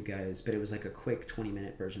before you guys, but it was like a quick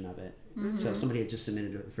 20-minute version of it. Mm-hmm. So somebody had just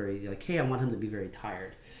submitted a very hey, I want him to be very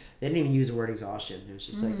tired. They didn't even use the word exhaustion. It was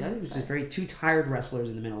just like, it was just very two tired wrestlers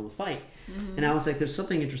in the middle of a fight. Mm-hmm. And I was like, there's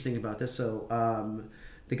something interesting about this. So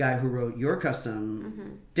the guy who wrote Your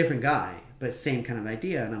Custom, different guy, but same kind of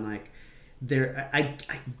idea. And I'm like, I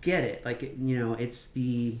get it. Like, it's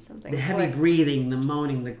the heavy breathing, the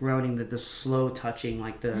moaning, the groaning, the slow touching,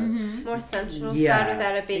 like the more sensual side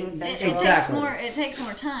without it being sensual. Exactly. It takes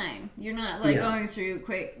more time. You're not going through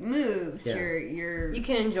quick moves. Yeah. You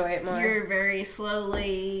can enjoy it more. You're very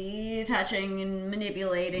slowly touching and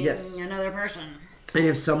manipulating another person. And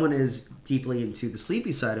if someone is deeply into the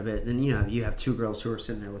sleepy side of it, then you have two girls who are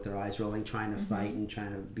sitting there with their eyes rolling, trying to fight and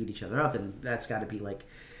trying to beat each other up, and that's got to be like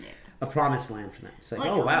a promised land for them. It's like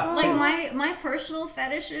oh wow. Like my personal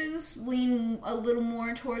fetishes lean a little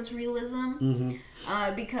more towards realism,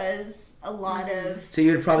 because a lot of so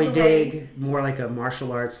you would probably dig more like a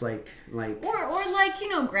martial arts like or like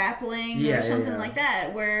grappling or something like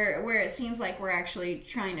that, where it seems like we're actually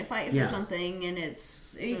trying to fight for something, and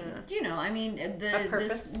it's I mean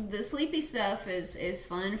the sleepy stuff is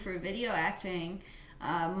fun for video acting.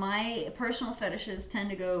 My personal fetishes tend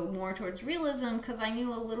to go more towards realism because I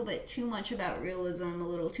knew a little bit too much about realism a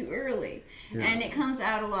little too early. Yeah. And it comes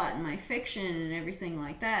out a lot in my fiction and everything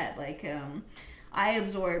like that. Like, I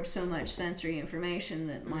absorb so much sensory information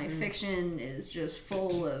that my fiction is just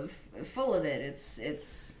full of it. It's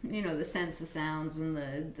the sense, the sounds, and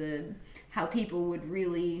the how people would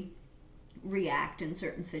really react in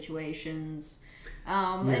certain situations.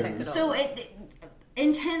 So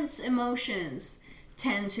intense emotions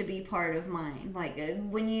tend to be part of mine. Like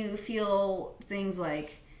when you feel things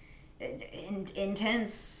like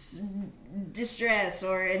intense distress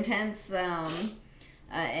or intense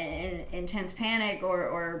panic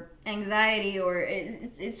or anxiety, or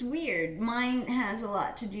it's weird. Mine has a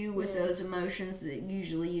lot to do with those emotions that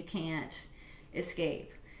usually you can't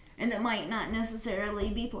escape, and that might not necessarily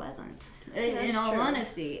be pleasant. In all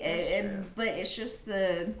honesty, but it's just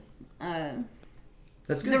the.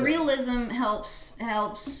 That's good. The realism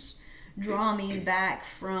helps draw me back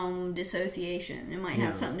from dissociation. It might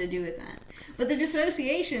have something to do with that. But the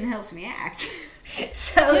dissociation helps me act.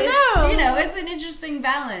 So it's an interesting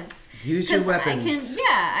balance. Use your weapons.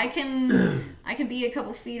 I can be a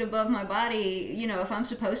couple feet above my body. If I'm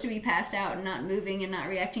supposed to be passed out and not moving and not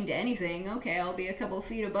reacting to anything, okay, I'll be a couple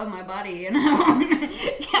feet above my body and I won't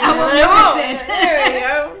notice it. There we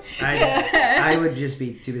go. I would just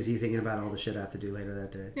be too busy thinking about all the shit I have to do later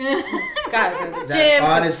that day. Gotta go to the gym,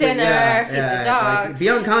 honestly, cook dinner, feed the dog. Like, be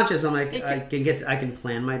unconscious. I'm like, I can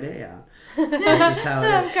plan my day out. That's just how it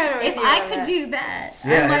is. If I could do that,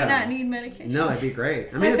 I might not need medication. No, it'd be great.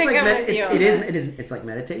 I mean, it's like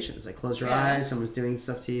meditation. It's like close your eyes. Someone's doing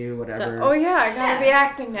stuff to you, whatever. So, I gotta be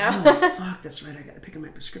acting now. Oh, fuck, that's right. I gotta pick up my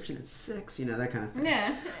prescription at 6. That kind of thing.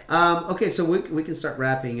 Yeah. Okay, so we can start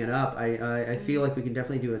wrapping it up. I feel like we can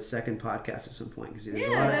definitely do a second podcast at some point because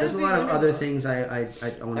there's a lot of other things I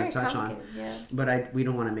want to touch on, but we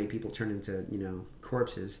don't want to make people turn into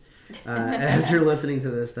corpses. As you're listening to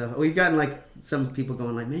this stuff, we've gotten like some people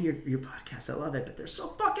going like, man, your podcast, I love it, but they're so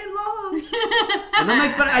fucking long. And I'm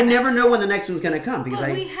like, but I never know when the next one's gonna come because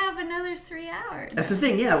we have another 3 hours. That's the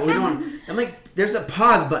thing, we don't. I'm like, there's a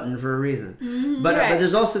pause button for a reason, but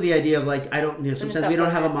there's also the idea of like, I don't, sometimes we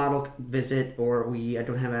don't have a model visit or I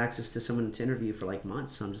don't have access to someone to interview for like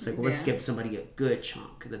months, so I'm just like, well, let's give somebody a good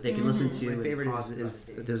chunk that they can listen to. My favorite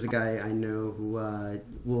is there's a guy I know who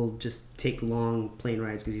will just take long plane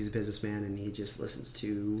rides because he's a businessman and he just listens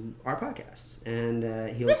to our podcasts and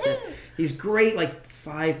he'll say these great like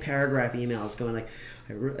 5-paragraph emails going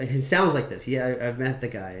like, it sounds like this. Yeah, I've met the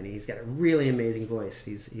guy, and he's got a really amazing voice.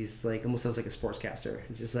 He's like almost sounds like a sportscaster.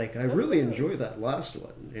 He's just like, I really enjoy that last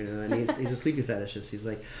one, you know. And he's a sleepy fetishist. He's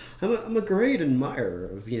like, I'm a great admirer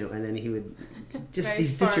of, you know. And then he would just Very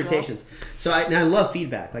these formal. dissertations. So I love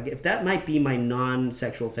feedback. Like if that might be my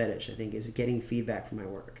non-sexual fetish, I think is getting feedback from my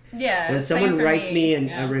work. Yeah. When same someone for writes me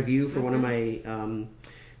yeah. a review for one of my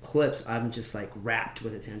clips, I'm just like wrapped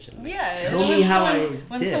with attention. Yeah, Tell me how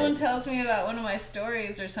when someone tells me about one of my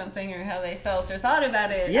stories or something, or how they felt or thought about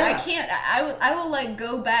it, Yeah. I can't. I will like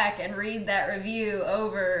go back and read that review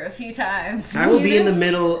over a few times. I will you be in know? the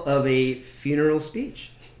middle of a funeral speech.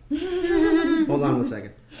 Hold on one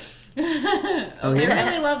second. Oh, I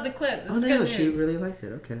really love the clip. This is good She news. really liked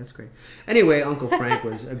it. Okay, that's great. Anyway, Uncle Frank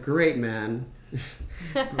was a great man.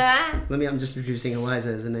 I'm just introducing Eliza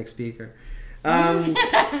as the next speaker.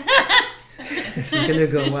 This is gonna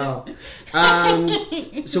go well.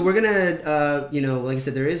 So we're gonna, like I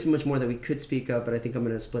said, there is much more that we could speak of, but I think I'm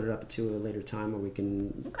gonna split it up to a later time where we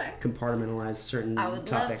can compartmentalize certain I would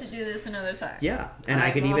topics. love to do this another time. Yeah, and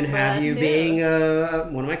I could I'm even all for have that you too. being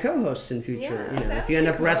one of my co-hosts in future. Yeah, You know, that if you would end be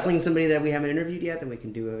up cool. wrestling somebody that we haven't interviewed yet, then we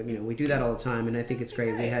can do we do that all the time, and I think it's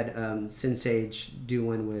great. We great. had Sin Sage do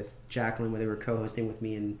one with Jacqueline where they were co-hosting with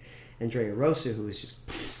me and Andrea Rosa, who is just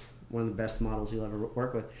one of the best models you'll ever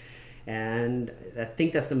work with. And I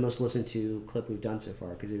think that's the most listened to clip we've done so far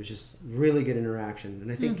because it was just really good interaction. And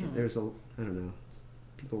I think there's I don't know,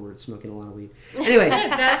 people were smoking a lot of weed. Anyway.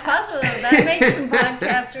 That's possible. Though. That makes some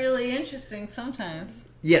podcasts really interesting sometimes.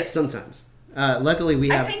 Yes, sometimes. Luckily we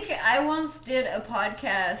have... I think I once did a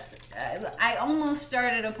podcast. I almost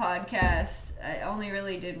started a podcast. I only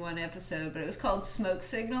really did one episode, but it was called Smoke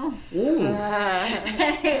Signal. Ooh.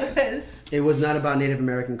 And It was not about Native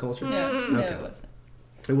American culture? no, Okay. it wasn't.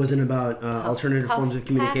 It wasn't about alternative puff, forms of pass.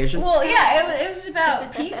 communication? Well, yeah, it was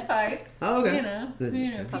about peace pipe. Oh, okay. You know,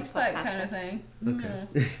 Puff, peace puff, pipe pass, kind of pass.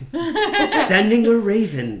 thing. Sending a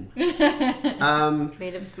raven.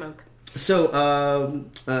 Made of smoke. So,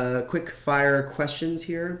 quick fire questions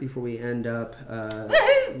here before we end up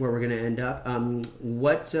where we're going to end up.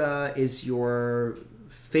 What is your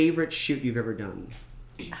favorite shoot you've ever done?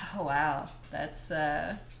 Oh wow, that's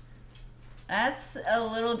a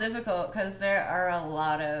little difficult because there are a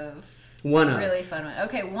lot of really fun ones.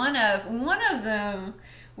 Okay, one of them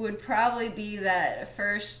would probably be that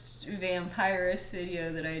first Vampirist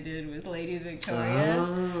video that I did with Lady Victoria.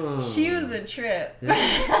 Oh. She was a trip.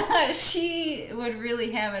 Yeah. She would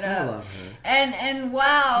really ham it I up. love her. And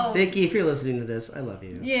wow. Vicky, if you're listening to this, I love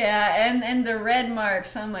you. Yeah, and the red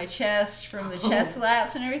marks on my chest from the chest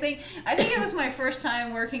slaps and everything. I think it was my first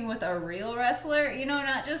time working with a real wrestler, you know,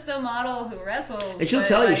 not just a model who wrestles. And she'll but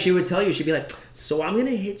tell you, like- she would tell you, she'd be like, so I'm going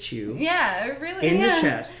to hit you Yeah, it really in yeah. the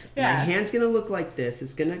chest. My Yeah. hand's going to look like this.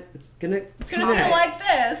 It's gonna It's gonna connect. feel like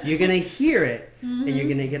this. You're going to hear it, and you're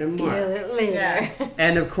going to get a mark. Feel it later. Yeah.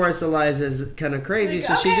 And of course, Eliza's kind of crazy, Like,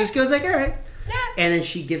 so she okay. just goes like, all right. Yeah. And then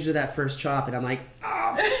she gives her that first chop, and I'm like,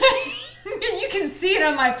 oh. You can see it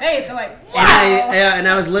on my face. I'm like, wow. And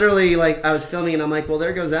I was literally like, I was filming, and I'm like, well,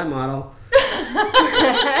 there goes that model.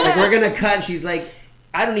 Like, we're going to cut, and she's like,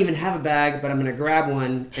 I don't even have a bag, but I'm going to grab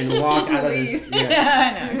one and walk out of this. Yeah.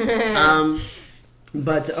 Yeah, I know.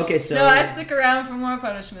 But, okay, so... No, I stick around for more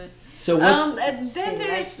punishment. So what's... And then She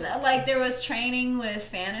there's likes it. like there was training with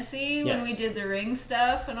fantasy when Yes. we did the ring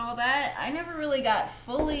stuff and all that. I never really got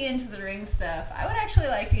fully into the ring stuff. I would actually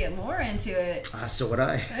like to get more into it. so would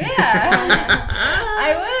I. Yeah,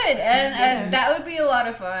 I would, and that would be a lot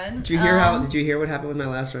of fun. Did you hear what happened with my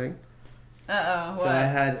last ring? Uh-oh,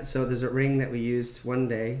 So what? there's a ring that we used one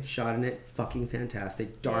day, shot in it, fucking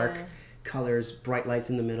fantastic. Dark Yeah. colors, bright lights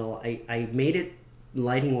in the middle. I made it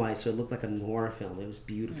lighting wise so it looked like a noir film. It was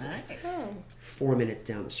beautiful. Nice. Oh, 4 minutes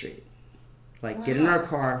down the street. Like, get in our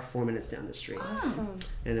car, 4 minutes down the street. awesome.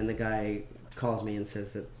 And then the guy calls me and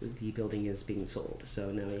says that the building is being sold. So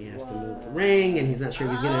now he has to move the ring, and he's not sure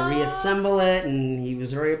if he's going to reassemble it. And he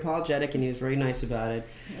was very apologetic, and he was very nice about it.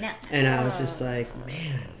 No. And I was just like,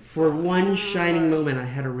 man, for one shining moment, I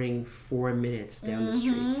had a ring 4 minutes down the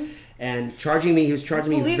street. And he was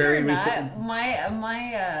charging me Believe very it or recent.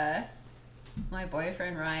 not, my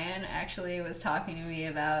boyfriend Ryan actually was talking to me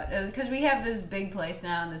about because we have this big place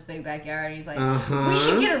now in this big backyard. And he's like, we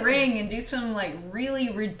should get a ring and do some like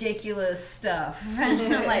really ridiculous stuff. And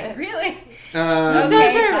I'm like, really?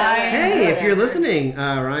 Okay, sure about fine. Hey, if you're listening,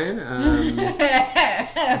 Ryan,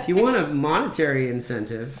 if you want a monetary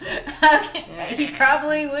incentive, Okay, he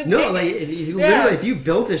probably would. no, take like it. if you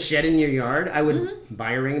built a shed in your yard, I would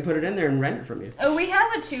buy a ring and put it in there and rent it from you. Oh, we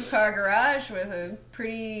have a 2-car garage with a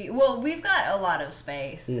pretty. Well, we've got a lot of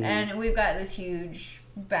space, and we've got this huge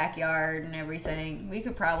backyard and everything. We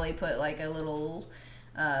could probably put like a little,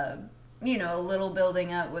 a little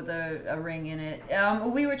building up with a ring in it.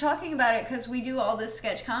 We were talking about it because we do all this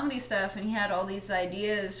sketch comedy stuff, and he had all these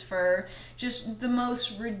ideas for just the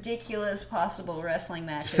most ridiculous possible wrestling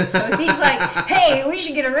matches. So he's like, hey, we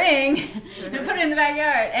should get a ring and put it in the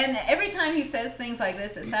backyard. And every time he says things like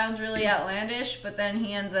this, it sounds really outlandish, but then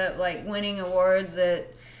he ends up like winning awards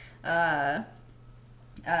at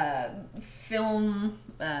film.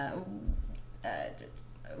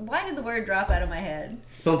 Why did the word drop out of my head?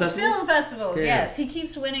 Film festivals? Film festivals, Yeah. yes. He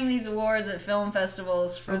keeps winning these awards at film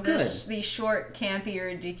festivals for good. these short, campy,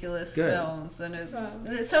 ridiculous Good. films, and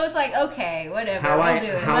so it's like, okay, whatever, How we'll I do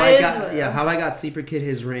it. how I got how I got Sleeper Kid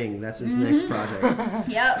his ring. That's his next project.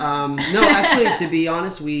 Yep. No, actually, to be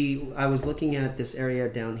honest, I was looking at this area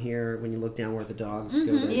down here. When you look down where the dogs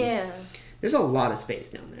go, Yeah. there's a lot of space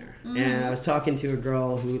down there. And I was talking to a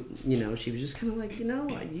girl who, she was just kind of like,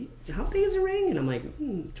 how big is the ring? And I'm like,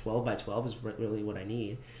 12 by 12 is really what I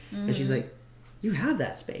need. And she's like, you have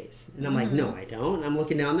that space. And I'm like, no, I don't. And I'm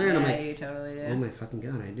looking down there and I'm Yeah, like, you totally do. oh my fucking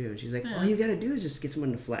God, I do. And she's like, all you gotta do is just get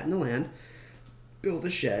someone to flatten the land, build a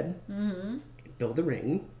shed, build the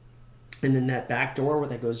ring, and then that back door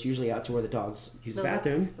that goes usually out to where the dogs use the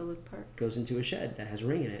bathroom The Luke Park. goes into a shed that has a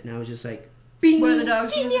ring in it. And I was just like, bing! Where the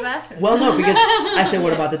dogs use the bathroom. Well, no, because I said,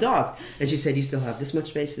 what about the dogs? And she said, you still have this much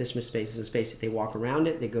space, this much space, this much space. They walk around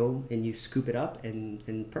it, they go and you scoop it up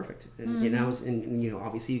and perfect. And,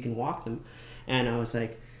 obviously you can walk them. And I was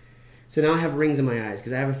like, so now I have rings in my eyes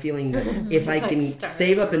because I have a feeling that if I can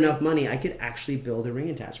save up enough money, I could actually build a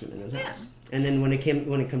ring attachment in this house. And then when it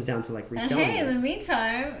comes down to like reselling, and hey, in the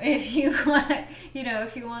meantime, if you want,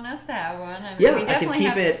 if you want us to have one, we I definitely could keep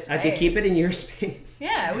have the it. space. I could keep it in your space.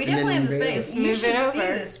 Yeah, we And definitely then have the bring it space. up. You Move should it see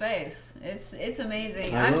over. the space. It's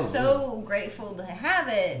amazing. I I'm will, so grateful to have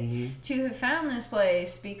it, to have found this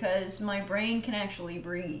place, because my brain can actually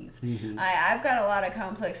breathe. I've got a lot of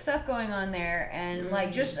complex stuff going on there, and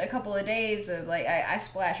like just a couple of days of like I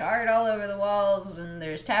splash art all over the walls, and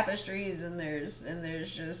there's tapestries, and there's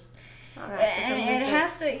just. And it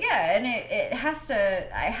has to,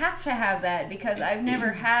 I have to have that because I've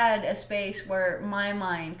never had a space where my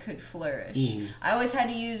mind could flourish. I always had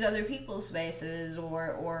to use other people's spaces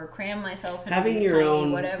or cram myself into Having these your tiny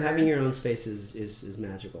own whatever. having your own space is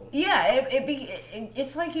magical. Yeah,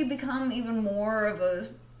 it's like you become even more of a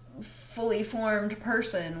fully formed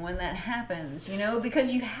person when that happens,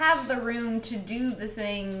 because you have the room to do the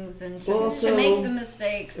things and to make the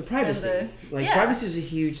mistakes. Privacy. Privacy is a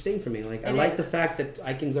huge thing for me. Like, I like the fact that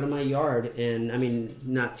I can go to my yard and, I mean,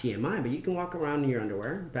 not TMI, but you can walk around in your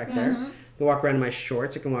underwear back there. I can walk around in my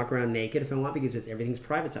shorts. I can walk around naked if I want because everything's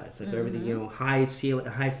privatized. Like everything, high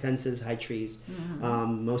fences, high trees.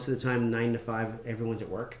 Most of the time, 9 to 5, everyone's at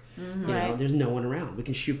work. There's no one around. We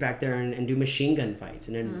can shoot back there and do machine gun fights,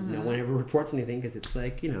 and then no one ever reports anything because it's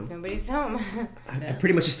like, Nobody's home. I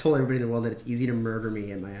pretty much just told everybody in the world that it's easy to murder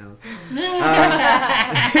me in my house.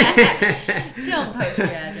 Don't post your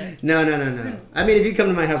address. No. I mean, if you come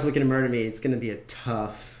to my house looking to murder me, it's going to be a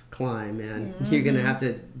tough climb, man. You're going to have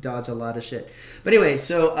to dodge a lot of shit. But anyway,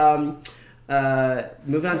 so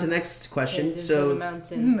moving on to the next question. So,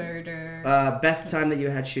 Murder. best time that you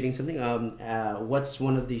had shooting something. What's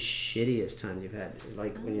one of the shittiest times you've had,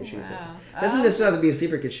 like when you're shooting something? Doesn't necessarily have to be a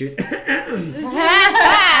Sleeper Kid shoot.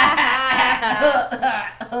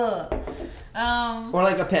 Or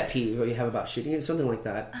like a pet peeve what you have about shooting, something like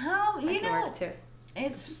that.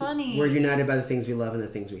 It's funny. We're united by the things we love and the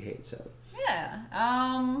things we hate. So yeah.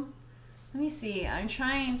 Let me see. I'm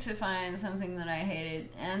trying to find something that I hated,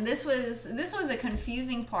 and this was a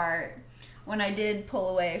confusing part when I did pull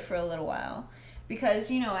away for a little while, because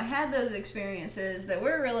I had those experiences that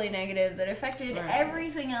were really negative that affected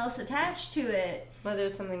everything else attached to it. Whether it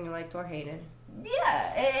was something you liked or hated.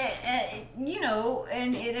 Yeah, and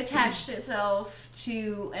it attached itself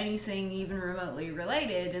to anything even remotely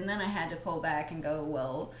related, and then I had to pull back and go,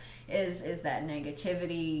 well, is that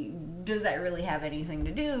negativity, does that really have anything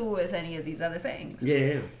to do with any of these other things?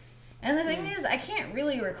 Yeah. And the thing is, I can't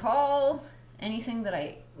really recall anything that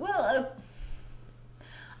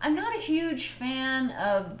I'm not a huge fan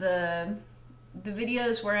of the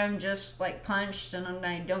videos where I'm just like punched and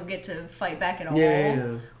I don't get to fight back at all.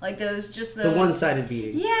 Yeah. Like those the one-sided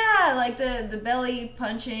beating. Yeah, like the belly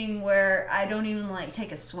punching where I don't even like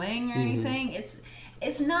take a swing or anything.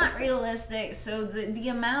 It's not realistic, so the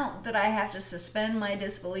amount that I have to suspend my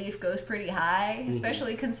disbelief goes pretty high,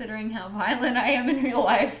 especially considering how violent I am in real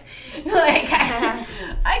life. Like,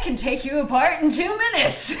 I can take you apart in 2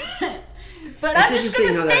 minutes. But It's I'm just interesting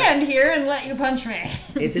going how to that- stand here and let you punch me.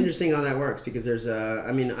 It's interesting how that works because there's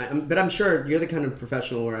but I'm sure you're the kind of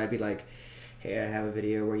professional where I'd be like, hey, I have a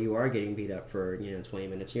video where you are getting beat up for 20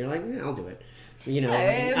 minutes, and you're like, yeah, I'll do it.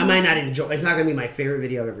 I might not enjoy. It's not going to be my favorite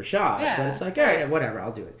video I've ever shot, but it's like, all right, whatever,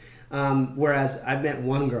 I'll do it. Whereas I've met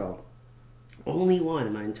one girl, only one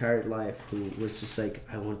in my entire life, who was just like,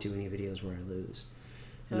 I won't do any videos where I lose.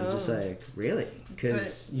 And I'm just like, really?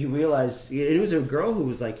 Because you realize it was a girl who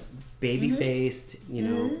was like baby faced,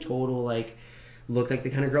 total like, looked like the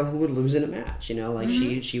kind of girl who would lose in a match.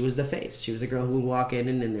 She was the face. She was a girl who would walk in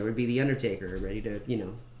and there would be the Undertaker ready to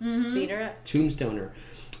beat her up, tombstone her.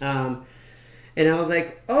 And I was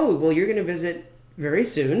like, oh, well, you're going to visit very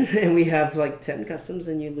soon, and we have like 10 customs,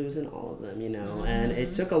 and you lose in all of them, And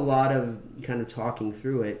it took a lot of kind of talking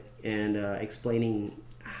through it and explaining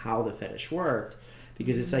how the fetish worked,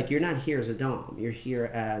 because it's like you're not here as a dom, you're here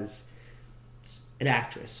as an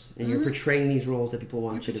actress, and you're portraying these roles that people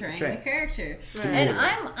want you to portray. The character, right. And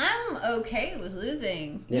I'm okay with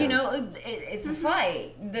losing. Yeah. It's a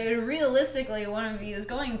fight. Realistically, one of you is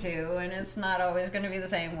going to, and it's not always going to be the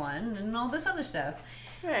same one, and all this other stuff.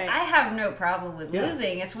 Right. I have no problem with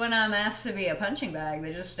losing. It's when I'm asked to be a punching bag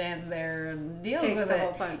that just stands there and deals Takes with the it.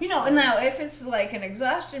 whole punch. And now if it's like an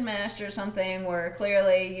exhaustion match or something where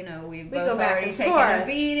clearly, we go both back already and taken forth. a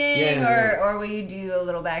beating, or we do a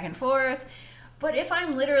little back and forth. But if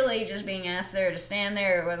I'm literally just being asked there to stand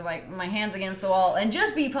there with like my hands against the wall and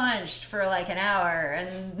just be punched for like an hour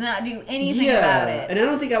and not do anything about it, and I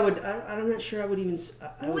don't think I would. I'm not sure I would even.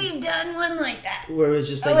 we've done one like that. Where it was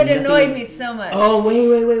just like it nothing- annoyed me so much. Oh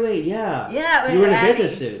wait, yeah. Yeah, you were in a Abby.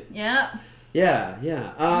 business suit. Yeah. Yeah.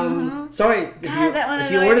 Sorry if God, that one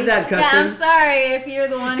if you annoyed ordered me. that custom. Yeah, I'm sorry if you're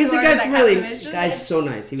the one who Because the ordered guy's that really, custom. It's just, guy's so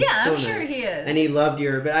nice. He was Yeah, so I'm sure nice. he is. And he loved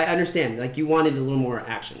but I understand. Like you wanted a little more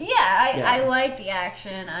action. Yeah, I like the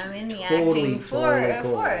action. I'm in the acting for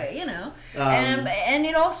cool. it, and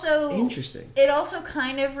it also Interesting. It also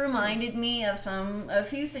kind of reminded me of a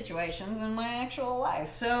few situations in my actual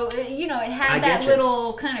life. So it had that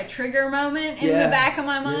little kind of trigger moment in the back of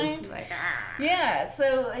my mind. Like, Yeah,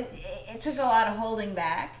 so it took a lot of holding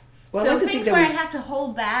back. Well, I So like to things think where that I have to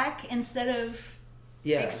hold back instead of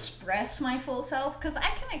Yeah. express my full self, because I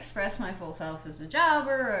can express my full self as a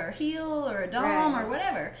jobber or a heel or a dom Right. or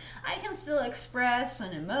whatever. I can still express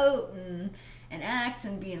and emote and act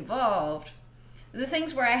and be involved. The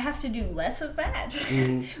things where I have to do less of that,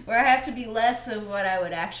 where I have to be less of what I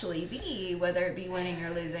would actually be, whether it be winning or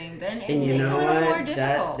losing, then And it's a little more what?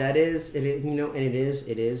 difficult. That is, and it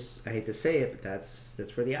is. I hate to say it, but that's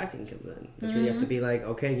where the acting comes in. That's where you have to be like,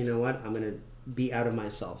 okay, you know what? I'm gonna be out of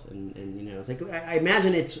myself, and it's like I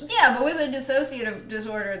imagine it's. Yeah, but with a dissociative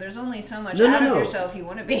disorder, there's only so much No, out no. of yourself you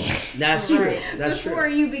want to be. That's true. That's Before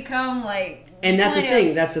true. you become like. And that's the kind thing.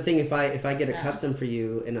 of- That's the thing. If I get a custom for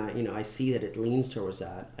you, and I see that it leans towards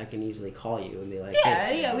that, I can easily call you and be like,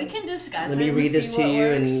 hey, Yeah, we can discuss let it. me and read this see to what you,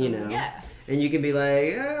 and works yeah. and you can be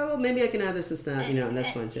like, oh, well, maybe I can add this and that, and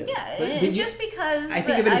that's fine too. Yeah, But just because I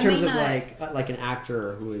think of it in terms may of not- like an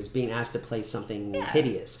actor who is being asked to play something Yeah.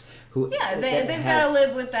 hideous. Who Yeah, that they've has- got to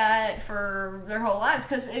live with that for their whole lives.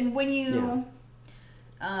 Because when you,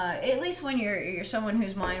 at least when you're someone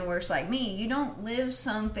whose mind works like me, you don't live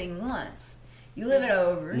something once. You live it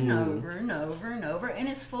over and over and over and over in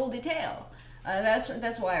its full detail.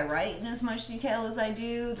 That's why I write in as much detail as I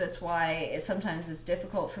do. That's why sometimes it's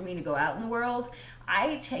difficult for me to go out in the world.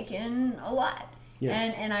 I take in a lot,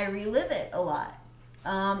 and I relive it a lot.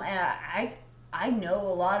 And I know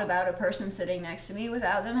a lot about a person sitting next to me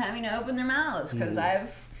without them having to open their mouths, because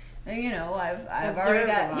I've already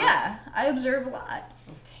got I observe a lot,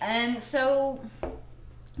 and so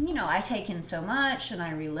I take in so much and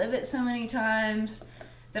I relive it so many times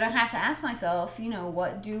that I have to ask myself,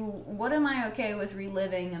 what am I okay with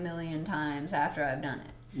reliving a million times after I've done it?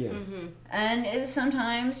 Yeah. And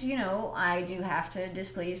sometimes, I do have to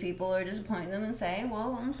displease people or disappoint them and say,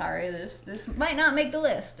 well, I'm sorry, this might not make the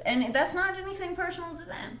list. And that's not anything personal to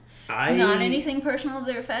them. It's not anything personal to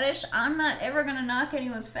their fetish. I'm not ever going to knock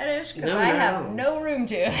anyone's fetish because I have no room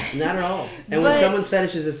to. Not at all. And when someone's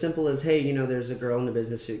fetish is as simple as, hey, there's a girl in a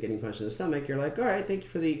business suit getting punched in the stomach, you're like, all right, thank you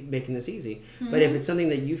for making this easy. But if it's something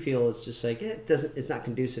that you feel is just like, it's not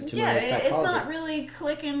conducive to my psychology. It's not really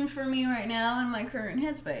clicking for me right now in my current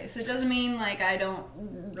headspace. It doesn't mean like I don't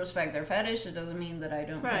respect their fetish. It doesn't mean that I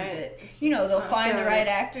don't think that they'll find the right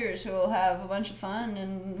actors who will have a bunch of fun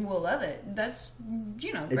and will love it. That's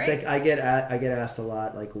great. It's like I get asked a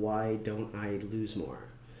lot, like, why don't I lose more?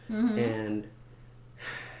 And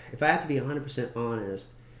if I have to be 100%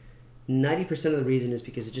 honest, 90% of the reason is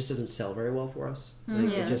because it just doesn't sell very well for us.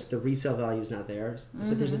 Like, it just the resale value is not there.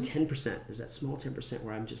 But there's a 10%. There's that small 10%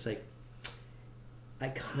 where I'm just like, I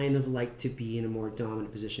kind of like to be in a more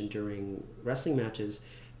dominant position during wrestling matches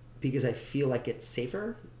because I feel like it's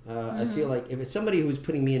safer. I feel like if it's somebody who's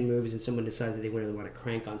putting me in moves and someone decides that they really want to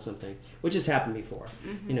crank on something, which has happened before,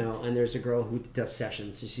 you know, and there's a girl who does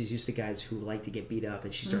sessions, so she's used to guys who like to get beat up,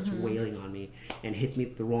 and she starts wailing on me and hits me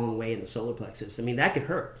the wrong way in the solar plexus. I mean, that could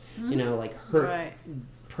hurt, you know, like hurt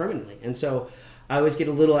permanently. And so I always get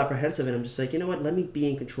a little apprehensive, and I'm just like, you know what, let me be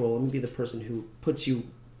in control. Let me be the person who puts you,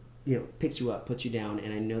 you know, picks you up, puts you down,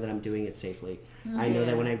 and I know that I'm doing it safely. I know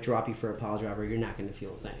that when I drop you for a pile driver, you're not going to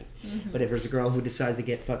feel a thing. But if there's a girl who decides to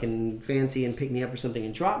get fucking fancy and pick me up for something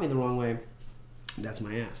and drop me the wrong way, that's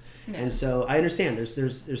my ass. And so I understand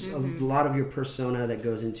there's a lot of your persona that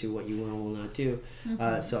goes into what you will and will not do.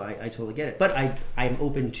 So I totally get it. But I'm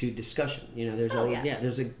open to discussion. You know, there's always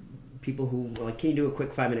there's a people who are like, can you do a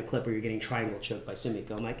quick 5-minute clip where you're getting triangle choked by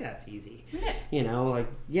Sumiko? I'm like, that's easy. You know, like,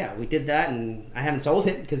 yeah, we did that, and I haven't sold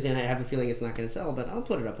it because then I have a feeling it's not going to sell, but I'll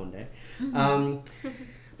put it up one day.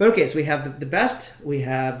 But okay, so we have the best, we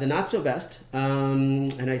have the not so best,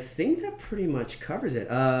 and I think that pretty much covers it.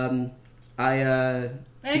 And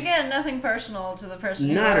again, nothing personal to the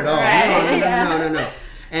person. Not at all. Right? No.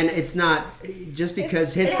 And it's not just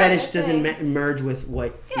because his fetish doesn't merge with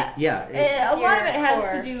what. A lot of it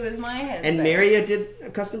has to do with my head. And Maria did a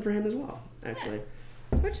custom for him as well, actually.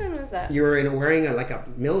 Which one was that? You were wearing a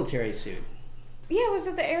military suit. Yeah, was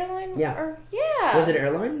it the airline? Yeah. Yeah. Was it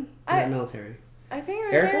airline? Or that military? I think it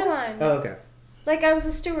was Air Force? airline. Oh, okay. Like I was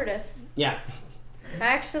a stewardess. Yeah. I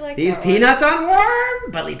actually like these that peanuts on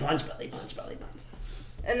warm. Belly punch, belly punch, belly punch.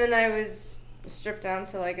 And then I was stripped down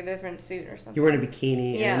to like a different suit or something. You were in a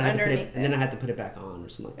bikini, underneath and then I had to put it back on or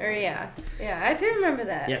something like that. Or yeah, I do remember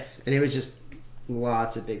that. Yes, and it was just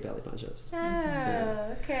lots of big belly punches.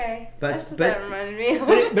 Oh, okay. That's what that reminded me of.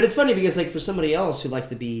 But it's funny because like for somebody else who likes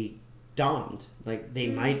to be domed, like they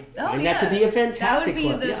might find that to be a fantastic. That would be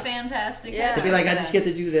club. the fantastic. They'd be like, I just get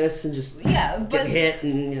to do this and just get hit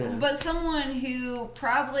and you know. But someone who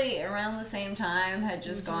probably around the same time had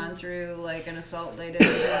just gone through like an assault they didn't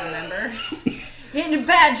even remember. Hitting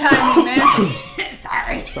bad timing, man.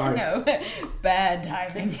 Sorry. No, bad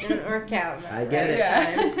timing. Just didn't work out. I get it.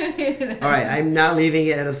 Yeah. All right, I'm not leaving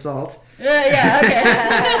it at assault. Okay.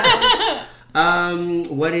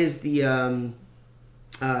 What is the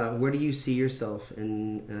where do you see yourself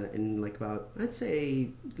in like about, I'd say,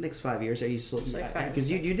 the next 5 years? Are you still,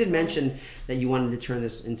 because you did mention that you wanted to turn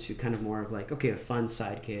this into kind of more of like, okay, a fun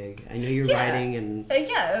side gig. I know you're writing and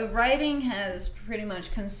writing has pretty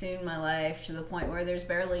much consumed my life to the point where there's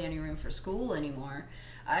barely any room for school anymore.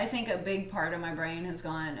 I think a big part of my brain has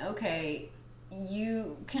gone, okay,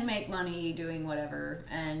 you can make money doing whatever,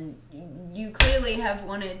 and you clearly have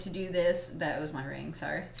wanted to do this. That was my ring,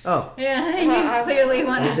 sorry. Oh. Yeah, you clearly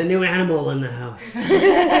wanted... There's a new animal in the house.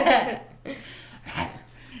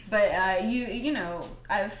 But, you know,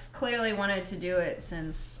 I've clearly wanted to do it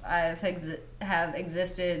since I have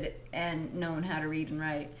existed and known how to read and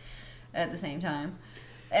write at the same time.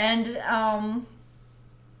 And,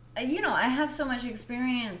 you know, I have so much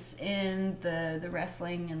experience in the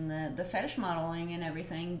wrestling and the fetish modeling and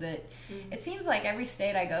everything that it seems like every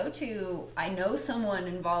state I go to, I know someone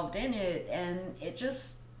involved in it, and it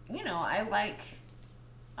just, you know, I like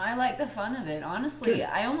the fun of it. Honestly, good.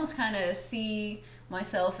 I almost kind of see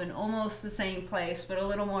myself in almost the same place, but a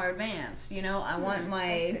little more advanced. You know, I want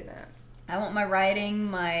my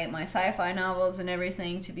writing, my sci-fi novels and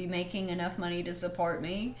everything to be making enough money to support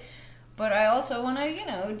me. But I also want to, you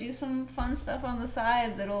know, do some fun stuff on the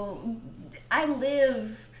side I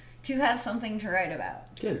live to have something to write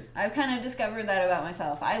about. Good. I've kind of discovered that about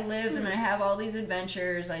myself. I live and I have all these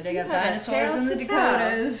adventures. I dig up dinosaurs in the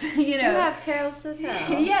Dakotas. You know. You have tales to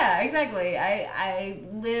tell. Yeah, exactly. I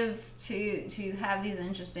live to have these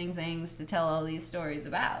interesting things to tell all these stories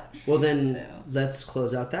about. Well, then let's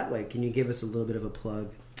close out that way. Can you give us a little bit of a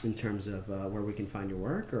plug in terms of where we can find your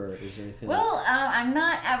work, or is there anything? Well, I'm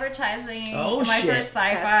not advertising my first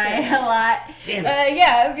sci-fi a lot. Damn it.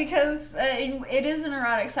 Yeah, because it is an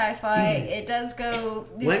erotic sci-fi. It does go...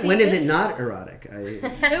 When is it not erotic?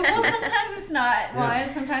 Well, sometimes it's not. Well, and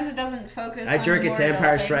sometimes it doesn't focus on... I jerk it to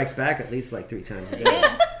Empire Strikes Back at least like 3 times a day.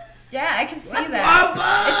 Yeah, I can see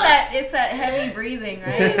that. It's that heavy breathing,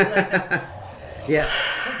 right? Like the... Yes.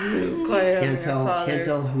 Can't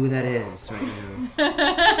tell who that is right now.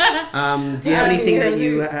 Do you have anything that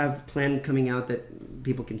you have planned coming out that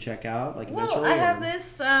people can check out, like eventually? Well, I have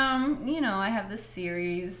this I have this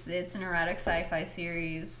series. It's an erotic sci-fi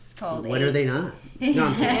series called. When are they not? No,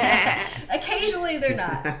 I'm kidding. Occasionally they're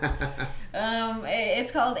not.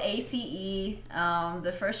 It's called ACE.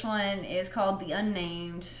 The first one is called The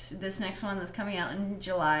Unnamed. This next one that's coming out in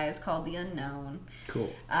July is called The Unknown.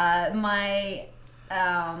 Cool. I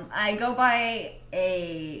go by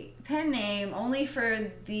a pen name only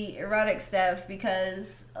for the erotic stuff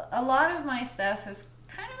because a lot of my stuff is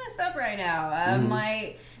kind of messed up right now.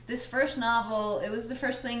 This first novel, it was the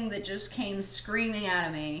first thing that just came screaming out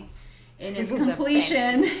of me in its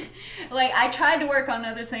completion. Like, I tried to work on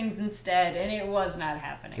other things instead, and it was not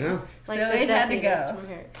happening. Yeah. So Like it had to go.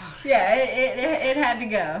 Yeah, it had to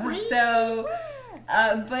go. So,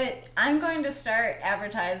 but I'm going to start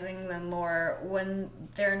advertising them more when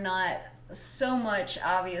they're not so much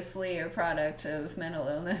obviously a product of mental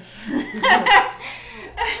illness.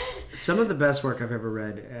 Some of the best work I've ever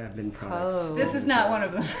read have been products. Oh. This is not one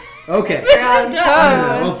of them. Okay.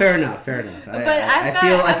 Well, fair enough. But I I've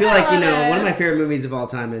feel got like a lot of- one of my favorite movies of all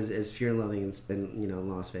time is Fear and Loathing in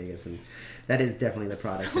Las Vegas, and that is definitely the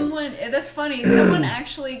product. That's funny. Someone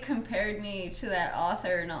actually compared me to that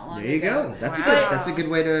author not long ago. There you go. That's Wow. that's a good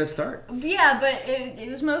way to start. Yeah, but it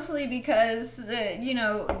was mostly because,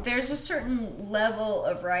 there's a certain level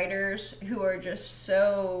of writers who are just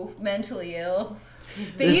so mentally ill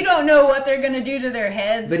that you don't know what they're going to do to their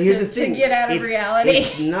heads But here's the thing: to get out of reality.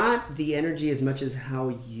 It's not the energy as much as how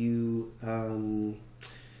you.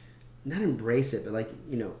 Not embrace it, but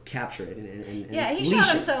capture it and Yeah, he leash shot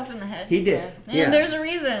it. himself in the head. He did. And Yeah. there's a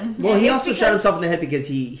reason. Well, he It's also shot because- himself in the head because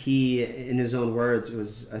he in his own words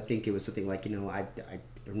I think it was something like I've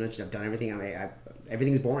done everything.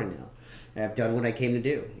 Everything's boring now. I've done what I came to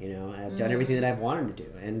do. I've done everything that I've wanted to do.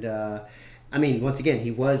 And once again, he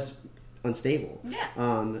was unstable. Yeah.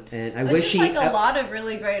 And I But wish just he. like a lot of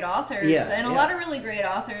really great authors, and a yeah. lot of really great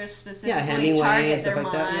authors specifically Hemingway target and their stuff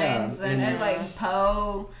like that, yeah. minds, And- and like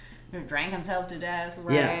Poe, who drank himself to death.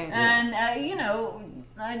 Right. Yeah. And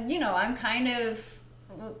I'm kind of.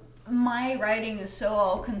 My writing is so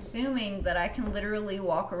all-consuming that I can literally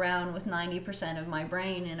walk around with 90% of my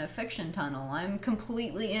brain in a fiction tunnel. I'm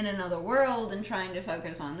completely in another world and trying to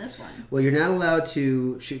focus on this one. Well, you're not allowed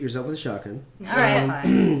to shoot yourself with a shotgun. All right, fine.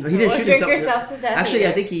 He didn't Or shoot drink himself. yourself to death Actually, I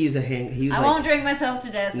either. think he used a hand. He used I won't drink myself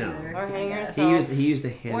to death No. either. Or hang I guess. yourself. he used the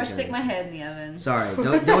handgun. Or stick my head in the oven. Sorry,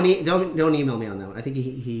 don't email me on that one. I think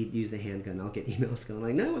he used the handgun. I'll get emails going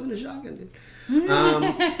like, no, it wasn't a shotgun, dude.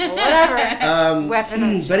 Whatever. Weapon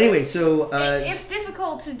of But anyway, choice. so It's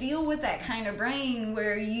difficult to deal with that kind of brain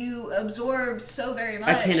where you absorb so very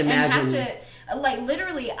much can't and have imagine. to,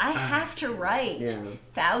 literally, I have to write Yeah.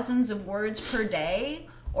 thousands of words per day,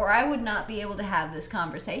 or I would not be able to have this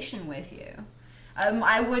conversation with you.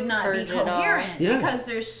 I would not Purge be it all. coherent Yeah. because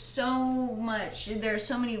there's so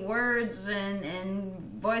many words and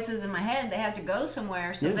voices in my head. They have to go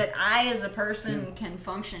somewhere so that I, as a person, can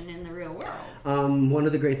function in the real world. one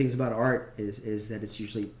of the great things about art is that it's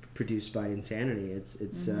usually produced by insanity. It's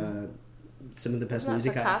some of the best Isn't that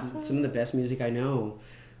music. Picasso? Some of the best music I know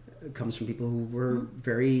comes from people who were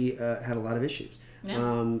very had a lot of issues. Yeah.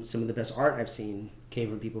 Some of the best art I've seen came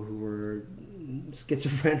from people who were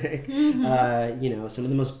schizophrenic. Some of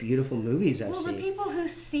the most beautiful movies I've Well, seen. the people who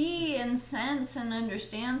see and sense and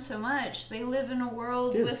understand so much, they live in a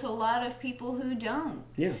world with a lot of people who don't.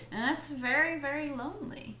 Yeah. And that's very, very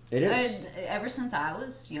lonely. It is. Ever since I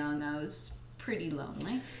was young, I was pretty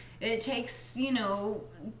lonely. It takes,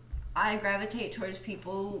 I gravitate towards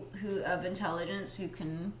people who of intelligence who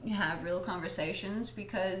can have real conversations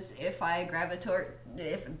because if I gravitate,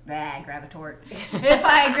 Is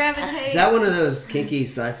that one of those kinky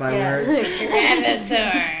sci-fi Yes. words?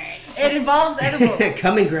 Gravitate. it involves edibles.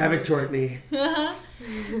 Come and gravitort me.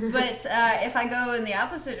 But if I go in the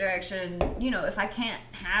opposite direction, if I can't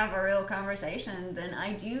have a real conversation, then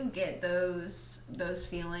I do get those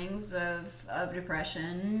feelings of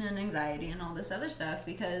depression and anxiety and all this other stuff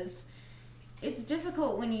because it's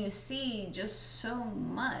difficult when you see just so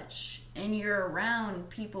much and you're around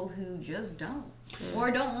people who just don't or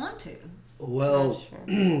don't want to. Well,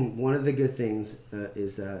 For sure. one of the good things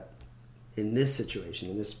is that in this situation,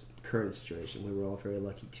 in this current situation, we were all very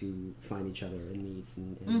lucky to find each other and meet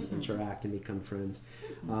and interact and become friends.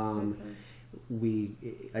 I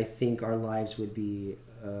think our lives would be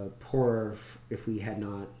poorer if we had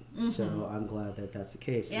not. So I'm glad that that's the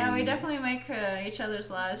case. Yeah, we definitely make each other's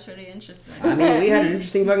lives pretty interesting. I mean, we had an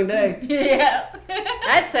interesting fucking day. Yeah.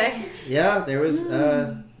 I'd say. Yeah, there was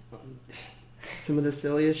some of the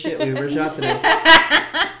silliest shit we ever shot today.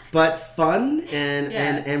 but fun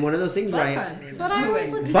and one of those things Butt where fun. That's what I always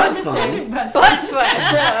look Butt at. fun. Butt fun.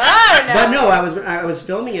 I don't know. But no, I was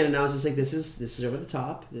filming it and I was just like, this is over the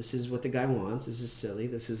top. This is what the guy wants. This is silly.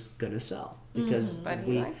 This is gonna sell because But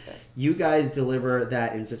he likes it. you guys deliver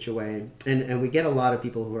that in such a way, and we get a lot of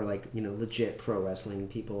people who are like, you know, legit pro wrestling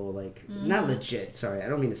people, like not legit. Sorry, I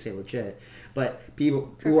don't mean to say legit, but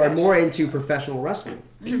people who are more into professional wrestling.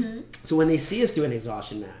 So when they see us do an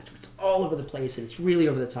exhaustion match, it's all over the place and it's really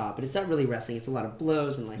over the top, but it's not really wrestling. It's a lot of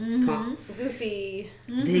blows and like Goofy.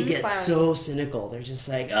 they get Clown. so cynical. They're just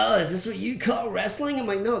like, oh, is this what you call wrestling? I'm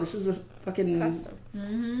like, no, this is a fucking Custom.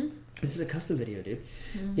 This is a custom video, dude.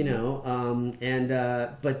 You know,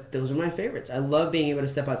 but those are my favorites. I love being able to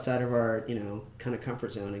step outside of our, you know, kind of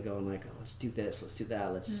comfort zone and go and like, oh, let's do this, let's do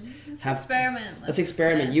that, let's experiment. Let's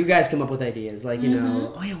experiment. You guys come up with ideas like, you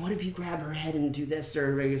know, oh yeah, what if you grab her head and do this,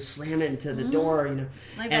 or you slam it into the door, you know?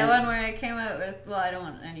 Like that one where I came out with. Well, I don't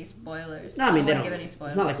want any spoilers. No, I mean, they don't don't give any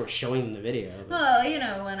spoilers. It's not like we're showing them the video. But. Well, you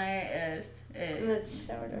know, when I Let's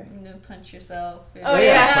show her. punch yourself. Oh,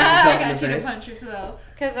 yeah. Punch yourself in I the got you to face. punch yourself.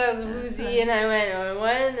 Because I was woozy and I went a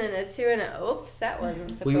 1 and a 2 and a oops, that wasn't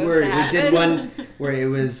supposed We to happen. did one where it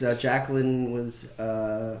was Jacqueline was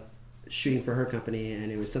shooting for her company,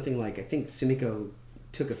 and it was something like, I think Sumiko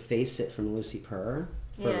took a face sit from Lucy Purr.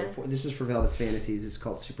 This is for Velvet's Fantasies. It's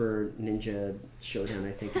called Super Ninja Showdown,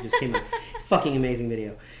 I think. It just came out. Fucking amazing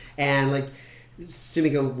video. And like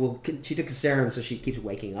Sumiko she took a serum, so she keeps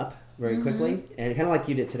waking up very quickly, and kind of like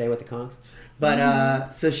you did today with the conchs.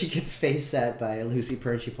 But so she gets face set by Lucy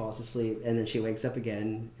Purr, and she falls asleep, and then she wakes up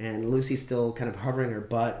again, and Lucy's still kind of hovering her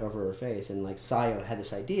butt over her face, and like Sayo had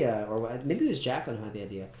this idea, or maybe it was Jacqueline who had the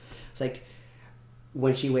idea. It's like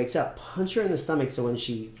when she wakes up, punch her in the stomach, so when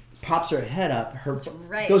she pops her head up, her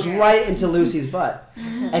goes right into Lucy's butt,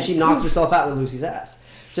 and she knocks herself out with Lucy's ass.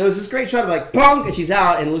 So it was this great shot of like, bonk, and she's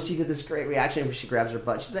out, and Lucy did this great reaction where she grabs her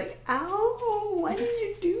butt. She's like, ow, why did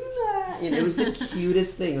you do that? You know, it was the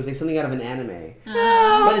cutest thing. It was like something out of an anime.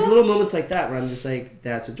 But it's little moments like that where I'm just like,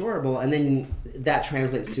 that's adorable. And then that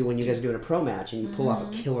translates to when you guys are doing a pro match and you pull off a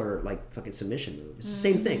killer, like, fucking submission move. It's the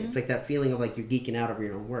same thing. It's like that feeling of like you're geeking out over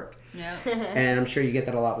your own work. Yeah. And I'm sure you get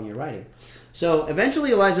that a lot when you're writing. So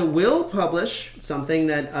eventually Eliza will publish something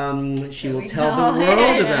that she will tell the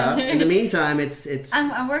world about. In the meantime, it's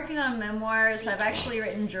I'm working on memoirs. I've actually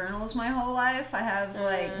written journals my whole life. I have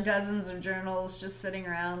like dozens of journals just sitting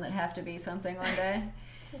around that have to be something one day.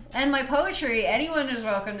 And my poetry, anyone is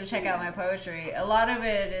welcome to check out my poetry. A lot of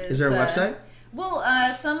it is... Is there a website? Well,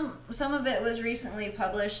 some of it was recently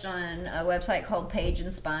published on a website called Page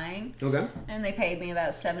and Spine. Okay. And they paid me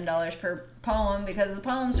about $7 per poem because the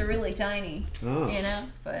poems are really tiny. Oh. You know?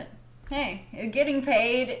 But hey, getting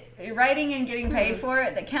paid, writing and getting paid for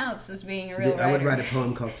it, that counts as being a real writer. I would write a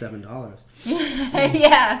poem called $7.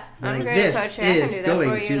 Yeah. Like, this is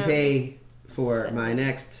going to pay for my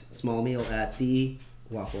next small meal at the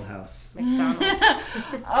Waffle House. McDonald's.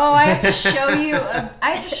 Oh, I have to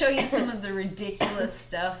show you some of the ridiculous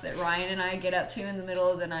stuff that Ryan and I get up to in the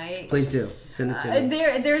middle of the night. Please do. Send it to me.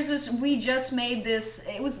 There's this, we just made this,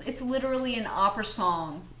 it's literally an opera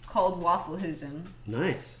song called Wafflehusen.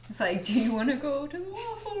 Nice. It's like, do you want to go to the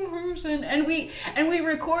Wafflehusen? And we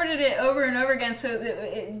recorded it over and over again so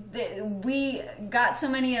that we got so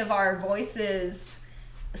many of our voices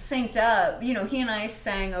synced up. You know, he and I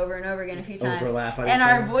sang over and over again a few times. Overlap on and each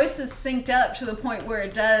our other. voices synced up to the point where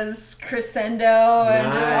it does crescendo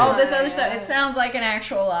and just all this other stuff. It sounds like an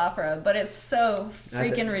actual opera, but it's so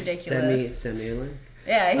freaking ridiculous. Send me a link.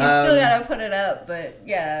 Yeah, he's still got to put it up, but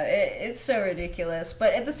yeah, it's so ridiculous.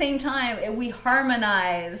 But at the same time, we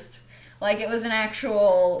harmonized like it was an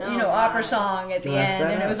actual, opera song at the end,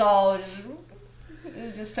 and it was all, it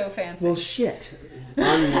was just so fancy. Well, shit.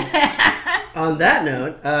 On that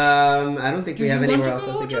note, I don't think we have anywhere else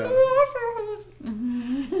left to go.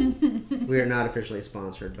 We are not officially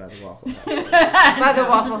sponsored by the Waffle House. By the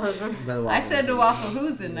Wafflehusen. I said the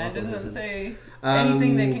Wafflehusen. I didn't say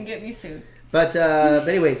anything that can get me sued. But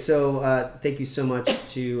anyway, so thank you so much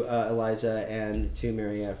to Eliza and to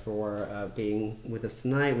Maria for being with us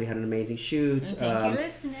tonight. We had an amazing shoot. And thank you,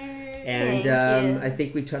 listeners. And Thank you. I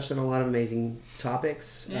think we touched on a lot of amazing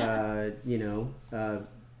topics. Yeah.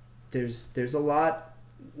 There's a lot.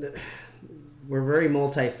 We're very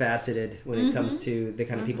multifaceted when it comes to the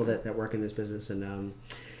kind of people that work in this business, and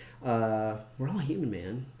we're all human,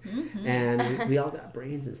 man, and we all got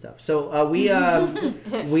brains and stuff. So we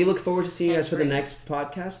look forward to seeing you guys for the next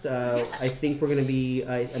podcast. I think we're going to be.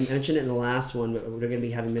 I mentioned it in the last one, but we're going to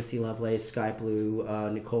be having Misty Lovelace, Sky Blue,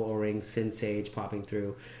 Nicole O-Ring, Sin Sage popping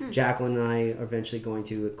through. Jacqueline and I are eventually going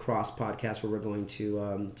to cross podcast where we're going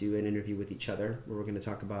to do an interview with each other, where we're going to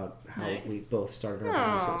talk about how we both started our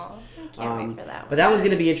businesses. I can't wait for that one. But that one's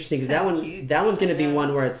going to be interesting because that one's going to be Yeah.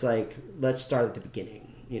 one where it's like, let's start at the beginning.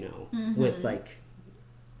 With like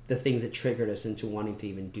the things that triggered us into wanting to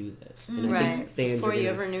even do this. And I think fans Before are you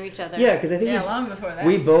gonna, ever knew each other. yeah, because I think long before that.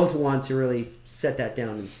 we both want to really set that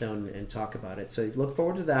down in stone and talk about it. So look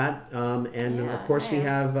forward to that. And of course, we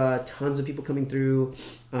have tons of people coming through.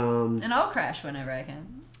 And I'll crash whenever I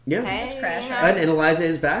can. Yeah, Hey, Just crash. and Eliza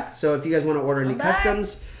is back. So if you guys want to order any back.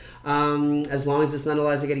 customs. As long as it's not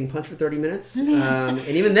Eliza getting punched for 30 minutes, and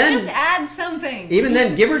even then, Just add something.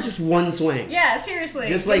 give her just one swing. Yeah, seriously.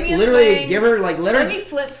 Just Give like me a literally swing. give her like Let me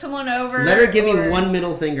flip someone over. let her give me or- one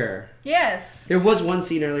middle finger. Yes. There was one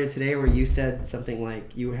scene earlier today where you said something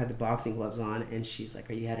like you had the boxing gloves on, and she's like,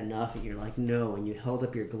 "Are you had enough?" And you're like, "No," and you held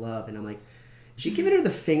up your glove, and I'm like, "Is she giving her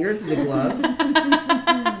the finger through the glove?"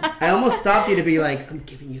 I almost stopped you to be like, "I'm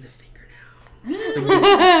giving you the finger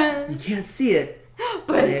now," but you can't see it.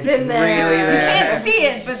 But it's in there. Really there. You can't see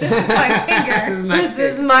it, but this is my finger. This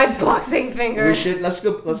is my boxing finger. We should let's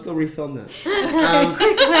go refilm that.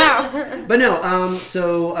 Quick now. But no,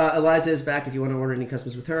 so Eliza is back. If you want to order any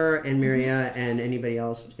customs with her and Maria and anybody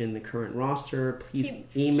else in the current roster, please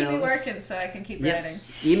email Keep me us. working so I can keep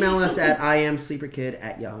Yes, email us at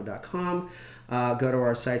iamsleeperkid@yahoo.com. Go to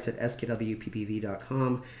our sites at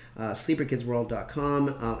skwppv.com,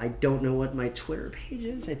 sleeperkidsworld.com. I don't know what my Twitter page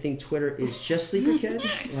is. I think Twitter is just sleeperkid.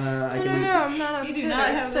 I don't know. I'm not on You do Twitter, not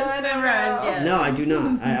have so this I don't memorized know. yet. No, I do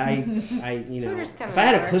not. I you know, Twitter's kinda if I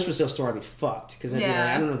had a better. Clips for Sale store, I'd be fucked because I'd be like,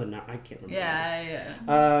 Yeah. I don't know the I can't remember. Yeah.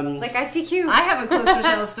 Like ICQ. I have a close for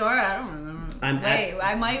sale store. I don't remember. I'm Wait,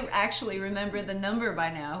 I might actually remember the number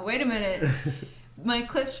by now. Wait a minute. My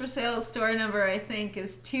Clips for Sale store number, I think,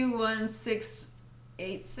 is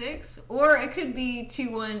 21686, or it could be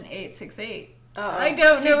 21868. I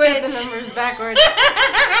don't She's know got which. the numbers backwards.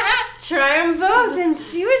 Try them both and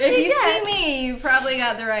see what If you you get. see me, you probably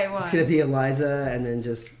got the right one. It's gonna be Eliza and then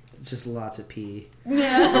just lots of pee.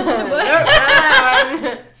 Yeah.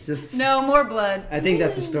 Just No, more blood. I think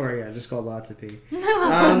that's the story. I just called lots of pee.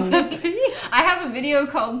 I have a video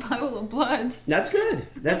called Puddle of Blood. That's good.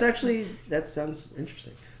 That sounds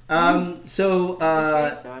interesting. Curious to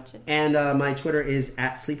watch it. And my Twitter is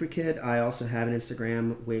 @SleeperKid. I also have an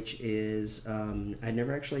Instagram, which is I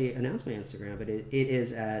never actually announced my Instagram, but it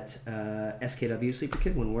is at SKW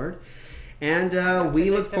SleeperKid, one word. And we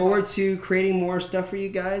look forward to creating more stuff for you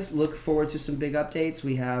guys. Look forward to some big updates.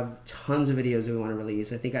 We have tons of videos that we want to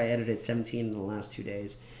release. I think I edited 17 in the last 2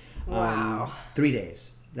 days. Wow. 3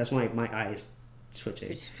 days. That's why my eyes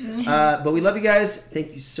twitching. But we love you guys.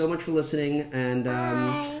 Thank you so much for listening. And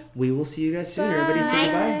we will see you guys soon. Everybody say Nice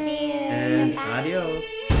to goodbye. see you. And Bye. adios.